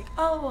you ask, like,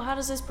 oh, how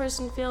does this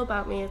person feel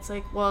about me? It's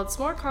like, well, it's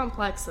more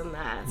complex than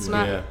that. It's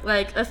not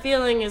like a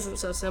feeling isn't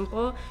so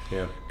simple.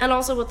 Yeah. And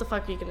also, what the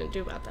fuck are you gonna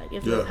do about that? You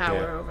have no power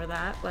Yeah. over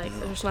that. Like,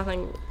 there's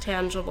nothing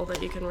tangible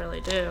that you can really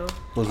do.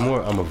 Well, it's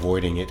more I'm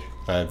avoiding it.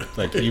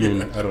 Like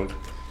even I don't.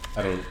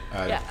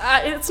 Yeah,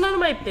 it's none of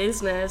my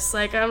business.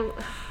 Like a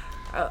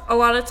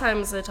lot of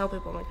times I tell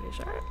people, I'm like, are you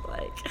sure?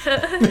 Like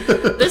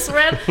this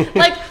red,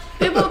 like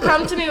people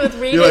come to me with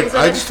readings. You're like, and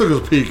I just took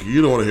a peek.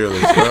 You don't want to hear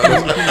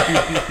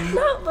this.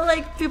 No, but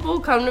like people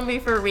come to me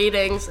for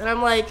readings, and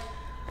I'm like,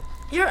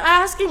 you're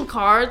asking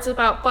cards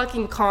about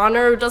fucking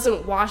Connor who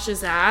doesn't wash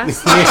his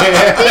ass. Be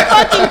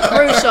fucking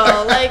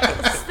crucial. Like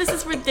this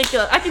is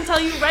ridiculous. I can tell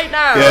you right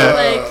now. Yeah.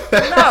 Like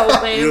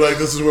no, babe. You're like,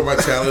 this is where my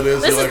talent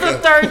is. This You're is like, the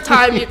third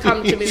time you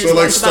come to me. so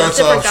like this month starts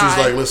about a off, different she's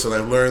guy. like, listen,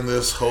 I've learned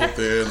this whole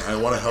thing. I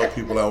want to help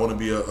people. I want to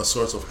be a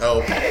source of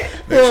help.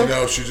 Next you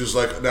know, she's just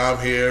like, now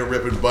I'm here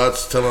ripping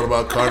butts, telling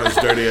about Connor's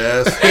dirty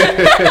ass.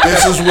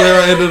 This is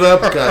where I ended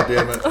up. God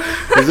damn it.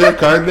 Is there a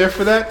card there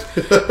for that?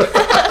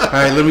 All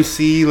right, let me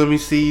see.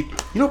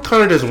 You know,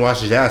 Connor doesn't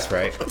wash his ass,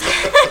 right?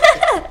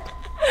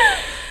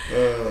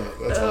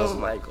 That's Oh awesome.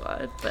 my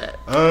god! But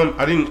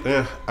I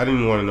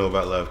didn't want to know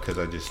about love because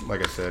I just,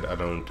 like I said, I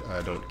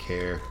don't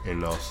care,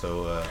 and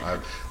also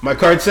my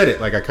card said it.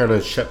 Like I kind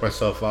of shut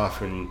myself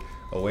off and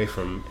away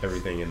from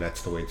everything, and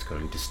that's the way it's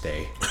going to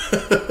stay.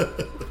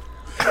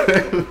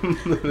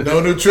 No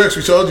new tricks.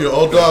 We told you,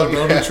 old dog.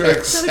 No new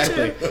tricks.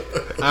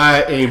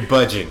 I ain't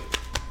budging.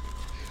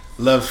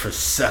 Love's for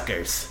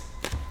suckers.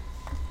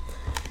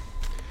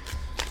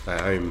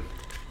 I'm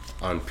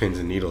on pins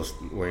and needles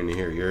waiting to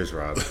hear yours,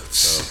 Rob.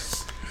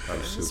 So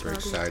I'm super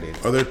excited.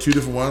 Are there two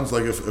different ones?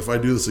 Like if I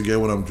do this again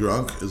when I'm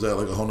drunk, is that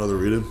like a whole nother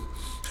reading?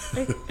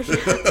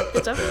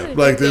 it definitely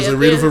Like could there's be a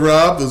reading bit- for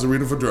Rob, there's a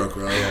reading for drunk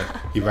Rob. Yeah,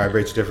 he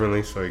vibrates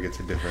differently, so he gets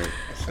a different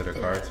set of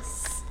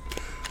cards.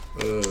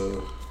 Okay.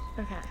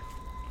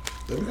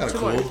 That'd be kind of Two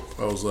cool. more.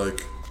 I was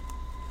like,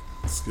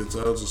 skits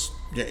out, just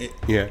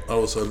Yeah. all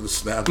of a sudden just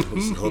snap,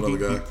 it's a whole other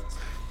guy.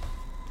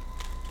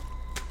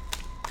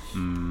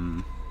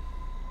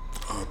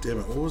 Oh damn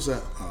it! What was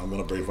that? Oh, I'm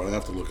gonna break. I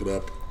have to look it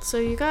up. So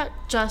you got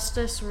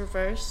justice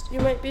reversed. You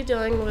might be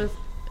dealing with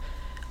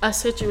a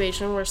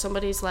situation where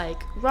somebody's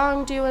like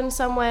wronged you in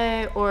some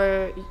way,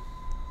 or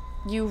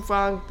you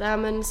wronged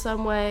them in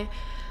some way,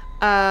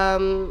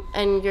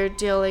 and you're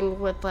dealing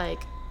with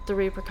like the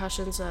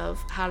repercussions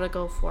of how to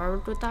go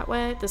forward with that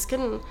way. This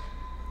can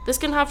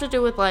have to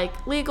do with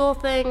like legal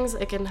things.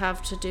 It can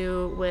have to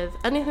do with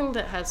anything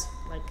that has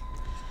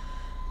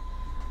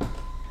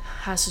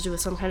to do with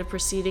some kind of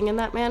proceeding in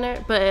that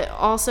manner, but it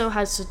also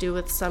has to do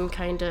with some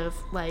kind of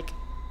like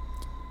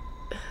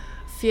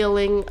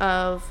feeling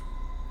of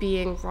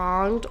being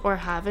wronged or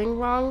having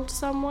wronged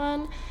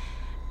someone,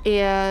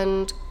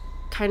 and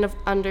kind of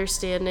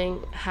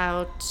understanding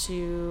how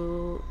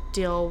to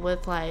deal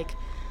with like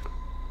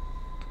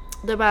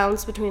the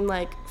balance between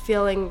like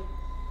feeling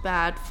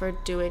bad for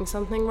doing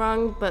something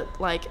wrong but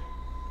like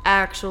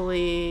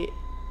actually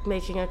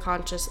making a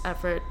conscious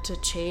effort to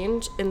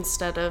change,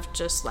 instead of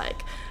just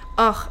like,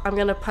 oh, I'm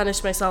gonna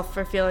punish myself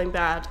for feeling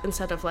bad,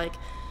 instead of like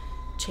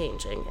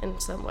changing in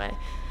some way.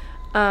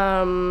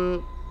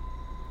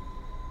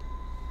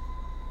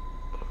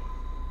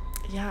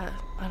 Yeah,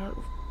 I don't.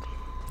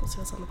 Let's see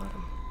what's on the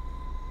bottom.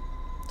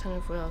 10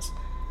 of Wheels.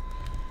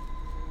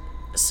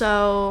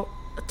 So,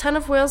 10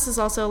 of Wheels is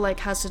also like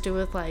has to do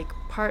with like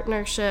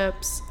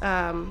partnerships,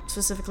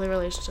 specifically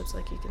relationships.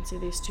 Like you can see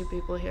these two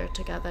people here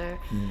together.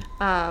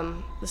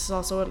 This is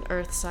also an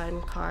Earth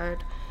sign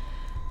card.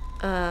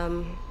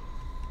 So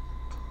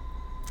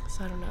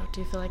I don't know.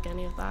 Do you feel like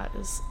any of that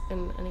is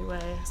in any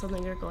way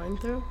something you're going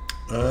through?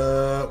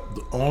 The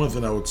only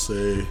thing I would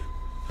say,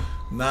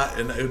 not,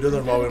 and it doesn't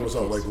involve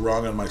myself, like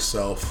wronging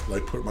myself,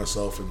 like put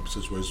myself in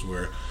situations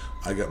where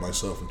I get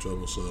myself in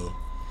trouble. So,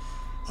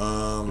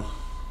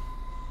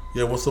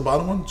 yeah. What's the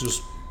bottom one?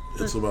 Just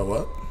it's about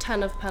what?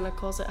 10 of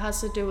Pentacles. It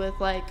has to do with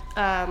like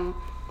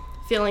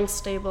feeling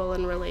stable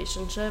in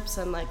relationships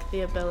and like the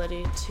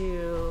ability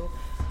to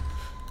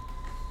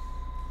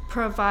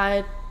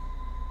provide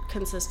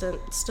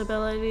consistent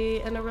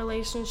stability in a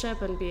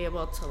relationship and be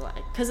able to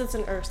like, because it's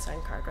an Earth sign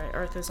card, right?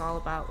 Earth is all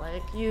about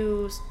like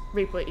you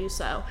reap what you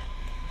sow.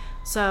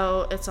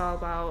 So it's all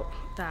about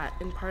that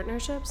in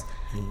partnerships.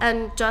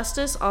 And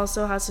justice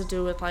also has to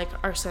do with like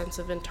our sense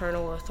of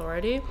internal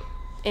authority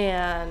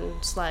and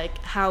like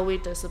how we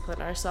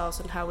discipline ourselves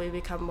and how we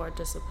become more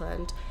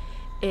disciplined,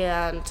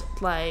 and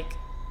like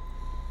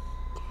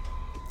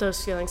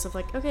those feelings of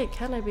like, okay,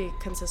 can I be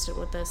consistent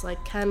with this?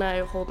 Like, can I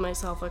hold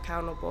myself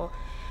accountable?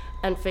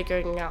 And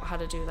figuring out how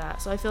to do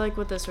that. So I feel like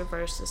with this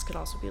reverse, this could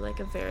also be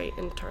like a very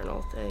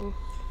internal thing.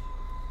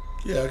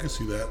 Yeah, I can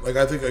see that. Like,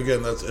 I think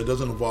again, it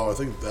doesn't involve. I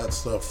think that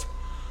stuff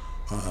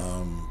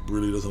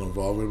really doesn't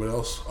involve anybody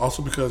else.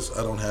 Also because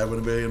I don't have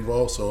anybody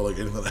involved, so like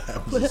anything that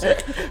happens, is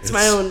like, it's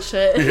my own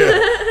shit. Yeah,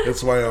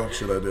 it's my own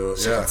shit. I do it.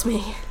 So yeah, it's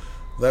me.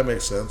 That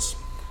makes sense.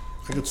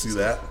 I could see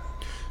that.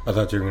 I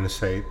thought you were going to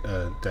say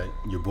that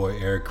your boy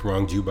Eric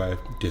wronged you by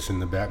dissing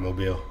the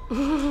Batmobile.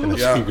 And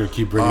Yeah. you're going to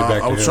keep bringing it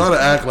back to him. I'm trying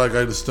to act like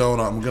I just don't.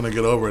 I'm going to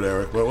get over it,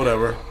 Eric, but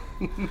whatever.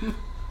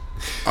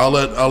 I'll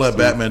let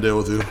Batman deal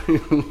with you.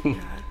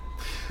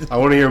 I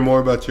want to hear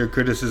more about your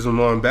criticism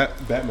on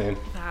Batman.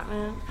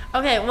 Batman.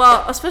 Okay,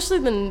 well, especially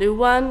the new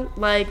one,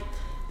 like,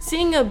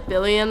 seeing a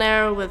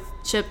billionaire with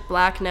chipped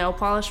black nail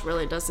polish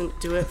really doesn't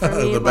do it for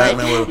me. The like,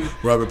 Batman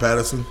with Robert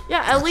Pattinson.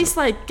 yeah, at least,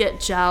 like, get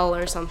gel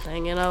or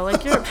something, you know?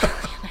 Like, you're a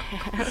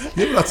billionaire.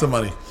 You got some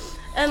money.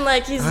 And,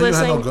 like, he's How you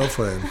had no listening...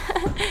 girlfriend?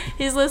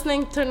 He's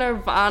listening to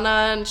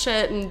Nirvana and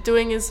shit and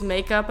doing his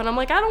makeup, and I'm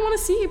like, I don't want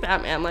to see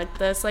Batman like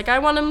this. Like, I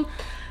want him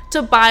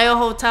to buy a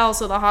hotel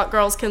so the hot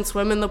girls can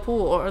swim in the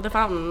pool or the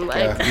fountain.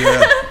 Like,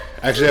 Yeah.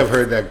 Actually, I've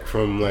heard that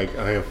from like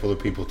a handful of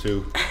people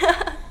too.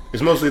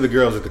 It's mostly the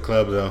girls at the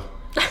club though.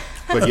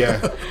 But yeah,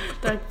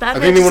 Batman I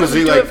think they want to doesn't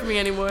see do like it for me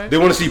anymore. they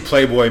want to see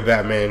Playboy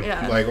Batman,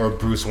 Yeah. like, or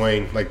Bruce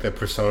Wayne, like the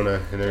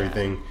persona and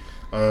everything.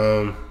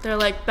 They're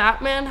like,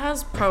 Batman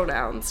has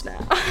pronouns now.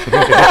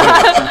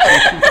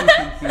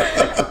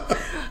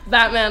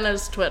 Batman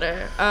has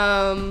Twitter.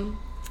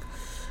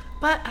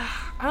 But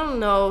I don't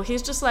know.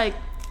 He's just like,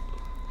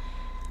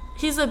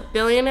 he's a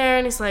billionaire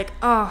and he's like,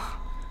 oh,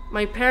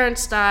 my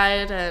parents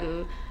died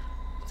and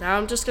now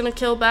I'm just gonna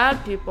kill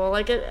bad people.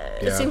 Like,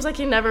 it seems like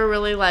he never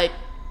really like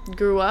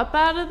grew up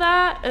out of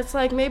that. It's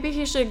like maybe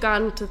he should have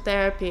gone to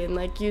therapy and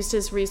like used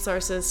his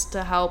resources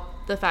to help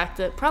the fact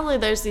that probably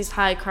there's these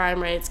high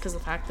crime rates because the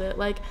fact that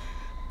like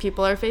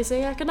people are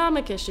facing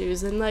economic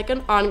issues and like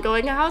an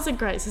ongoing housing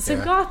crisis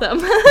in Gotham.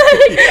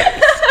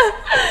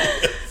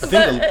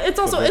 But it's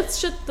also it's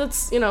shit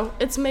that's, you know,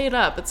 it's made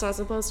up. It's not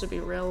supposed to be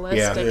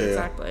realistic. Yeah.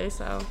 Exactly.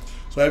 So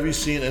Have you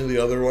seen any of the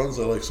other ones?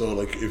 That, like, so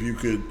like if you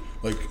could,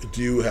 like,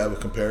 do you have a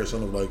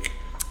comparison of like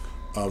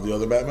the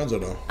other Batmans or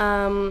no?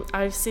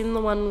 I've seen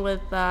the one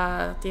with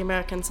the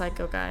American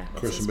Psycho guy. What's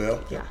Christian his-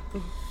 Bale? Yeah.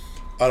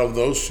 Out of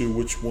those two,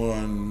 which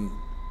one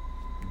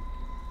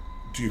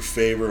do you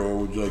favor, or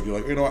would you like? You're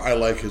like, you know what, I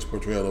like his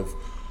portrayal of,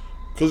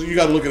 because you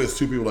got to look at it as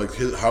two people, like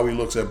how he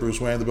looks at Bruce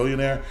Wayne, the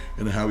billionaire,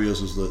 and how he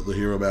is as the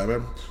hero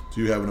Batman.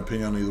 Do you have an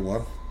opinion on either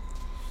one?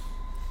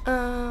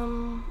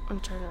 I'm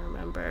trying to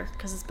remember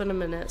because it's been a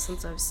minute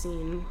since I've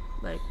seen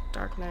like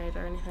Dark Knight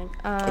or anything.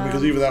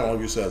 Because even that one,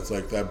 like you said, it's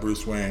like that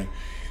Bruce Wayne.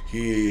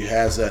 He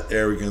has that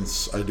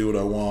arrogance. I do what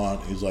I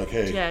want. He's like,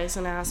 hey, yeah, he's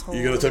an asshole.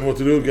 you gonna tell me what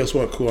to do? Guess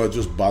what? Cool. I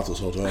just bought this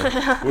hotel,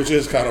 which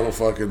is kind of a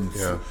fucking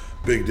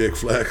big dick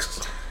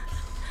flex.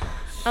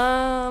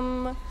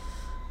 Oh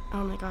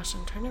my gosh,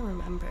 I'm trying to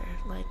remember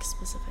like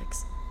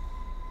specifics.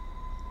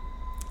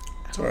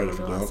 I don't alright if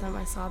remember you the last don't.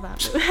 time I saw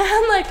that movie.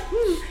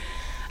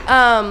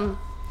 I'm like,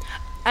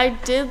 I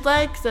did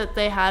like that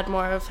they had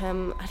more of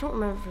him. I don't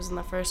remember if it was in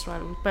the first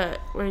one,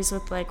 but where he's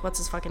with like, what's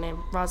his fucking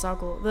name? Ra's al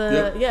Ghul.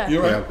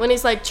 You're right. When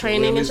he's like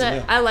training and Liam Neeson,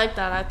 shit. I like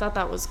that. I thought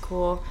that was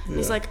cool.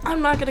 He's Yeah. like,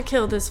 I'm not gonna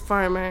kill this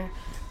farmer.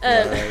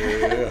 And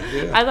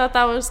Yeah. I thought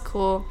that was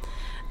cool.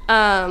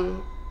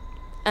 And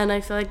I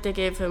feel like they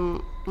gave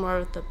him more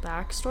of the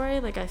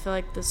backstory. Like, I feel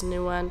like this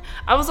new one,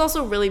 I was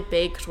also really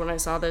baked when I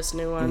saw this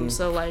new one,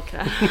 so like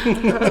I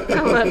don't know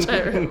how much I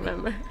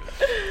remember.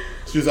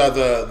 So you thought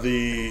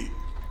they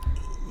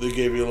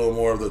gave you a little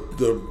more of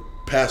the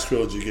past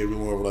trilogy gave you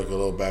more of like a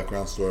little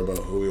background story about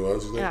who he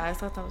was? You think? Yeah, I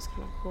thought that was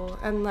kind of cool.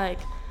 And like,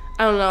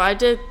 I don't know, I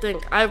did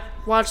think I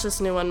watched this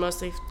new one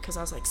mostly because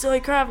I was like, Zoe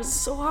Kravitz is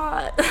so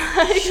hot.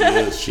 She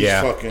is. She's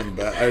Yeah. fucking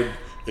bad.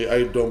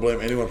 I don't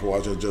blame anyone for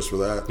watching it just for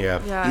that.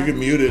 Yeah. Yeah. You can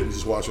mute it and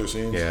just watch her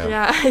scenes. Yeah.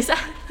 Yeah,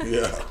 exactly.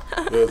 Yeah.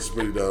 That's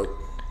pretty dope.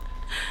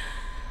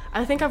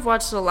 I think I've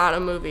watched a lot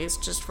of movies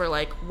just for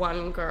like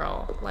one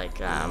girl, like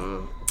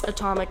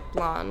Atomic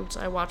Blonde.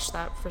 I watched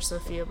that for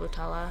Sofia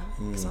Boutella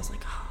because I was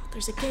like, oh,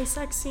 there's a gay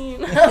sex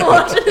scene. I'm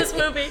watching this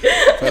movie.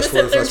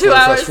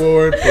 Fast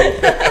forward.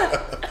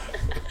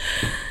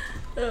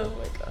 Oh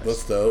my gosh.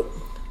 That's dope.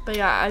 But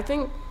yeah, I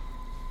think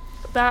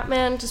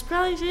Batman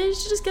he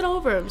should just get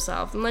over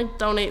himself and like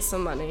donate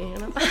some money, you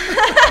know.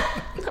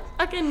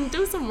 Fucking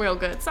do some real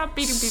good. Stop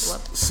beating people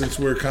up. Since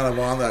we're kind of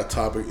on that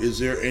topic, is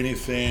there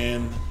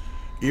anything,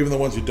 even the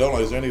ones you don't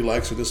like, is there any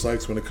likes or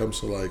dislikes when it comes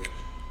to like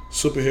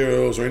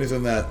superheroes or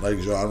anything that like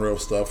genre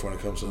of stuff when it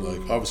comes to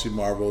like, obviously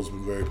Marvel's been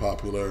very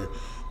popular,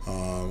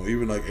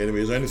 even like anime,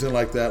 is there anything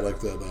like that that,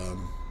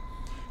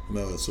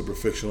 that super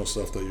fictional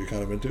stuff that you're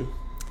kind of into?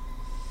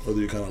 or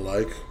that you kind of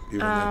like,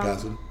 even in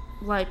passing?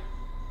 Like,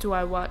 do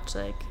I watch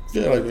like?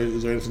 Yeah, like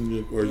is there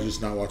anything or you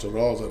just not watch at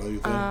all? Is that how you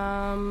think?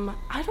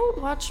 I don't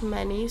watch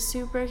many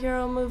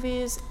superhero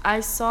movies. I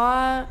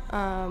saw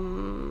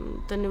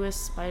the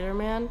newest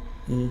Spider-Man.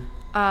 Mm-hmm.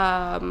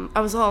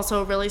 I was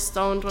also really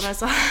stoned when I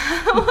saw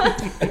that one.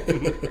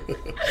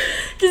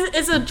 Because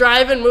it's a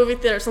drive-in movie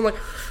theater, so I'm like...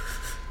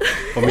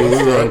 I mean,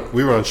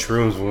 we were on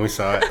shrooms when we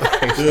saw it.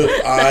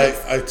 Dude,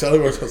 I tell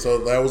you what, so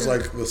that was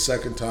like the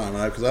second time,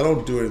 because I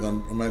don't do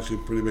anything. I'm actually a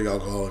pretty big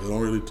alcoholic. I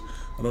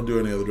don't do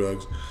any other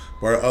drugs.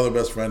 But our other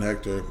best friend,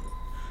 Hector,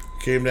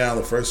 came down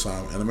the first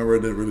time, and I remember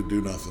it didn't really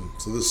do nothing.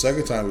 So the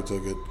second time we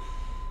took it,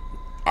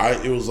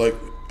 it was like,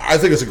 I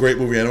think it's a great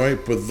movie anyway,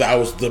 but that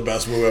was the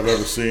best movie I've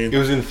ever seen. It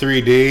was in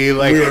 3D,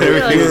 like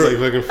everything was like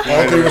looking fun.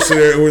 All people were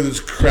sitting there and we were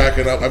just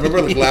cracking up. I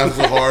remember the laughs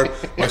so hard,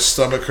 my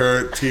stomach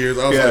hurt, tears.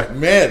 I was like,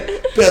 man,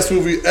 best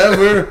movie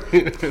ever.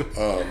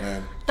 Oh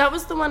man. That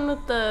was the one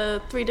with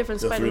the 3 different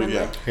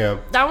Spider-Man. Yeah.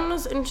 That one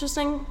was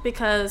interesting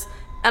because,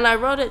 and I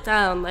wrote it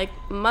down, like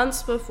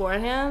months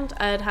beforehand,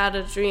 I had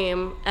a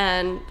dream,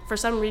 and for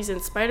some reason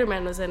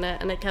Spider-Man was in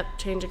it, and it kept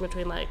changing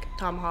between like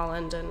Tom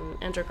Holland and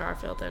Andrew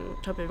Garfield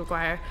and Tobey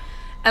Maguire.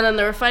 And then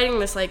they were fighting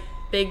this like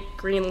big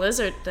green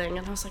lizard thing,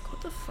 and I was like, what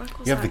the fuck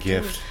was that? You have the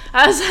doing? gift.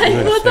 I was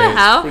like, what the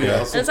hell?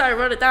 Awesome. And so I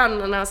wrote it down,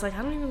 and I was like,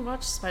 I don't even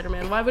watch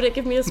Spider-Man. Why would it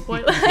give me a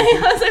spoiler?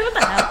 I was like, what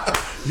the hell?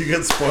 You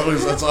get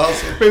spoilers, that's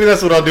awesome. Maybe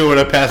that's what I'll do when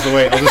I pass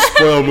away. I'll just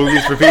spoil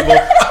movies for people.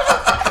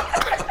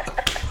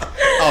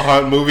 I'll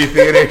haunt movie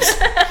theaters.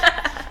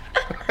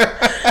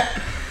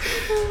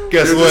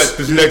 Guess what?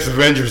 This next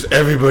Avengers,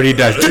 everybody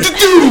dies.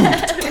 Yeah,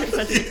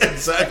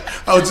 exactly.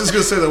 I was just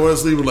gonna say that when I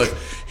was leaving, like,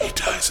 he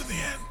dies in the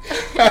end.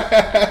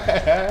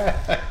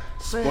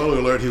 Spoiler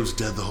alert: he was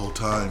dead the whole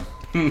time.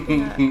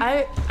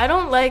 Yeah, I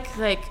don't like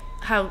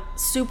how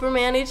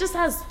Superman, he just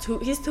has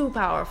he's too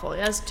powerful. He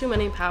has too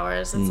many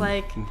powers. It's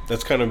like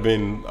That's kind of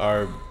been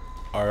our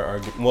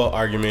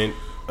argument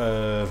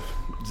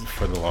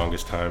for the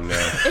longest time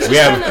now. it's just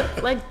kind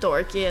of like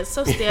dorky. It's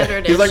so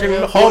standard. He's like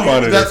a hall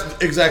monitor.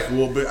 That's exactly.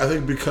 Well, but I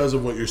think because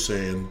of what you're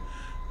saying,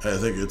 I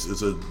think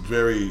it's a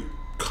very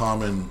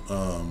common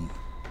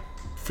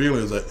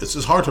feeling is that it's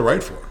just hard to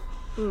write for.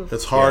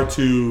 It's hard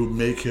to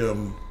make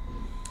him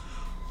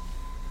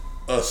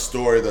a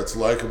story that's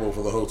likable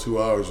for the whole 2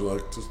 hours. You're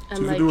like, just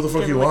do what the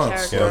fuck he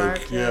wants.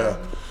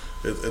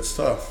 It's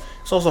tough.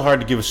 It's also hard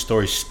to give a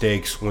story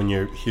stakes when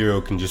your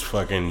hero can just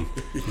fucking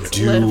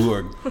do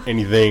or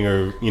anything,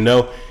 or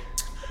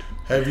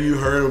Have you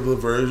heard of the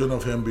version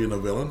of him being a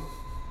villain?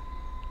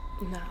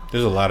 No.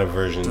 There's a lot of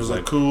versions. There's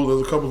a couple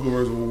cool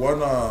versions.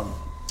 One,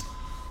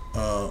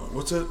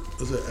 what's it?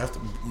 Is it after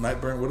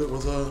Nightburn? What it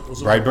was?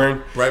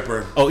 Brightburn.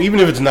 Brightburn. Oh, even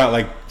if it's not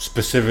like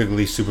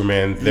specifically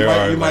Superman,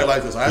 you might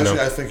like this.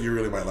 I think you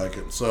really might like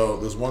it. So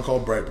there's one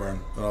called Brightburn,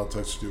 and I'll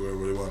text you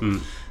wherever you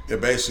want.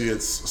 It's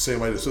the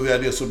same idea. So the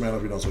idea of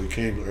Superman, so he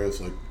came to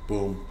Earth, like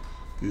boom,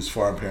 these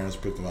foreign parents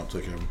picked him up,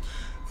 took him.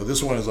 But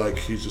this one is like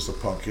he's just a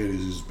punk kid.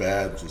 He's just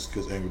bad, just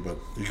gets angry. But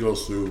he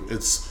goes through.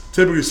 It's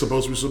typically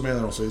supposed to be Superman.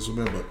 They don't say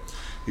Superman, but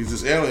he's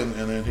this alien,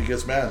 and then he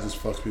gets mad, and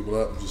just fucks people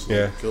up, and just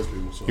kills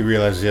people. So. He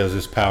realizes he has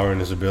this power and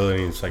this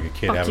ability, and it's like a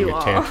kid having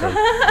a tantrum.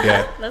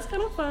 Yeah, That's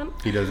kind of fun.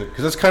 He does it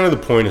because that's kind of the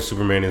point of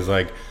Superman is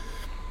like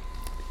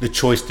the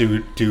choice to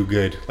do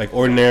good. Like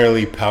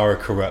ordinarily, power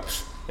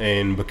corrupts,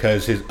 and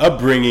because his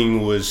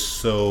upbringing was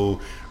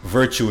so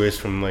virtuous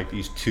from like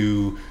these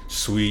 2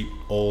 sweet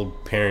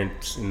old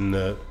parents in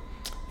the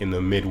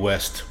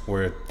Midwest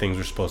where things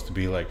were supposed to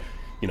be like,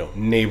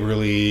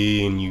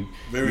 neighborly and you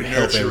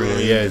help everyone.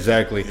 Yeah,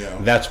 exactly. Yeah.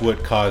 That's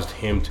what caused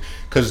him to,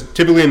 because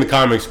typically in the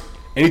comics,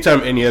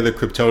 anytime any other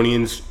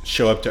Kryptonians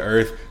show up to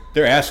Earth,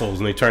 they're assholes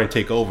and they try and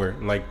take over.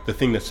 And like the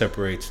thing that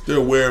separates, they're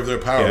aware of their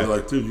power. They're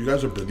like, dude, you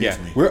guys are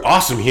beneath me. We're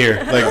awesome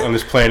here, like on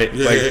this planet.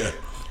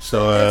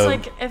 So it's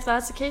like, if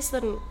that's the case,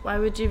 then why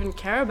would you even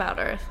care about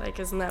Earth? Like,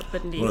 isn't that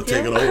beneath you? Want to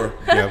take it over?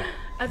 Yeah.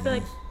 I'd be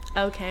like,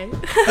 okay.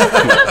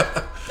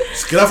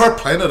 Just get off our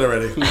planet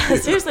already.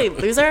 Seriously,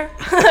 loser.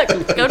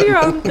 Go do your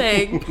own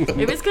thing.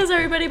 Maybe it's because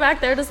everybody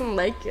back there doesn't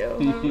like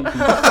you.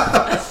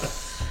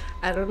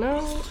 I don't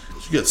know.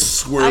 You get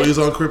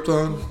swirlies on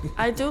Krypton.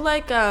 I do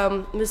like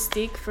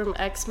Mystique from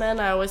X-Men.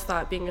 I always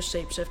thought being a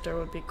shapeshifter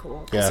would be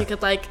cool. Because you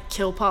could like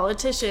kill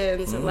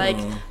politicians and like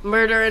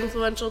murder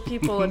influential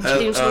people and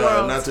change the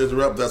world. Not to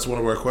interrupt, that's one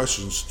of our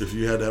questions. If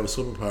you had to have a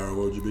superpower,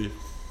 what would you be?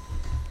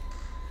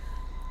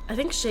 I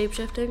think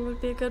shapeshifting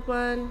would be a good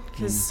one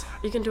because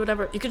you can do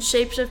whatever. You could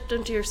shapeshift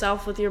into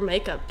yourself with your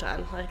makeup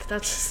done. Like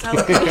that's so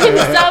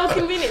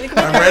convenient. You can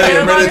I'm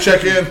ready to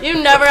check in.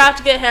 You never have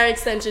to get hair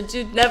extensions.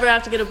 You never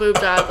have to get a boob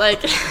job.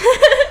 Like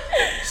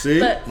see,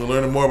 we're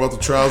learning more about the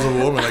trials of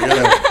a woman.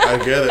 I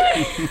get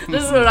it.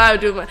 This is what I would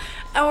do.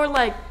 Or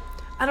like,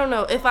 I don't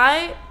know. If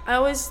I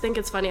always think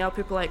it's funny how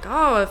people are like,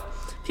 oh, if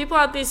people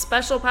have these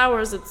special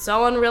powers, it's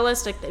so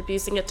unrealistic. They'd be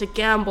using it to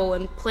gamble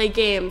and play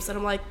games, and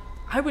I'm like,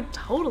 I would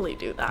totally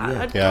do that.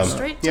 I'd go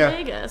straight to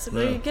Vegas.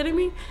 Are you kidding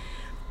me?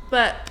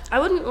 But I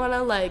wouldn't want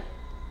to like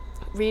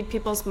read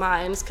people's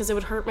minds because it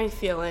would hurt my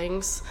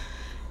feelings.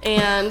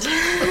 and and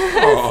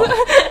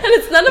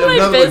it's none of my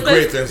nothing business. but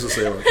great things to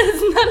say about it.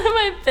 It's none of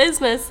my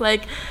business.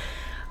 Like,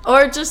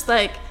 or just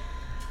like,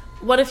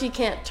 what if you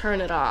can't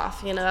turn it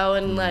off? You know,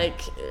 and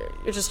like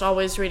you're just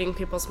always reading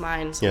people's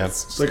minds. Yeah.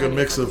 It's like a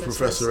mix of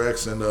Professor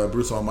X and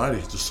Bruce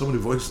Almighty. Just so many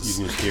voices.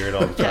 You can just hear it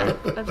all the time.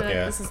 Yeah, I'd be like,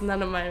 this is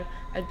none of my.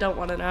 I don't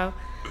want to know.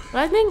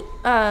 But I think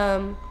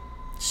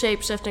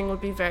shape shifting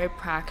would be very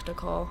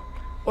practical,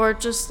 or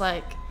just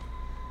like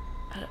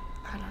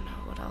I don't know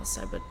what else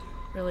I would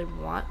really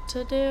want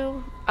to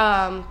do.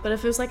 But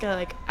if it was like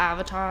a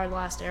Avatar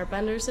Last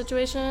Airbender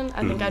situation,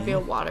 I think I'd be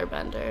a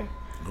waterbender.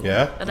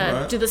 Yeah? And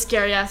I'd do the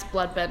scary ass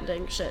blood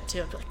bending shit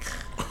too. I'd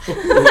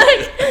be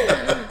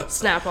like,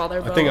 snap all their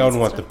bones. I think I would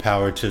and want the stuff.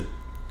 power to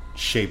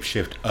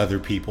shapeshift other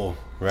people,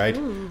 right?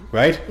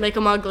 Right? Make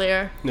them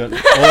uglier. No, or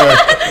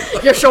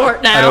You're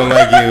short now. I don't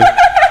like you.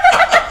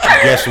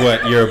 Guess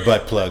what? You're a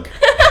butt plug.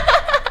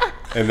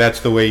 And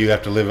that's the way you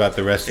have to live out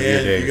the rest of your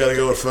And day. you gotta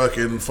go with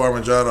fucking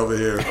Farmer John over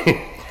here.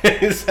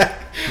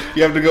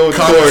 You have to go with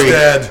Connor's Corey.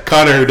 dad.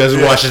 Connor, who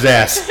doesn't wash his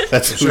ass.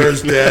 That's I'm sure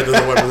his dad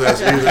doesn't wipe his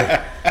ass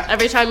either.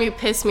 Every time you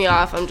piss me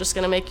off, I'm just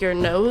gonna make your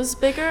nose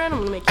bigger and I'm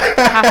gonna make you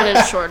half an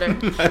inch shorter.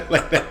 I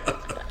like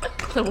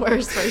that. The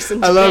worst person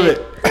to I love be.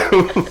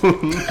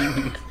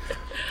 it.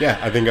 Yeah,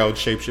 I think I would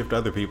shapeshift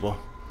other people.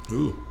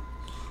 Ooh,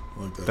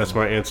 I like that. That's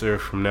my answer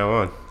from now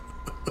on.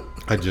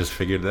 I just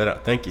figured that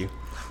out. Thank you.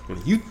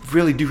 You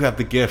really do have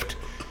the gift.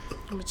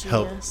 I'm a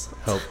Help genius.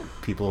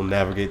 people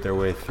navigate their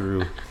way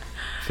through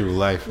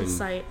life. And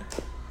Insight.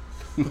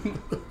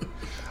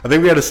 I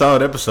think we had a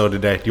solid episode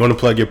today. Do you want to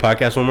plug your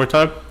podcast one more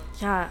time?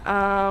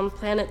 Yeah,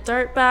 Planet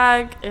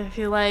Dirtbag, if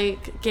you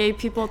like gay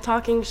people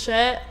talking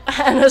shit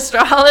and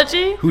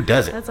astrology. Who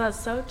doesn't? That's not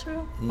so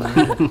true.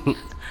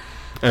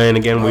 And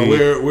again,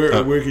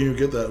 where can you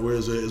get that? Where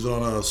is it? Is it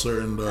on a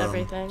certain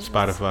Everything.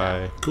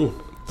 Spotify. Cool.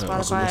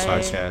 Spotify,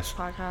 podcast.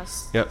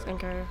 podcasts, Yep.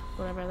 Anchor,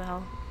 whatever the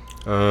hell.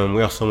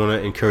 We also want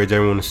to encourage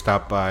everyone to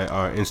stop by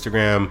our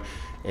Instagram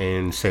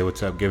and say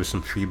what's up. Give us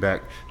some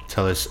feedback.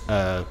 Tell us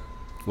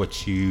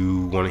what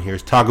you want to hear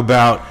us talk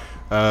about.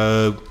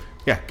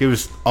 Yeah, give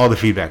us all the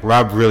feedback.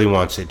 Rob really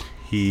wants it.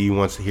 He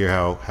wants to hear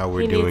how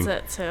we're He doing. needs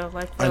it too,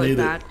 like I really need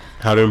bad. it.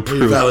 How to I need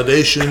improve.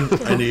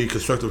 validation. I need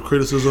constructive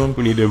criticism.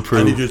 We need to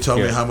improve. I need you to tell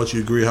me Yeah. how much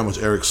you agree, how much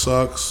Eric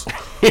sucks.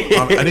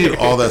 I need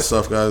all that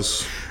stuff,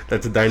 guys.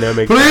 That's a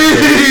dynamic.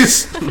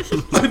 Please!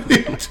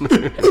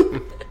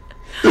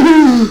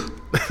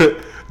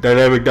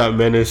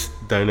 Dynamic.menace,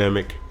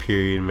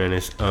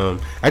 dynamic.menace.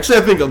 Actually,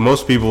 I think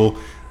most people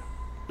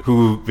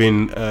who've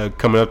been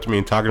coming up to me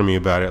and talking to me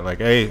about it, like,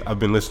 hey, I've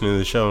been listening to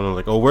the show, and I'm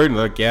like, oh, word? And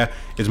like, yeah,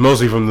 it's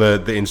mostly from the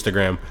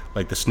Instagram,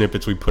 like the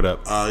snippets we put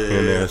up. Yeah, in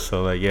there. yeah.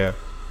 So, like, yeah.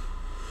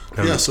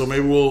 Yeah, so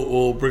maybe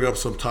we'll bring up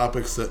some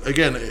topics that,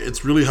 again,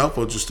 it's really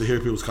helpful just to hear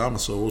people's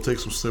comments. So we'll take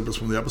some snippets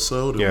from the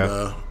episode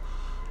and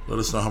let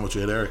us know how much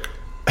you hate Eric.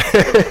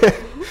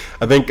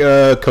 I think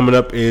coming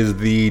up is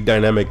the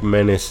Dynamic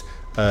Menace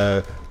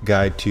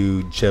Guide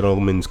to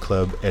Gentlemen's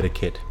Club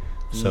Etiquette.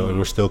 So, and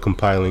we're still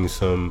compiling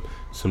some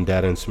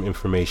data and some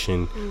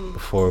information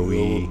before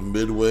we...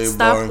 Midway Bar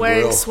Stop and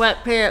wearing Grill.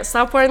 sweatpants.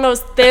 Stop wearing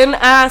those thin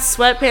ass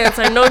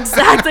sweatpants. I know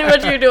exactly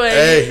what you're doing.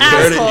 Hey, you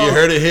asshole.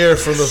 heard it here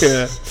from the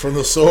Yeah. from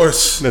the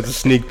source. That's a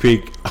sneak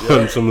peek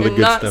on some of the You're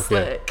good not stuff.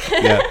 slick.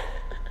 Yeah.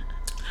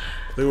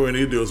 I think what we need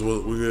to do is we're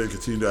going to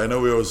continue. I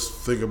know we always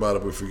think about it,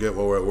 but we forget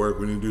while we're at work.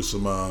 We need to do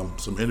some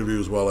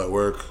interviews while at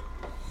work.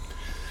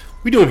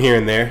 We do them here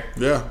and there.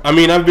 Yeah. I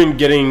mean, I've been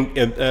getting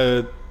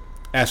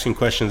asking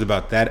questions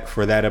about that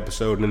for that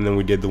episode, and then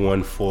we did the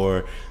one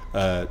for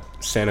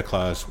Santa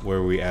Claus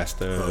where we asked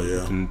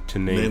to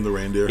name the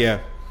reindeer. Yeah.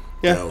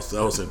 That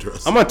was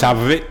interesting. I'm on top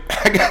of it.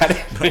 I got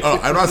it. Oh,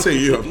 I'm not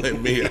saying you. I'm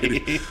saying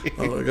me.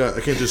 Oh my god,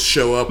 I can't just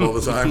show up all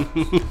the time.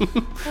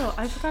 Oh,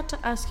 I forgot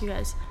to ask you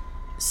guys.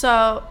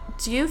 So,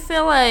 do you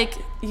feel like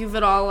you've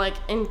at all like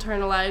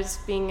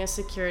internalized being a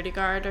security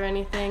guard or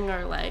anything,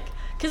 or like,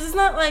 because it's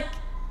not like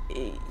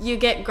you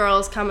get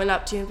girls coming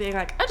up to you and being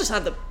like, I just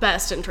had the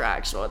best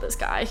interaction with this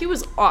guy. He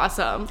was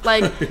awesome.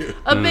 Like,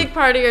 a big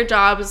part of your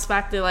job is the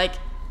fact that like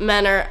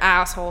men are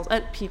assholes,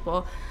 and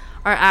people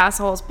are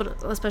assholes,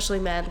 but especially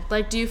men.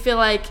 Like, do you feel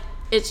like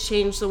it's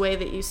changed the way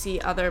that you see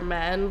other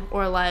men,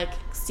 or like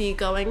see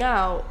going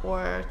out,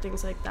 or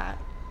things like that?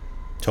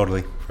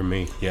 Totally. For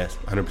me, yes.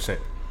 100%.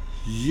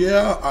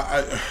 Yeah,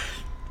 I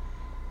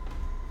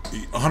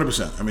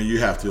 100%. I mean, you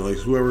have to. Like,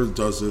 whoever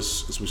does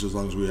this, especially as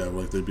long as we have,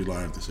 like, they'd be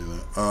lying if they say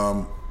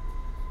that.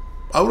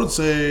 I would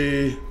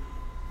say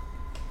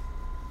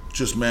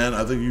just, man,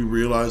 I think you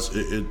realize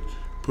it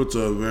puts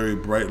a very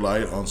bright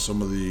light on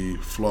some of the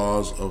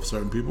flaws of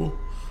certain people.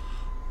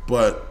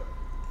 But,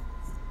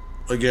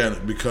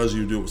 again, because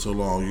you do it so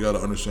long, you got to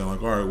understand,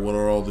 like, all right, what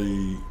are all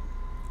the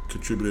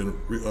contributing,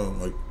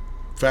 like,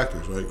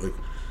 factors, right? Like,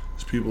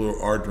 these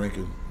people are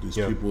drinking. These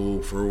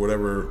people, for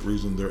whatever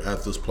reason, they're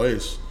at this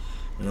place,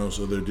 you know,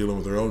 so they're dealing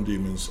with their own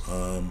demons.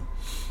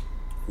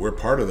 We're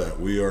part of that.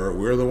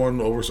 We're the one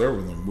over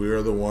serving them. We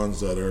are the ones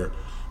that are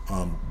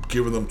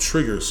giving them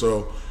triggers.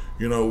 So,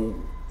 you know,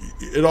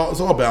 it's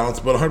all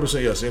balanced. But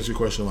 100%, yes. To answer your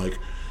question, like,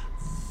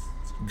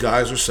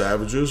 guys are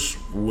savages.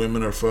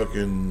 Women are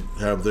fucking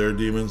have their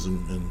demons,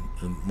 and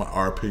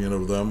our opinion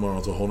of them.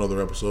 It's a whole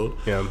nother episode.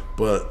 Yeah.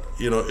 But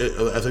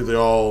I think they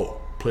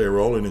all play a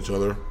role in each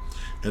other,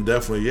 and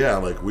definitely, yeah.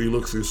 Like we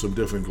look through some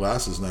different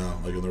glasses now.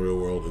 Like in the real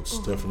world, it's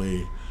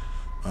definitely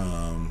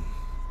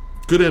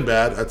good and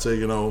bad. I'd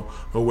say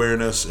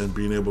awareness and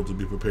being able to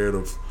be prepared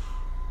of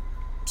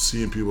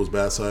seeing people's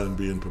bad side and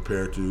being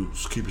prepared to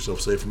keep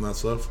yourself safe from that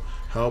stuff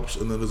helps.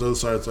 And then there's other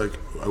sides like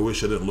I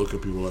wish I didn't look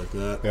at people like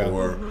that,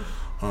 or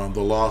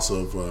the loss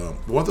of the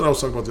one thing I was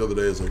talking about the other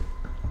day is like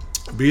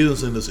being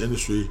in this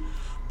industry,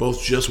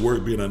 both just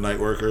being a night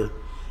worker,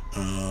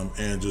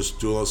 and just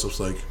doing all this stuff.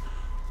 Like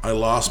I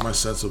lost my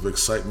sense of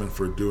excitement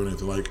for doing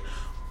anything. Like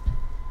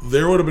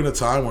there would have been a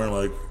time where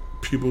like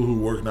people who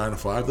work 9 to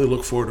 5, they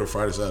look forward to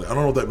Friday, Saturday. I don't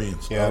know what that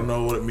means. I don't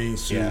know what it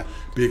means to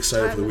be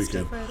excited for the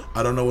weekend.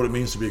 I don't know what it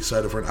means to be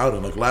excited for an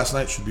outing. Like last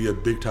night should be a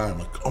big time.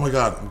 Like, oh my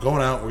God, I'm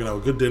going out. We're gonna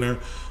have a good dinner.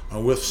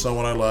 I'm with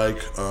someone I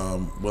like,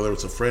 whether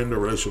it's a friend or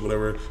relationship,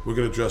 whatever. We're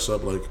gonna dress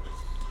up. Like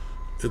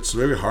it's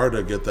very hard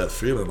to get that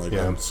feeling. Like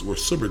we're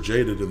super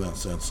jaded in that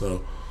sense.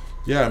 So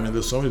yeah, I mean,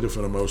 there's so many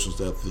different emotions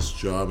that this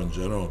job in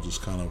general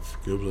just kind of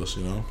gives us.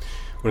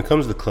 When it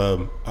comes to the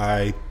club,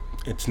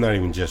 it's not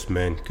even just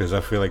men, because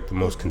I feel like the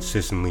most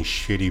consistently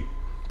shitty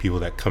people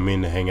that come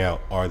in to hang out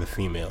are the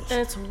females. And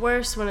it's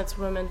worse when it's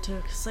women too,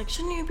 because like,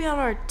 shouldn't you be on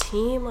our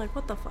team? Like,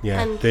 what the fuck?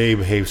 Yeah, and they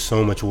behave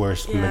so much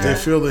worse than the They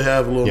guys. feel they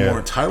have a little more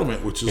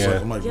entitlement, which is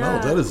like, I'm like, no, Yeah.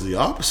 that is the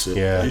opposite.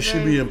 Yeah. You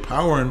should be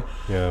empowering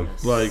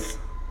like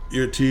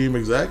your team,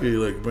 exactly,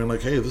 like being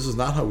like, hey, this is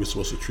not how we're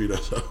supposed to treat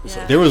ourselves.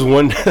 Yeah. There was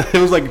one, it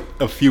was like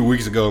a few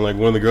weeks ago, and like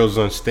one of the girls was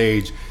on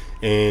stage,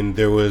 and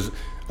there was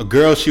a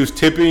girl, she was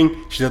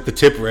tipping, she's at the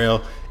tip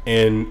rail,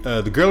 and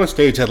the girl on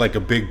stage had like a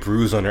big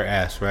bruise on her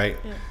ass, right?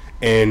 Yeah.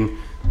 And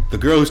the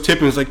girl who's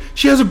tipping was like,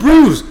 she has a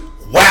bruise.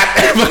 Whap!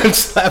 Everyone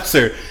slaps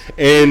her.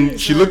 And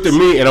she looked at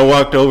me, and I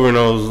walked over, and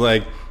I was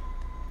like,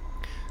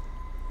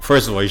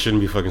 first of all, you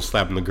shouldn't be fucking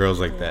slapping the girls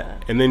like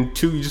that. And then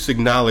two, you just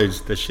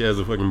acknowledge that she has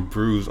a fucking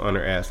bruise on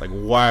her ass. Like,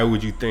 why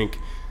would you think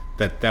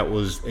that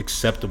was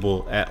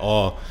acceptable at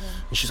all? Yeah.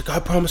 And she's like, I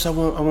promise I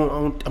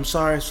won't, I'm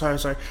sorry.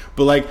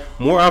 But like,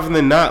 more often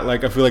than not,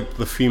 like, I feel like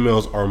the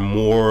females are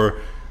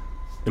more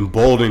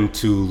emboldened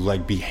to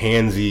like be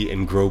handsy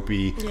and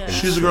gropey. Yeah. And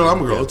she's a girl,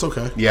 I'm a girl. It's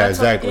okay. Yeah,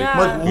 exactly. Yeah.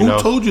 Like, who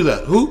told you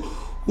that? Who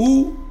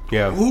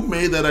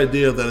made that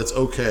idea that it's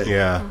okay?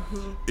 Yeah.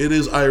 It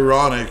is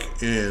ironic,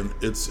 and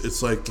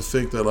it's like to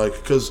think that like,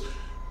 because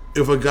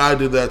if a guy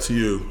did that to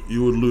you,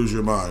 you would lose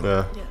your mind.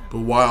 Yeah.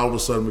 But why all of a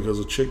sudden because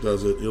a chick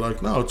does it, you're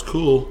like, no, it's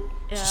cool.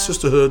 It's a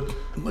sisterhood.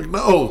 I'm like,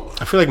 no.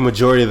 I feel like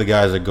majority of the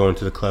guys that go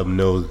into the club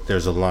know that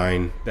there's a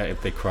line that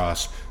if they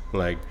cross,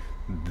 like,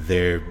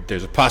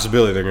 there's a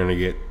possibility they're gonna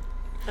get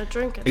a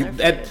drink in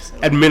their face.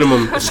 At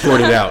minimum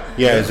escorted out.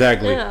 Yeah,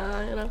 exactly.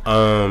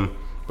 Yeah,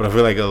 but I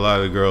feel like a lot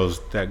of the girls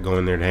that go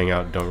in there to hang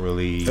out don't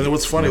really. And then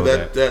what's funny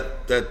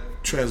that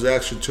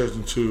transaction turns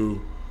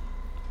into,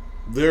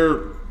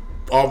 they're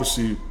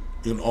obviously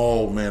in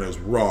all manners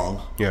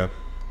wrong. Yeah.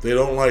 They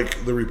don't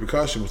like the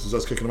repercussion, which is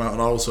us kicking them out,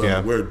 and all of a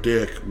sudden we're a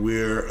dick.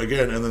 We're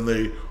again, and then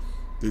they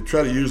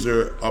try to use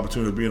their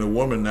opportunity of being a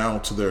woman now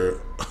to their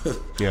to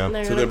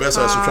their best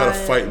side, so try to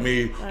fight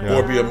me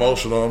or be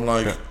emotional. I'm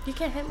like, you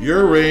can't hit me.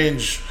 Your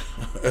range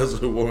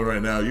as a woman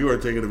right now, you are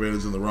taking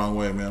advantage in the wrong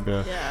way, man.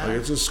 Yeah. Like,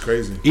 it's just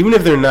crazy. Even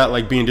if they're not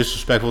like being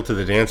disrespectful to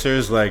the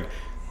dancers, like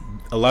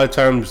a lot of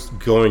times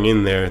going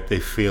in there, they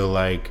feel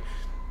like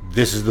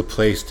this is the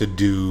place to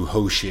do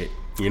ho shit,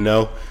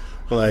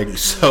 Like,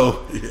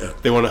 so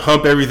they want to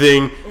hump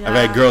everything. Yeah. I've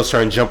had girls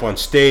try and jump on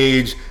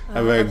stage.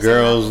 I've had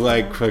girls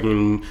like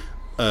fucking.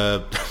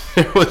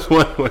 There was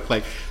one where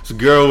like this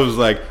girl was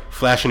like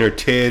flashing her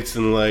tits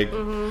and like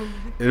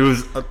it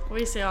was.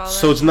 We see all that.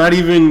 So it's not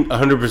even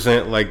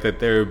 100% like that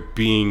they're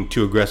being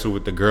too aggressive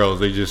with the girls.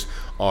 They just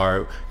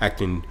are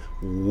acting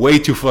way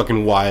too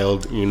fucking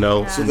wild,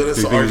 Yeah. So then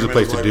it's the argument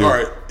of like, all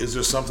right, is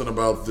there something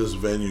about this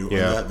venue and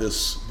that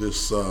this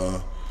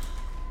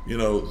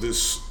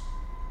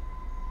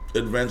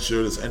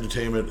adventure, this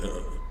entertainment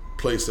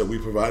place that we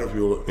provide for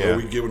people, are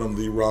we giving them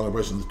the wrong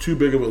impression? Too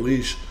big of a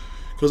leash?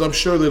 Because I'm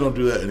sure they don't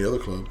do that in the other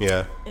club.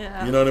 Yeah.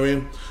 You know what I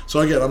mean? So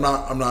again, I'm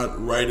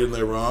not right in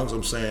their wrongs.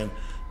 I'm saying,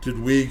 did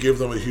we give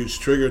them a huge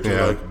trigger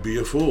to like be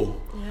a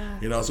fool?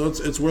 Yeah. So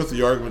it's worth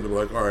the argument to be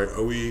like, all right,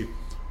 are we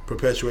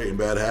perpetuating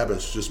bad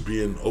habits, just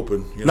being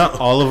open? Not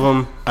all of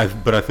them,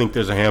 but I think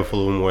there's a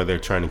handful of them where they're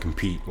trying to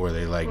compete, where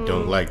they like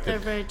don't like they're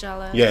very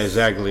jealous. Yeah,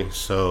 exactly.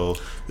 So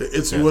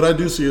it's what I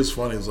do see is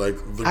funny. It's like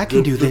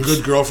the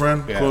good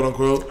girlfriend, quote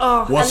unquote,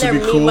 wants to be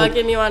cool,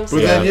 bugging you on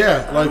stage. But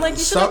then I'm like,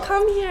 you shouldn't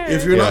come here.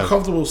 If you're not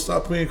comfortable,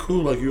 stop being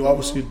cool. Like, you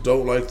obviously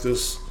don't like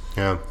this.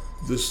 Yeah.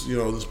 This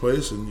this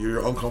place, and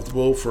you're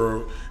uncomfortable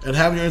and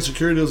having your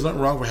insecurity. There's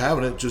nothing wrong with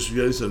having it. Just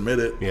you gotta admit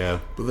it. Yeah.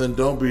 But then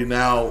don't be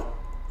now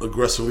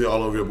aggressively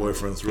all over your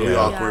boyfriend. It's really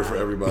awkward for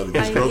everybody.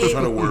 These girls are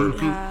trying to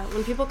work. Yeah.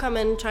 When people come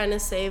in trying to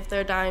save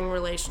their dying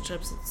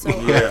relationships, it's so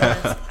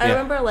obvious. I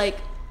remember, like,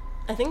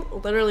 I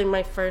think literally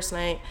my first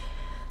night,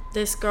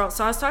 this girl.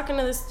 So I was talking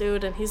to this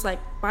dude, and he's like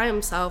by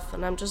himself,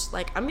 and I'm just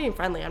like, I'm being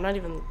friendly. I'm not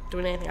even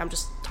doing anything. I'm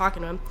just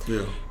talking to him.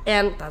 Yeah.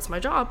 And that's my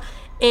job.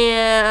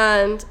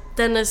 And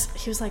then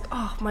he was like,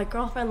 oh, my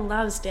girlfriend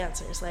loves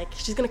dancers. Like,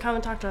 she's gonna come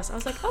and talk to us. I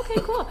was like, okay,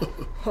 cool.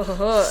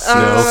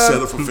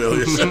 Set up for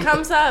failure. She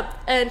comes up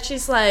and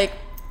she's like,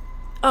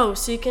 oh,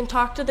 so you can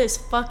talk to this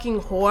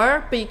fucking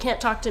whore, but you can't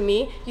talk to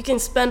me? You can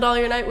spend all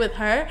your night with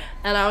her?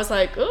 And I was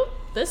like, oh,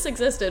 this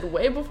existed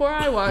way before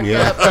I walked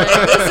up. Like,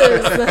 this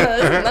is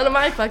none of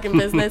my fucking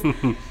business.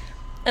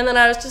 And then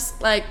I was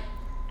just like,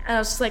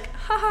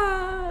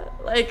 haha,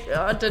 like,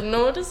 I didn't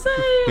know what to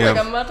say. Like,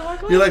 I'm about to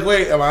walk away. You're like,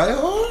 wait, am I a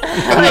whore?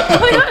 Like, oh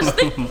my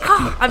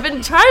gosh, I've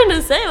been trying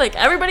to say, like,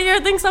 everybody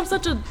here thinks I'm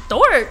such a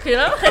dork, you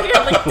know? And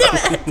you're like,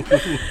 damn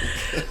it.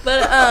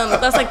 But I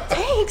was like,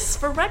 thanks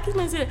for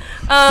recognizing it.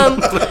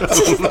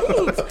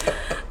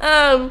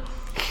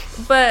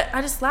 But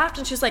I just laughed,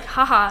 and she was like,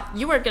 haha,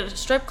 you work at a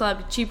strip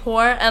club, you cheap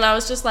whore. And I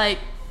was just like,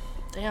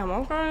 damn,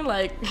 okay,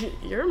 like,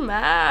 you're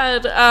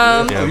mad.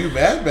 You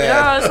mad?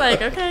 Yeah, I was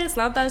like, okay, it's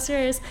not that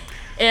serious.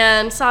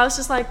 And so I was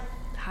just like,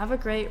 have a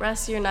great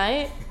rest of your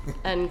night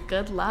and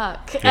good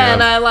luck. Yeah.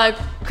 And I like,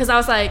 because I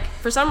was like,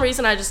 for some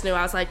reason I just knew.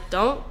 I was like,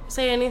 don't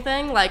say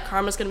anything. Like,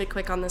 karma's going to be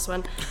quick on this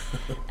one.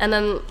 And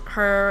then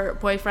her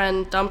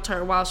boyfriend dumped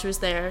her while she was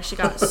there. She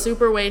got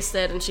super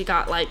wasted, and she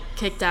got, like,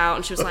 kicked out.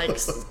 And she was like,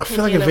 I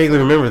feel like I vaguely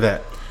remember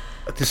that.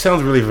 This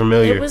sounds really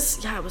familiar. It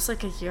was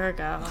like a year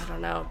ago. I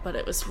don't know, but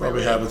it was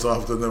Probably really... happens more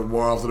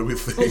often than we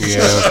think.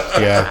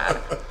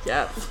 Yeah.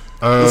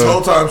 This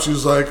whole time she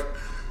was like,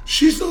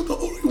 she's not the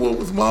only one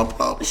with mom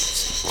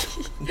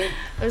problems. It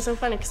was so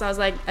funny because I was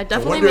like, I I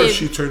definitely wonder made... if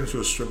she turned into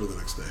a stripper the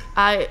next day.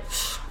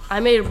 I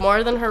made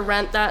more than her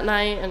rent that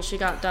night, and she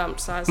got dumped.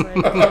 So I was like,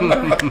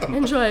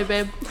 enjoy,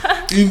 babe.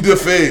 In the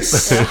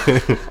face.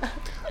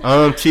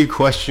 To your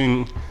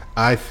question,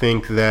 I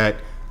think that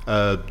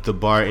the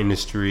bar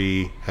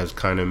industry has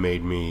kind of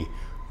made me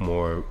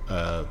more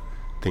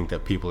think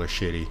that people are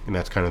shitty, and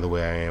that's kind of the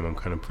way I am. I'm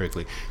kind of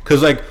prickly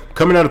because, like,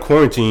 coming out of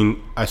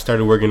quarantine, I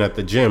started working at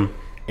the gym,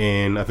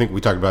 and I think we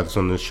talked about this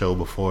on the show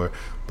before,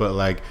 but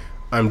like,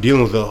 I'm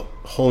dealing with a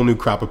whole new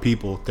crop of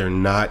people. They're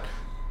not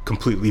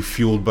completely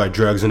fueled by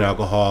drugs and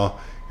alcohol.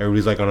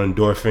 Everybody's like on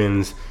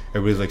endorphins.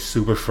 Everybody's like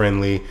super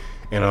friendly,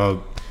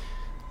 and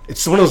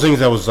it's one of those things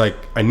that was like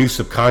I knew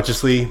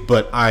subconsciously,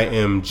 but I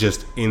am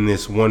just in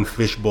this one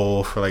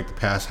fishbowl for like the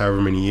past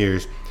however many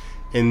years.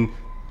 And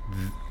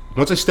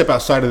once I step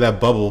outside of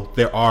that bubble,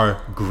 there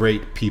are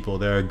great people.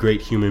 There are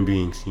great human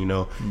beings, you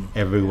know,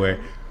 everywhere.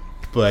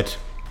 But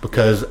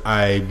because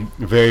I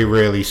very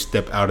rarely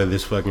step out of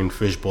this fucking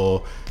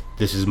fishbowl,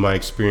 this is my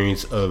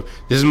experience of,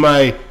 this is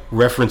my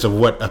reference of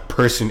what a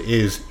person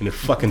is, and it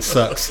fucking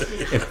sucks.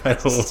 And I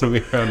don't want to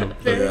be around them.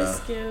 Very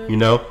skewed. You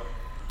know?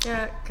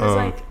 Yeah, because,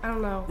 like, I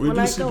don't know. We when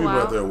do I see go people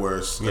out, at their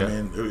worst. Yeah. I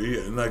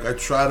mean, like, I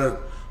try to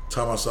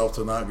tell myself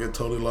to not get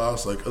totally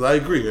lost. Like, 'cause I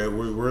agree,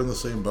 we're in the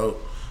same boat.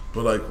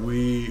 But, like,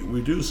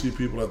 we do see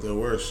people at their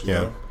worst, you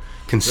know?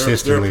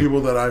 Consistently. There are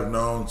people that I've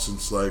known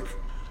since, like,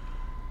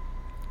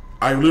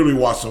 I literally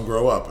watched them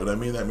grow up. And I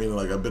mean that meaning,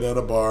 like, I've been at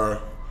a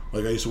bar.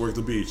 Like, I used to work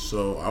the beach,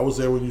 so I was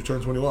there when you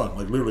turned 21,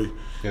 like, literally.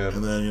 Yeah.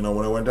 And then, you know,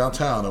 when I went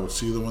downtown, I would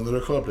see them when they're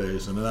club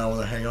days. And then now when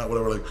they're hanging out,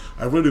 whatever, like,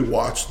 I really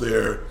watched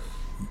their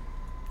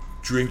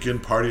drinking,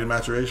 partying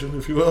maturation,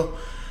 if you will.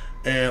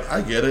 And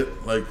I get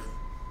it. Like,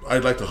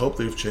 I'd like to hope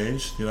they've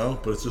changed, you know,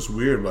 but it's just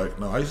weird. Like,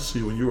 no, I used to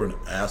see when you were an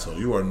asshole.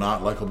 You are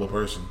not a likable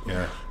person.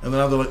 Yeah. And then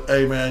now they're like,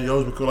 hey, man, you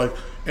always been cool. Like,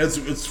 and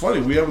it's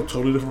funny. We have a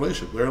totally different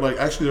relationship. They're like,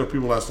 actually, there are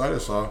people last night I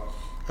saw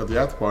at the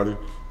after party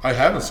I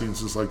haven't seen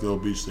since, like, the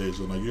old beach days.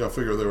 And, like, you got to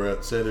figure they were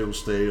at San Diego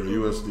State or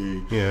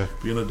USD,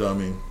 being a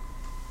dummy.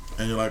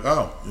 And you're like,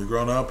 oh, you're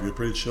grown up. You're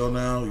pretty chill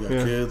now. You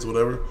got kids,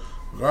 whatever.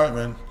 Like, all right,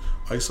 man.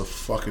 I used to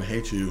fucking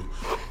hate you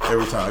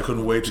every time. I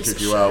couldn't wait to kick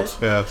you out.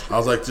 Yeah. I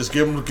was like, just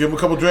give him a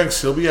couple drinks.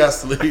 He'll be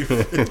asked to leave.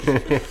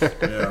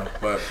 Yeah,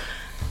 but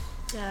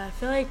yeah, I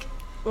feel like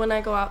when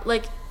I go out,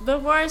 like,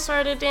 before I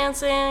started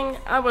dancing,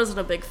 I wasn't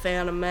a big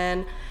fan of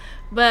men.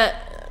 But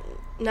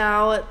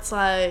now it's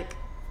like,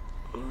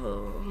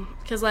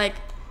 because, like,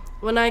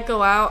 when I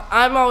go out,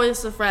 I'm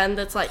always the friend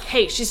that's like,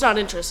 hey, she's not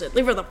interested.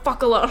 Leave her the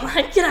fuck alone. I'm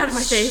like, get out of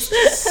my face.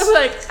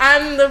 Like,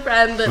 I'm the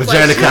friend that's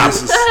Vagina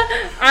cops.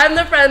 I'm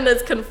the friend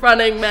that's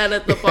confronting men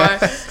at the bar.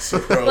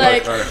 so we're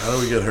like, all right, how do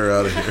we get her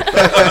out of here?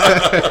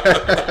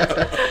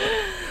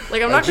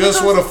 Like, I'm not I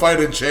just want to fight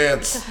a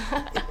chance.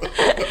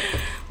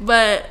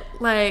 But,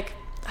 like,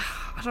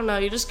 I don't know.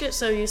 You just get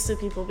so used to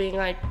people being,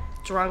 like,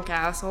 drunk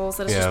assholes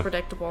that it's just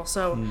predictable.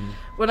 So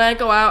when I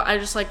go out, I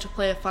just like to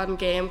play a fun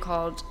game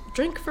called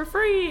Drink for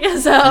Free.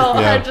 So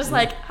I'm just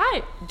like,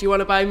 hi, do you want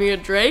to buy me a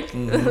drink?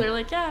 And they're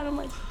like, yeah. And I'm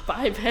like,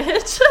 bye,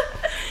 bitch.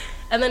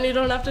 And then you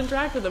don't have to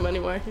interact with them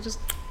anymore. You just...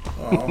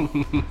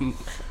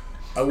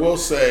 I will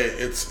say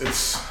it's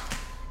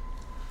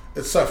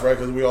tough, right?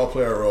 Because we all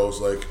play our roles.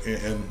 Like,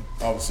 and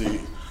obviously,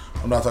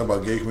 I'm not talking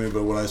about gay community,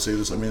 but when I say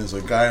this, I mean it's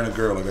a guy and a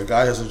girl. Like, a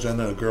guy has an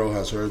agenda and a girl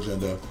has her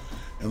agenda.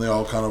 and they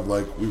all kind of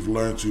like we've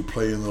learned to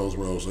play in those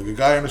roles. Like a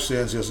guy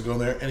understands he has to go in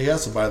there and he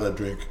has to buy that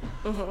drink.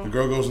 The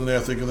girl goes in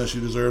there thinking that she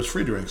deserves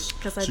free drinks.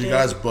 So you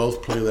guys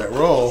both play that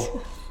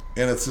role,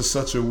 and it's just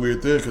such a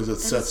weird thing because it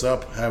sets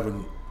up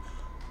having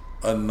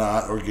a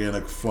not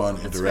organic, fun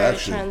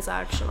interaction. It's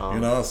very transactional. You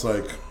know, it's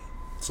like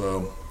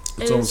so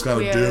it's almost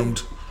kind of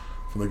doomed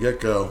from the get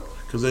go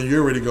because then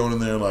you're already going in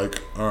there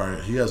like, all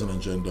right, he has an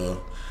agenda.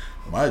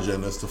 My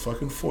agenda is to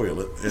fucking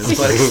foil it. And it's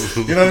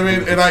like, you know what I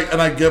mean?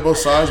 And I get both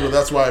sides, but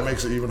that's why it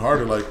makes it even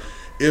harder. Like,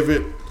 if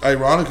it,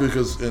 ironically,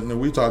 because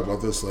and we talked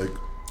about this, like,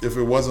 if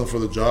it wasn't for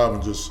the job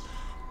and just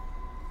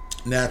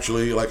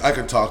naturally, like, I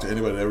could talk to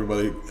anybody and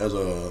everybody as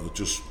a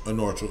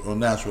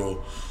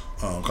natural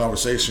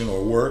conversation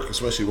or work,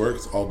 especially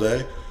work, all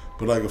day.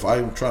 But, like, if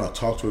I'm trying to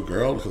talk to a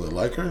girl because I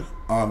like her,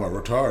 I'm a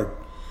retard.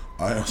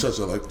 I am such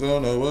a, like,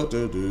 don't know what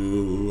to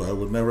do. I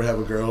would never have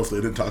a girl if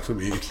they didn't talk to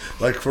me.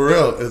 Like, for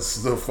real,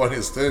 it's the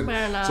funniest thing.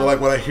 So, like,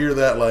 when I hear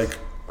that, like,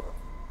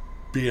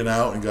 being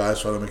out and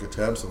guys trying to make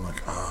attempts, I'm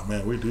like, oh,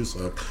 man, we do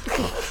suck.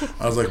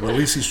 I was like, but at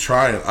least he's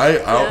trying.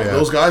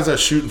 Those guys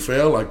that shoot and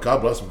fail, like, God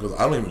bless them, because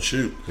I don't even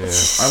shoot. Yeah.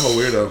 I'm a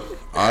weirdo.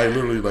 I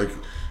literally, like,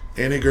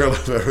 any girl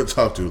I've ever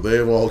talked to, they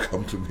have all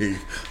come to me.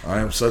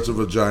 I am such a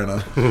vagina.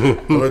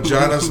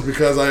 Vagina is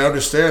because I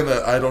understand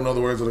that I don't know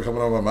the words that are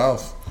coming out of my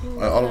mouth.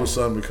 I all of a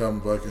sudden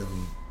become fucking,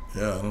 I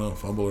don't know,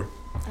 fumbler.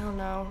 I don't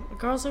know.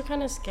 Girls are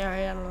kind of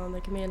scary. I don't know. They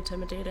can be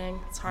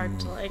intimidating. It's hard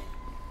to, like,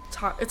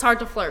 it's hard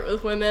to flirt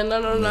with women. I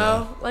don't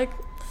know. Like,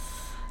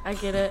 I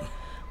get it.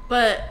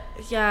 But,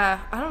 yeah,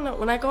 I don't know.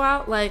 When I go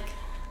out, like,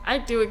 I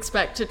do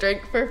expect to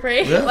drink for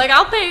free. Yeah. Like,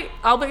 I'll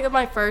pay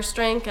my first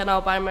drink and I'll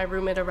buy my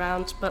roommate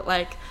around. But,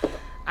 like,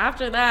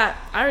 after that,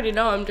 I already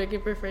know I'm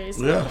drinking for free.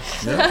 So. Yeah.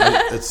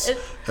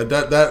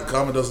 That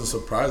comment doesn't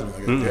surprise me.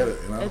 Like, I get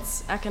it, you know?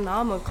 It's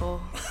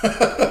economical.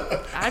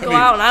 I go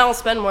out and I don't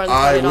spend more than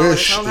 $20. I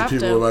wish that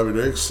people would buy me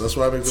drinks. That's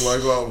why I make them. When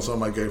I go out with some of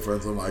my gay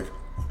friends, I'm like,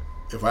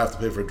 if I have to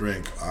pay for a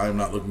drink, I'm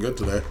not looking good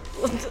today.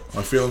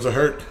 My feelings are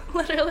hurt.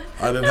 Literally.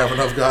 I didn't have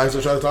enough guys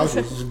to try to talk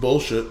to. This is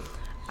bullshit.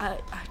 I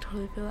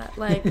totally feel that.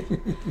 Like,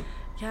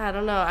 yeah, I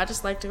don't know. I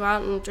just like to go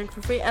out and drink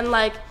for free. And,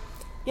 like,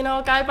 you know,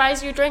 a guy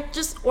buys you a drink,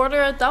 just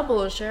order a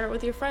double and share it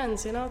with your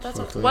friends, you know?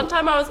 One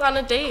time I was on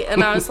a date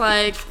and I was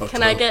like,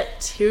 can I get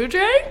 2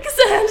 drinks?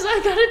 And so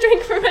I got a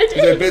drink for my date.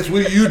 She's like, bitch,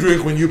 what do you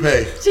drink when you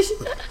pay?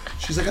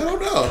 She's like, I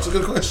don't know. It's a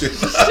good question.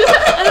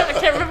 I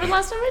can't remember the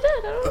last time I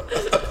did. I don't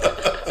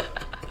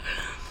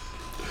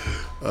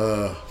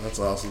know. That's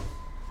awesome.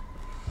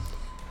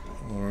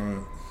 All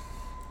right.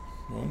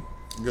 Well,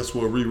 I guess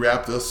we'll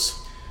rewrap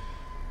this.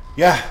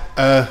 Yeah.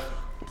 That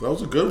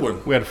was a good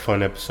one. We had a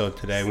fun episode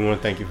today. We want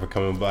to thank you for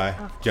coming by.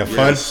 Did you have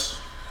fun?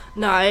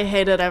 No, I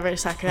hate it every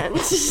second.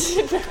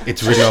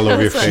 It's written all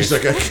over your face. She's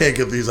like, I can't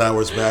get these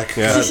hours back.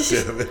 Yeah. God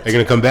damn it. Are you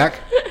going to come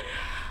back?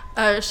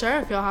 Sure,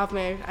 if you'll have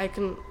me. I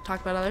can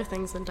talk about other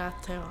things than death,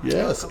 too.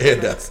 Yes,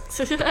 and death.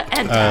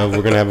 And death.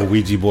 We're going to have a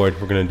Ouija board.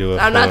 We're going to do it.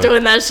 I'm not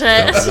doing that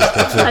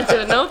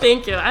shit. No,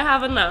 thank you. I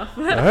have enough.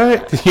 All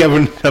right. You have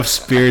enough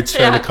spirits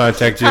trying to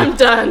contact you? I'm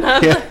done.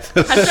 I'm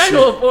trying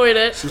to avoid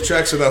it. She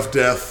tracks enough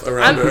death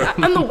around her.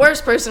 I'm the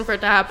worst person for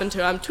it to happen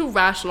to. I'm too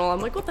rational.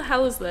 I'm like, what the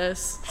hell is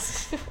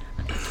this?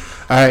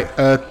 All right.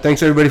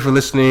 Thanks, everybody, for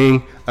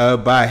listening.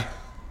 Bye.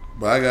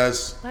 Bye,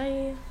 guys.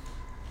 Bye.